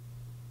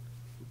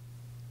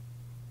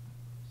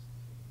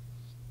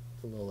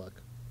 No luck.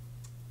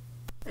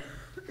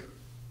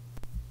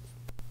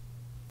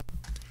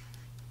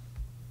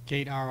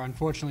 Kate R.,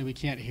 unfortunately, we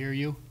can't hear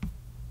you.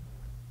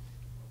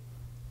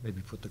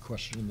 Maybe put the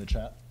question in the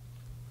chat.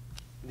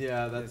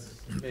 Yeah,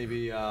 that's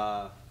maybe, It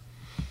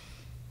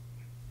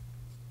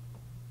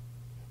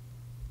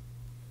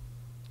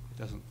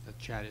doesn't, the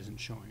chat isn't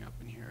showing up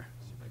in here.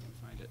 See if I can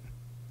find it.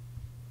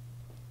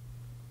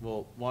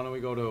 well, why don't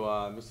we go to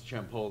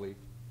Mr.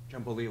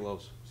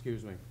 Champolilos,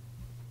 excuse me.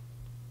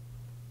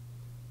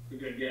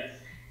 Good guess.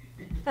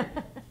 Last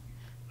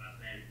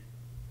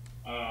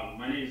name.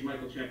 My name is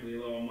Michael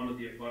Champolilo. I'm one of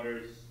the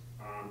abutters,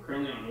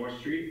 currently on North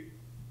Street.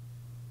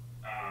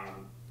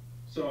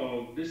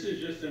 So this is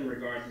just in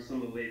regards to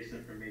some of the latest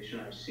information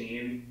I've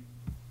seen.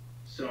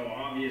 So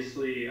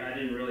obviously, I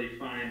didn't really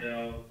find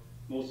out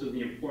most of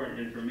the important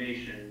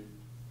information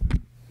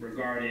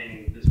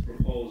regarding this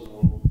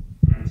proposal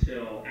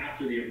until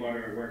after the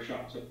abutter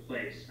workshop took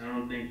place. I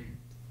don't think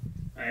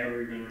I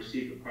ever even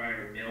received a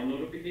prior mail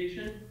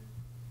notification.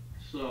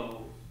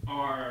 So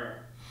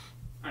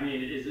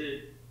is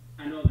it,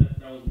 I know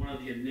that was one of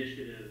the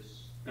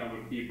initiatives that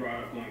would be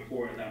brought up going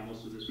forward, that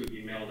most of this would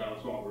be mailed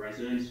out to all the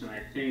residents, and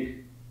I think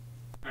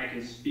I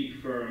can speak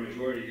for a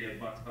majority of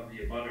the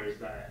abutters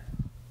that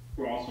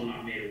were also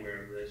not made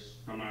aware of this.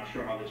 I'm not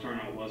sure how the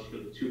turnout was for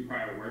the 2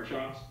 prior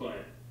workshops,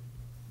 but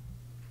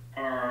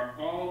are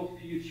all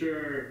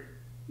future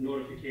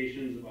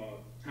notifications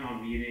about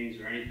town meetings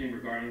or anything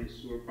regarding the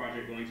sewer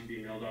project going to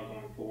be mailed out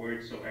going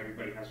forward, so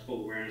everybody has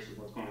full awareness of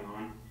what's going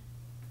on?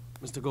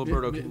 Mr.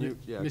 Gilberto, can you?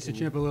 Yeah, Mr. can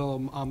you-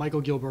 Champolillo,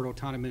 Michael Gilberto,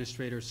 Town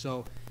Administrator.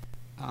 So,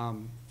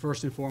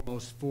 first and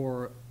foremost,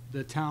 for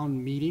the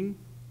town meeting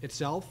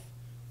itself,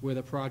 where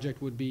the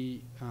project would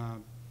be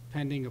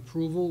pending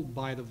approval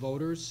by the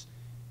voters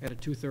at a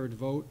 2/3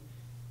 vote.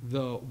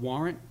 The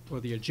warrant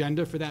or the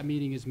agenda for that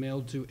meeting is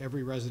mailed to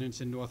every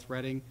residence in North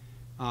Reading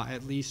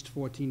at least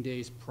 14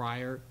 days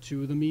prior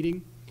to the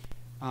meeting.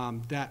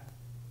 That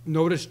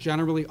notice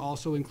generally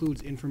also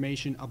includes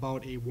information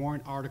about a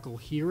warrant article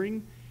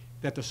hearing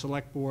that the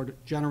select board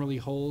generally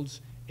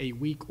holds a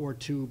week or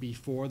two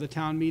before the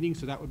town meeting,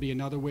 so that would be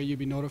another way you'd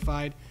be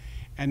notified.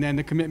 And then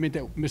the commitment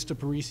that Mr.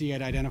 Parisi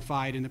had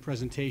identified in the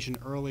presentation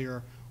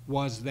earlier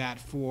was that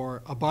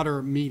for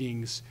abutter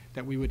meetings,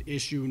 that we would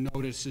issue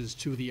notices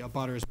to the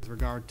abutters with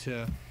regard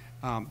to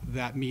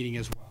that meeting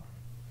as well.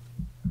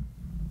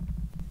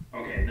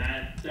 Okay,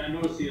 that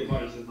notice to the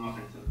abutters has not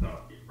been sent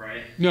out yet,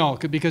 right? No,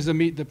 because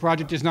the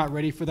project is not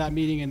ready for that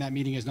meeting, and that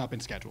meeting has not been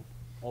scheduled.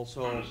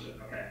 Also,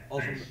 Understood, okay.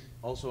 Thanks.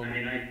 also, I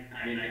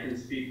mean, I can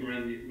speak for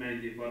many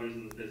of the abutters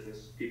in the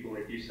business, people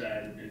like you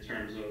said, in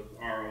terms of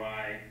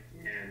ROI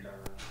and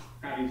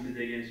having to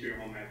dig into your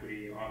home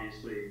equity.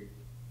 Obviously,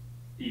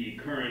 the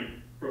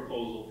current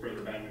proposal for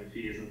the betterment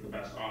fee isn't the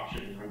best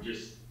option.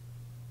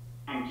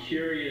 I'm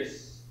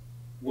curious,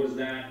 was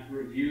that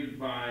reviewed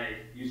by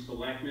you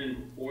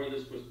selectmen before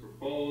this was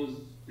proposed?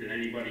 Did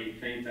anybody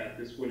think that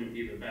this wouldn't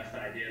be the best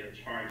idea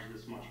to charge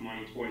this much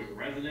money towards the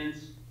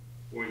residents?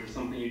 Or is it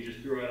something you just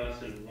threw at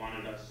us and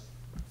wanted us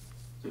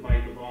to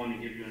bite the bone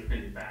and give you an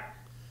opinion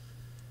back?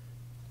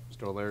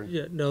 Mr. O'Leary?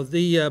 Yeah, no,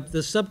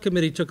 the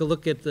subcommittee took a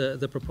look at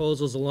the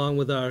proposals along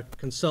with our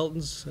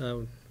consultants.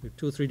 We have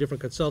 2 or 3 different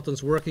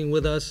consultants working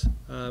with us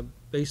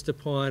based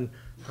upon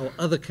how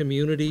other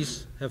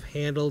communities have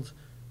handled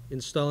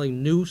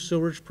installing new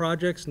sewerage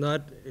projects,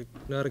 not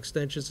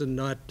extensions and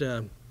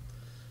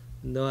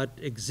not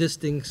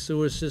existing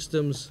sewer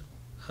systems,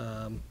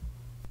 where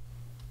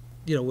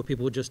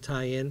people would just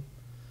tie in.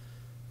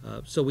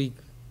 So we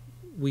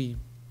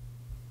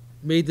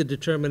made the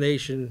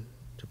determination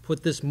to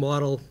put this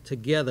model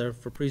together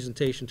for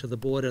presentation to the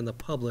board and the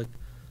public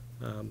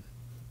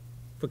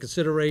for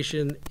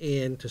consideration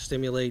and to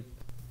stimulate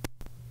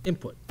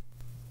input.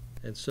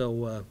 And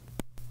so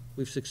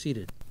we've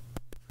succeeded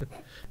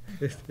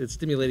in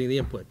stimulating the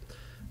input.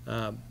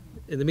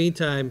 In the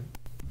meantime,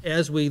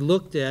 as we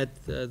looked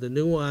at the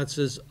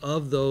nuances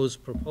of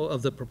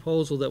of the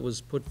proposal that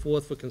was put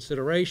forth for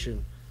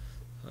consideration,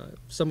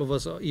 some of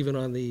us, even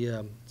on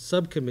the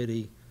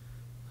subcommittee,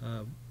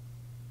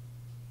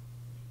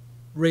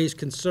 raised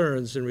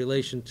concerns in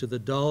relation to the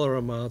dollar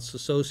amounts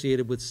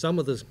associated with some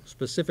of the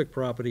specific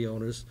property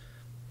owners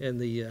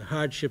and the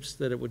hardships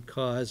that it would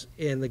cause,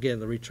 and again,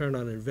 the return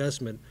on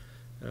investment,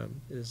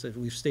 as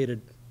we've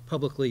stated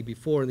publicly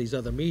before in these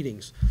other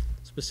meetings.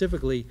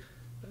 Specifically,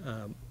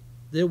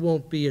 there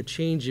won't be a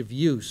change of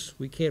use.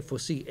 We can't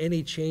foresee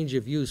any change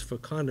of use for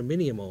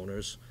condominium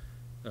owners,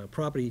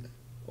 property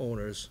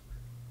owners,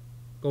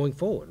 going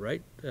forward,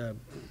 right?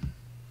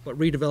 But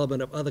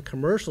redevelopment of other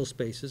commercial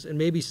spaces, and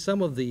maybe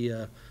some of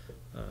the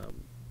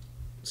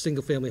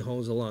single-family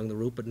homes along the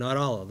route, but not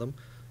all of them,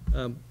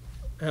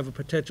 have a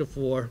potential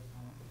for,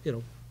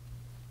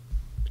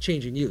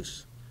 changing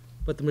use.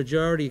 But the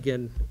majority,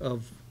 again,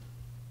 of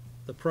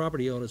the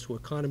property owners who are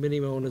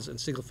condominium owners and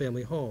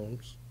single-family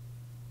homes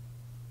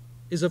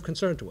is of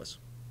concern to us.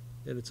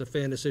 And it's a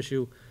fairness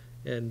issue,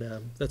 and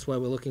that's why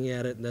we're looking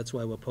at it, and that's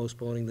why we're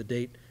postponing the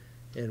date,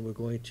 and we're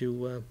going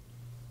to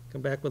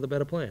come back with a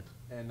better plan.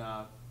 And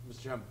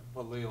Mr.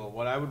 Champalilo,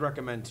 what I would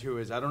recommend too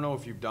is, I don't know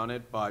if you've done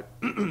it, but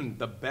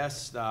the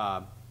best,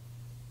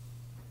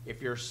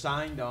 if you're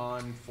signed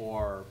on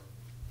for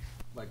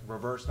like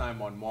reverse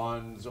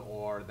 911s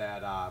or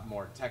that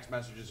more text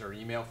messages or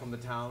email from the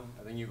town,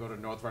 I think you go to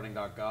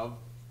northreading.gov.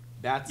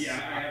 That's, Yeah,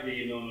 I have the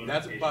email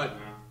notification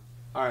now.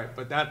 All right,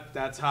 but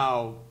that's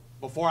how,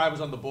 before I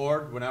was on the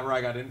board, whenever I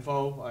got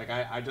info, like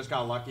I just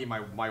got lucky.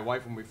 My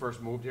wife, when we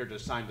first moved here,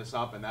 just signed us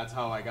up, and that's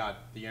how I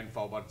got the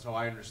info. But so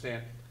I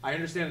understand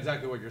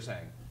exactly what you're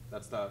saying.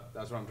 That's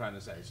what I'm trying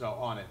to say. So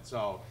on it.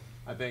 So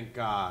I think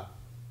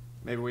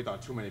maybe we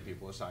thought too many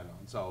people were signed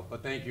on. So,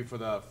 but thank you for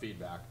the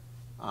feedback.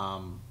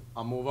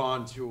 I'll move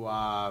on to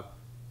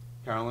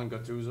Carolyn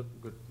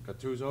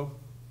Gattuso.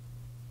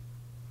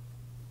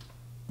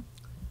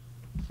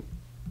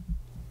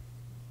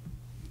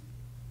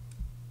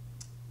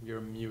 You're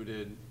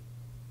muted,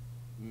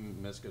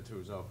 Ms.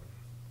 Gattuso.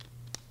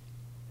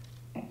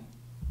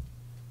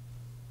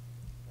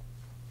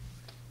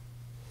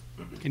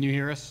 Can you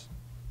hear us?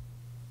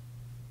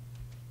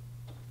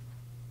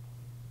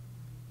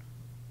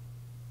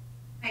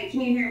 Hi,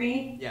 can you hear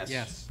me? Yes.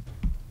 Yes.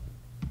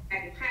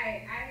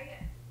 Hi,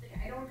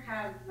 I don't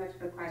have much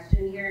of a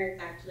question here.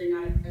 It's actually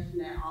not a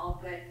question at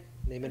all, but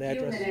Name and a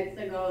few address. minutes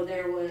ago,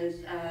 there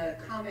was a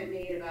comment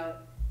made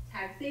about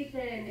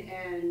taxation,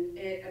 and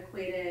it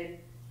equated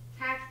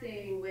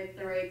taxing with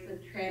the rights of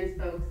trans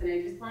folks, and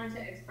I just wanted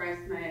to express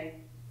my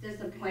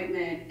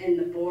disappointment in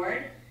the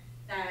board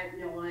that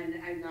no one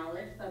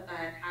acknowledged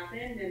that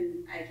happened,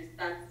 and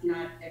that's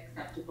not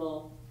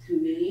acceptable to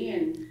me,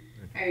 and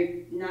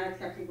not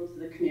acceptable to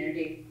the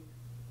community.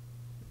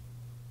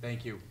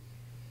 Thank you.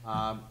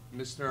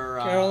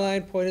 Mr.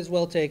 Caroline, point is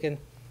well taken.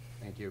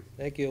 Thank you.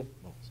 Thank you.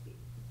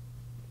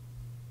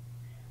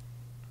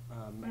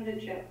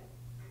 Residential.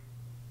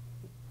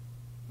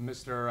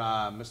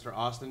 Mr.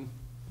 Austin,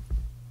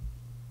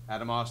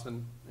 Adam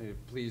Austin,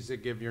 please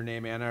give your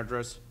name and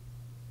address.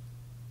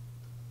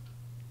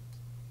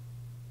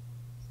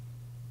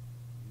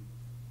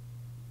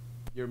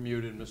 You're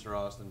muted, Mr.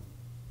 Austin.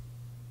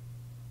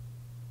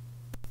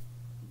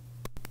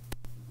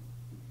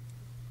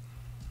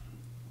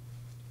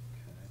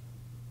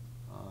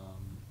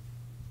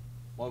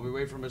 While we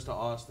wait for Mr.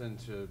 Austin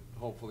to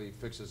hopefully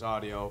fix his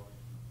audio,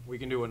 we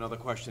can do another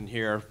question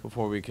here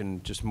before we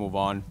can just move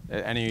on.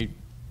 Any,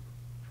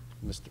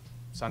 Mr.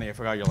 Sonny, I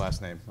forgot your last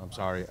name. I'm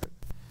sorry.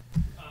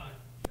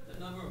 The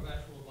number of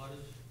actual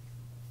abutters?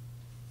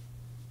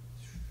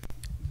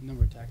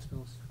 Number of tax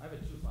bills? I have a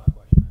two-part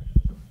question,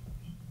 actually.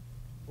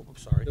 Oh, I'm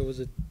sorry. So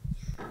was it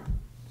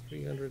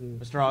 300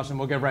 and? Mr. Austin,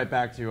 we'll get right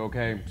back to you,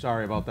 okay?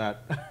 Sorry about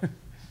that. The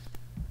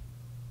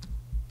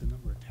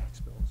number of tax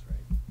bills,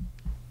 right?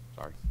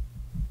 Sorry.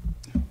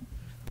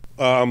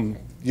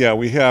 Yeah,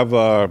 we have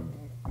a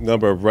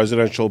number of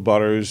residential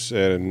butters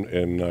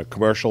and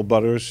commercial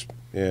butters,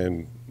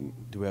 and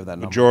Do we have that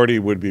number? majority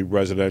would be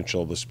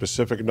residential. The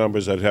specific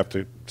numbers, I'd have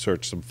to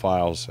search some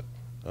files at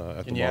the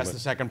moment. Can you ask the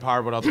second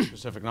part without the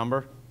specific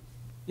number?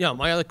 Yeah,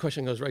 my other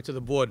question goes right to the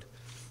board.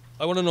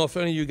 I want to know if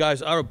any of you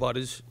guys are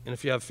abutters, and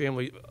if you have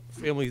family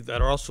that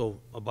are also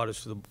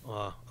abutters to the,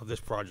 of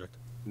this project.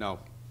 No.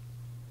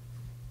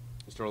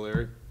 Mr.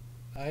 O'Leary?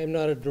 I am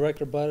not a direct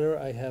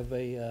abutter. I have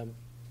a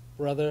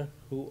brother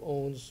who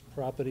owns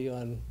property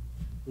on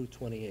Route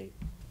 28.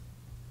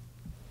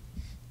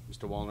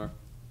 Mr. Wallner?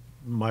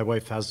 My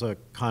wife has a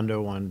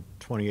condo on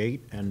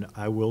 28, and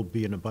I will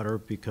be in a butter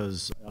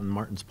because on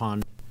Martin's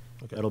Pond,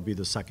 that'll be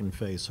the second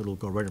phase, so it'll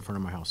go right in front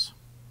of my house.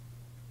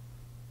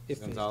 If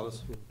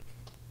Gonzalez?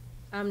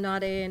 I'm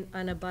not an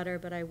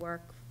abutter, but I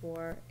work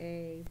for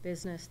a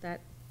business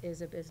that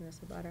is a business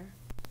abutter.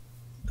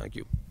 Thank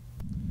you.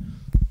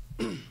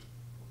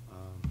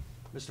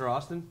 Mr.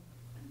 Austin?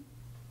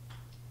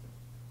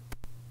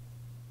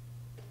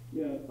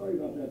 Yeah, sorry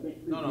about that.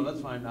 Thanks for No,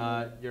 that's fine.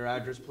 Your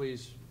address,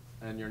 please,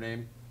 and your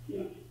name.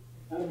 Yeah,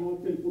 Adam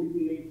Austin, 42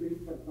 Main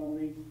Street, Park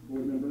Colony,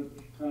 board member.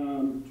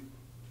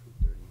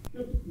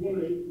 Just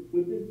wondering,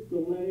 with this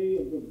delay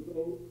of the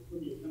vote from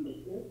December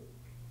 5th,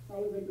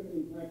 how is that going to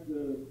impact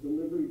the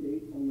delivery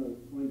date on the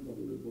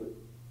Kleinfelder report?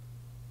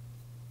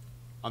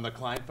 On the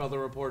Kleinfelder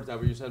report, is that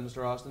what you said,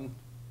 Mr. Austin?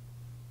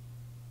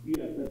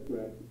 Yes, that's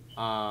correct.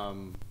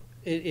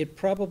 It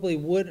probably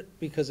would,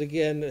 because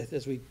again,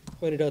 as we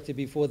pointed out to you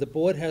before, the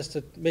board has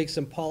to make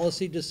some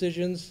policy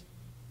decisions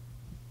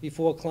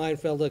before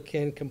Kleinfelder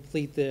can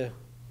complete their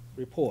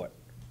report.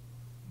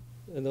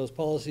 And those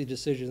policy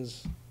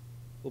decisions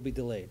will be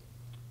delayed.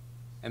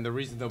 And the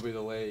reason they'll be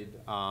delayed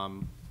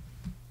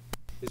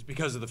is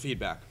because of the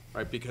feedback,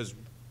 right? Because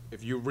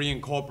if you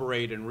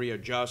reincorporate and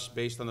readjust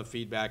based on the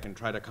feedback and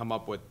try to come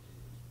up with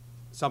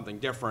something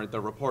different,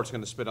 the report's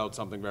gonna spit out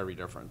something very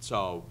different.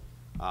 So,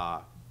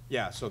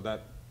 yeah, so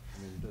that, I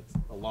mean, that's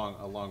a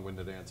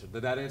long-winded answer.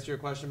 Did that answer your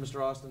question,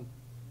 Mr. Austin?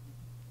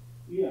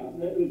 Yeah,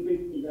 that was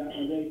basically that.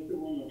 Are they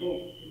still on the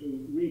hook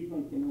to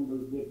repunch the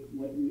numbers with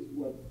what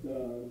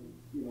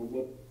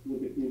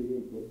with the community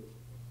input?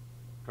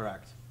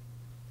 Correct.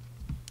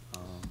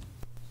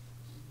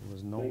 There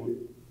was no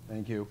one,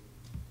 thank you.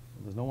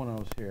 There's no one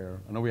else here.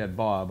 I know we had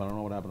Bob. I don't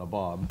know what happened to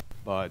Bob,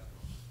 but,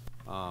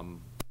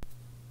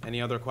 any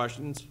other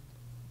questions?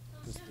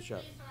 So Mr. just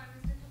Chef. based on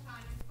Mr.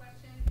 Capani's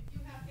question, if you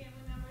have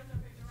family members or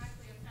if it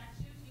directly affects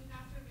you, do you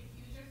have to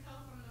recuse yourself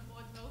from the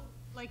board vote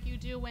like you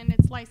do when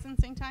it's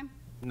licensing time?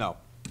 No.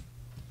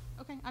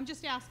 Okay, I'm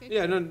just asking.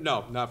 Yeah,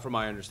 no, not from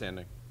my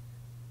understanding.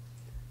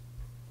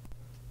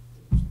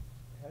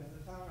 Has the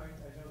town, I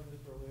know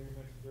Mr. O'Leary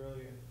mentioned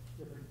earlier,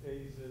 different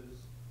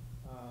phases,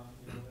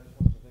 that's one of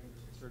the things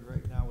that's concerned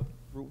right now with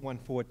Route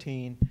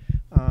 114.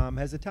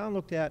 Has the town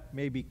looked at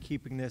maybe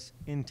keeping this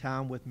in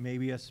town with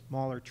maybe a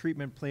smaller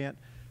treatment plant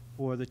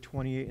for the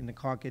 28 in the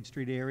Concord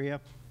Street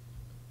area?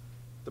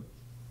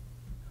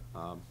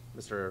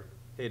 Mr.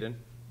 Hayden?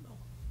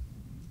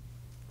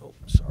 Oh,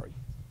 sorry.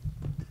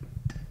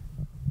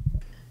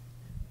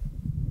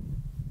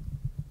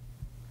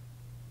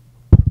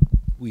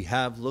 We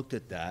have looked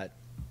at that.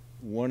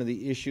 One of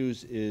the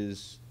issues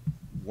is,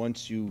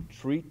 once you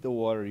treat the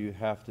water, you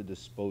have to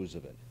dispose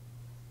of it.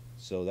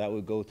 So that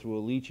would go through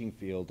a leaching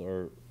field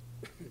or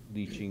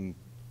leaching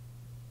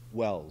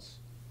wells.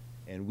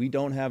 And we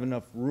don't have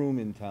enough room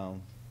in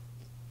town,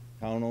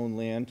 town-owned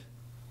land,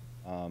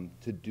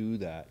 to do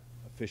that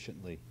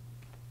efficiently.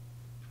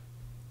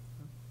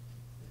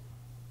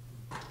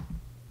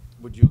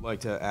 Would you like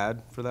to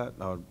add for that?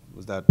 Or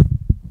was that?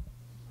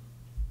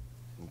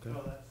 Okay.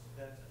 No,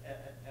 that's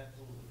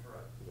absolutely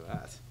correct. Look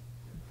at that.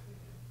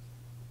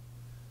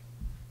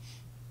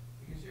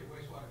 You can see a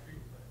wastewater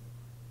treatment plant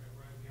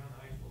right beyond the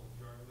high school,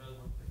 Jordan. Another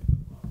one thing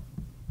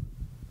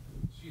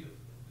to see the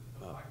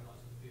parking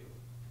lots of the field.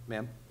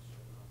 Ma'am?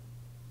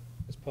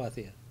 Ms.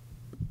 Parthia.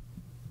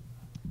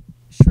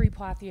 Shri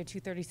Pathia,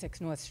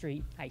 236 North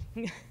Street. Hi.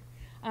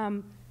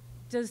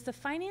 Does the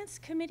Finance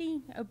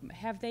Committee,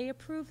 have they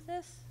approved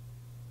this?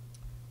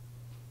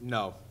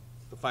 No,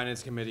 the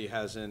finance committee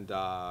hasn't,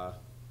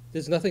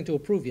 There's nothing to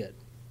approve yet.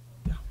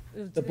 Do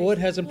The they board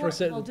hasn't support-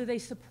 presented- Well, do they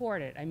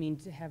support it? I mean,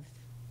 to have,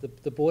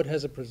 The board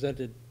hasn't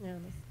presented Yeah,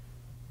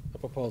 a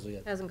proposal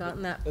yet. hasn't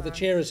gotten that But the far.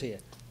 chair is here.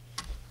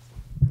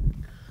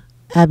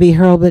 Abby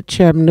Hurlbut,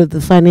 Chairman of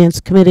the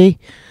Finance Committee.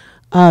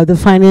 The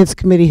Finance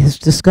Committee has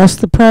discussed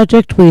the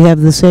project. We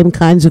have the same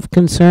kinds of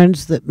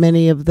concerns that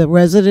many of the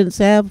residents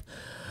have.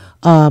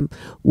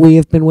 We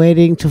have been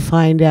waiting to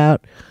find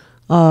out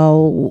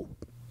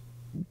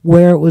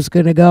where it was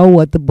going to go,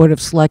 what the Board of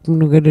Selectmen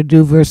were going to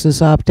do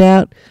versus opt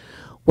out,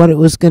 what it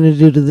was going to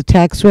do to the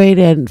tax rate,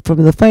 and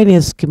from the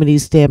Finance Committee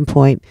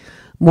standpoint,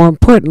 more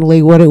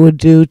importantly, what it would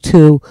do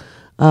to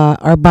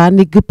our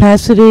bonding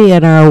capacity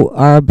and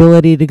our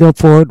ability to go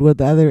forward with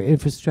other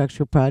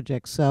infrastructure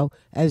projects. So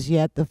as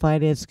yet, the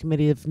Finance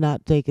Committee has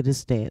not taken a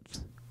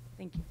stance.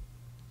 thank you.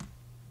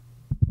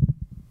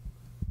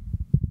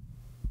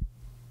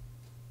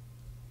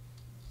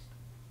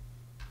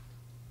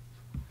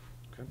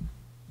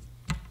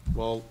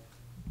 well,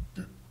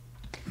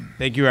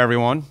 thank you,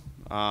 everyone.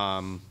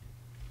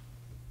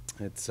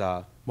 It's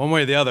one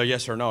way or the other,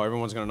 yes or no.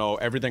 Everyone's going to know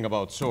everything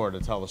about sewer to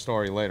tell the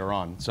story later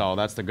on. So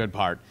that's the good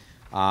part.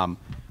 I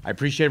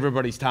appreciate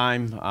everybody's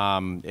time.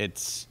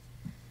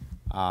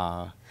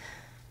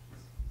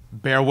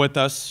 Bear with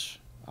us.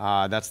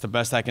 That's the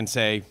best I can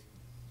say.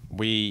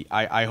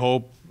 I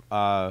hope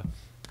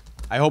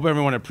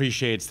everyone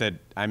appreciates that.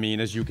 I mean,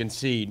 as you can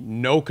see,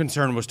 no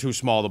concern was too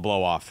small to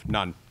blow off.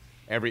 None.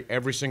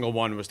 Every single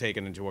one was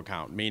taken into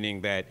account,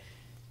 meaning that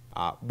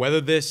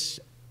whether this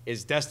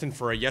is destined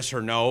for a yes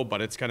or no,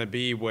 but it's going to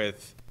be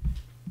with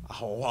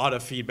a lot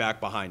of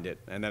feedback behind it,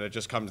 and then it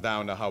just comes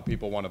down to how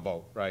people want to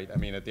vote, right? I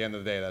mean, at the end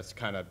of the day, that's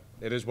kind of,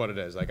 it is what it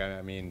is. Like,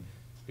 I mean,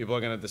 people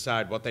are going to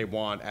decide what they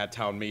want at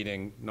town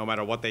meeting, no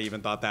matter what they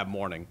even thought that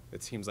morning,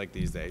 it seems like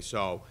these days.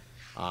 So,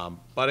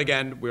 but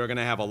again, we're going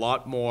to have a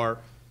lot more.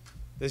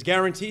 There's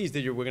guarantees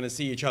that we're going to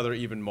see each other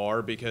even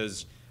more,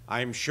 because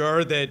I'm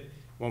sure that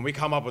when we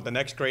come up with the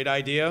next great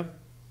idea,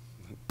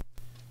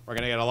 we're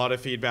going to get a lot of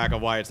feedback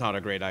of why it's not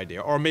a great idea,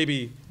 or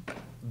maybe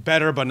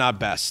better but not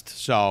best.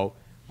 So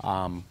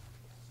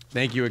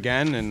thank you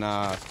again, and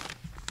I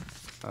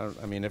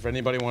mean, if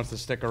anybody wants to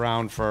stick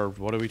around for,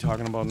 what are we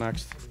talking about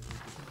next?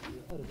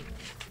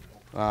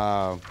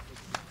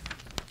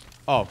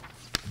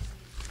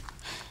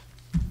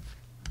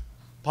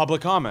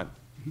 Public comment.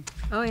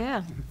 Oh,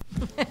 yeah.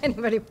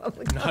 Anybody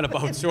public? Not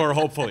about sewer,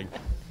 hopefully.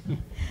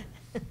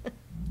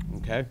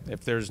 Okay,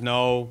 if there's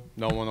no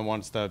one that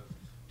wants to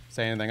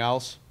say anything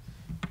else,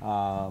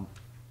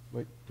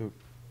 wait,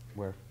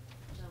 where?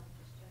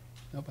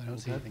 Nope, I don't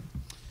see anything.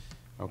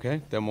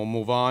 Okay, then we'll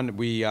move on.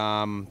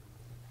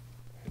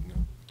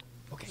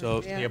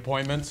 So Yeah. the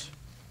appointments.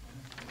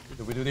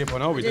 Did we do the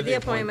appointment? No, we Did the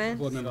appointment.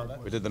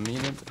 appointment. We did the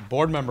meeting.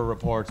 Board member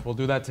reports. We'll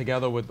do that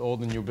together with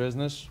old and new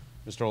business.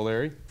 Mr.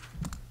 O'Leary,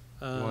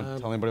 you want to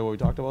tell anybody what we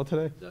talked about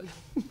today?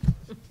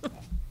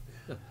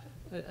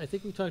 I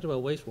think we talked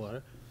about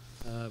wastewater.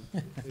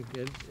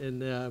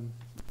 And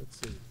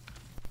let's see.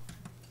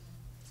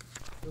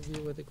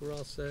 Review, I think we're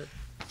all set.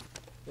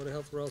 Board of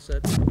Health, we're all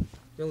set.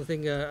 The only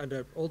thing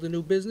under old and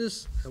new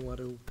business, I want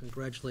to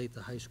congratulate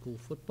the high school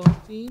football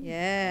team.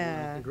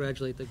 Yeah.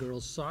 Congratulate the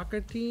girls' soccer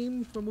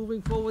team for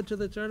moving forward to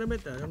the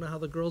tournament. I don't know how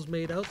the girls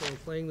made out. They were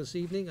playing this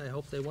evening. I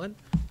hope they won.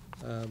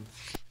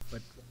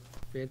 But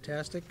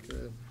fantastic.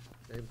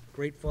 A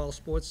great fall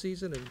sports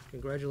season, and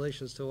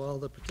congratulations to all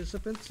the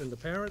participants and the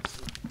parents.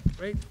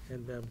 Great.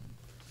 And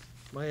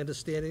my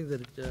understanding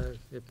that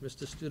if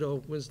Mr.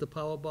 Studo wins the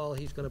Powerball,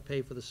 he's going to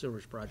pay for the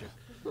sewage project.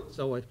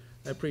 So I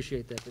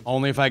appreciate that.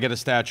 Only if I get a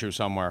statue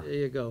somewhere. There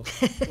you go.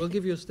 We'll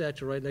give you a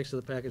statue right next to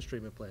the package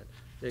treatment plant.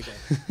 There you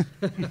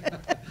go.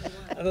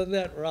 Other than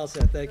that, we're all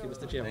set. Thank you,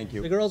 Mr. Chairman. Thank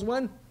you. The girls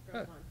won?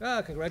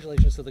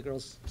 Congratulations to the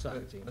girls' soccer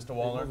team. Mr.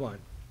 Wallner? Move on.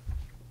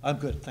 I'm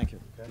good, thank you.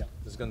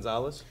 Ms.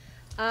 Gonzalez?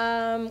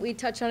 We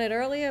touched on it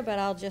earlier, but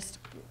I'll just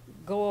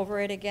go over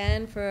it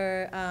again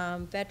for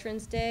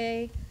Veterans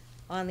Day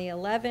on the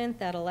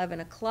 11th at 11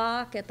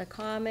 o'clock at the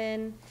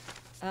Common.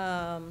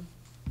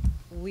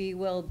 We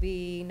will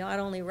be not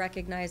only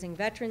recognizing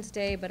Veterans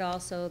Day, but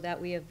also that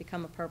we have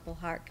become a Purple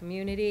Heart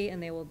community,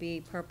 and there will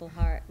be Purple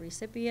Heart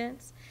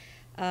recipients.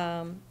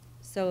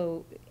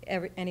 So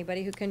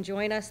anybody who can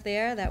join us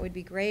there, that would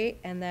be great.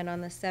 And then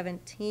on the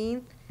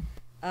 17th,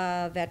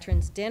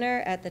 Veterans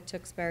Dinner at the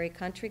Tewksbury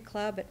Country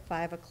Club at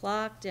 5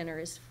 o'clock. Dinner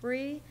is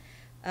free.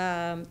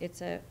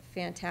 It's a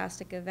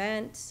fantastic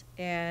event,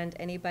 and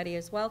anybody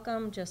is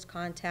welcome. Just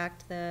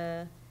contact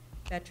the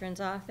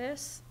Veterans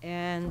Office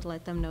and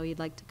let them know you'd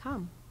like to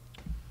come.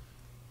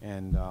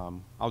 And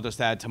I'll just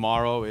add,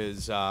 tomorrow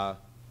is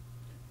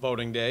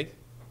voting day.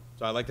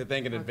 So I'd like to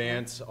thank in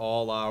advance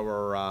all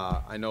our,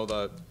 I know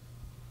the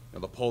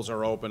polls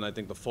are open, I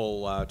think the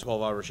full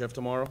 12-hour shift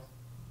tomorrow,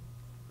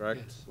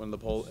 correct? Yes. When the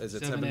poll, is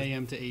it 7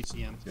 a.m. to 8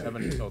 p.m.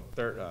 7, so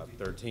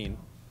 13.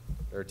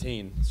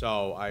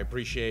 So I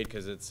appreciate,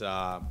 because it's,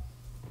 I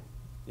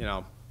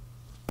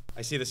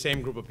see the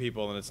same group of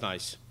people, and it's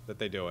nice that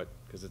they do it,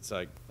 because it's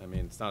like, I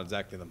mean, it's not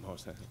exactly the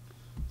most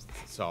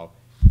So,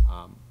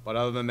 but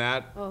other than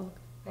that, Oh,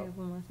 I have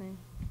one more thing.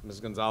 Ms.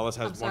 Gonzalez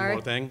I'm has one sorry.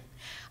 more thing.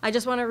 I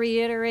just want to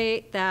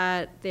reiterate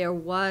that there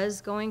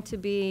was going to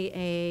be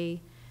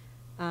a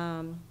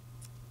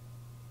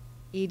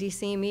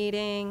EDC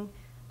meeting,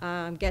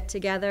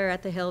 get-together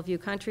at the Hillview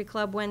Country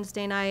Club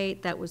Wednesday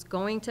night that was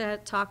going to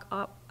talk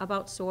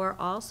about SOAR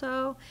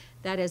also.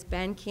 That has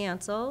been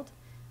canceled,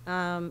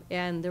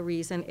 and the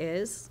reason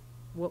is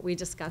what we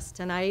discussed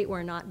tonight.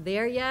 We're not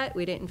there yet.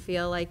 We didn't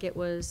feel like it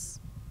was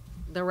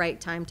the right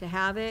time to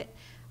have it,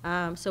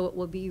 so it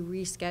will be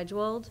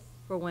rescheduled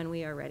for when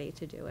we are ready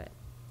to do it.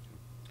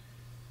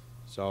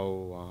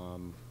 So,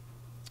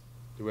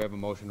 do we have a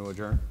motion to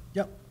adjourn?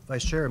 Yep.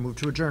 Vice Chair, I move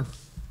to adjourn.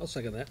 I'll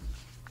second that.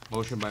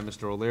 Motion by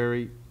Mr.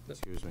 O'Leary,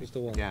 excuse me. Mr.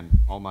 Wallner. Again,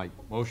 all night.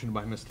 Motion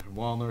by Mr.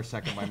 Wallner,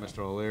 second by Mr.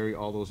 O'Leary.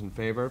 All those in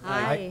favor?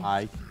 Aye.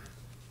 Aye.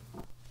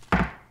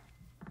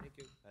 Thank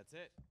you. That's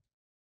it.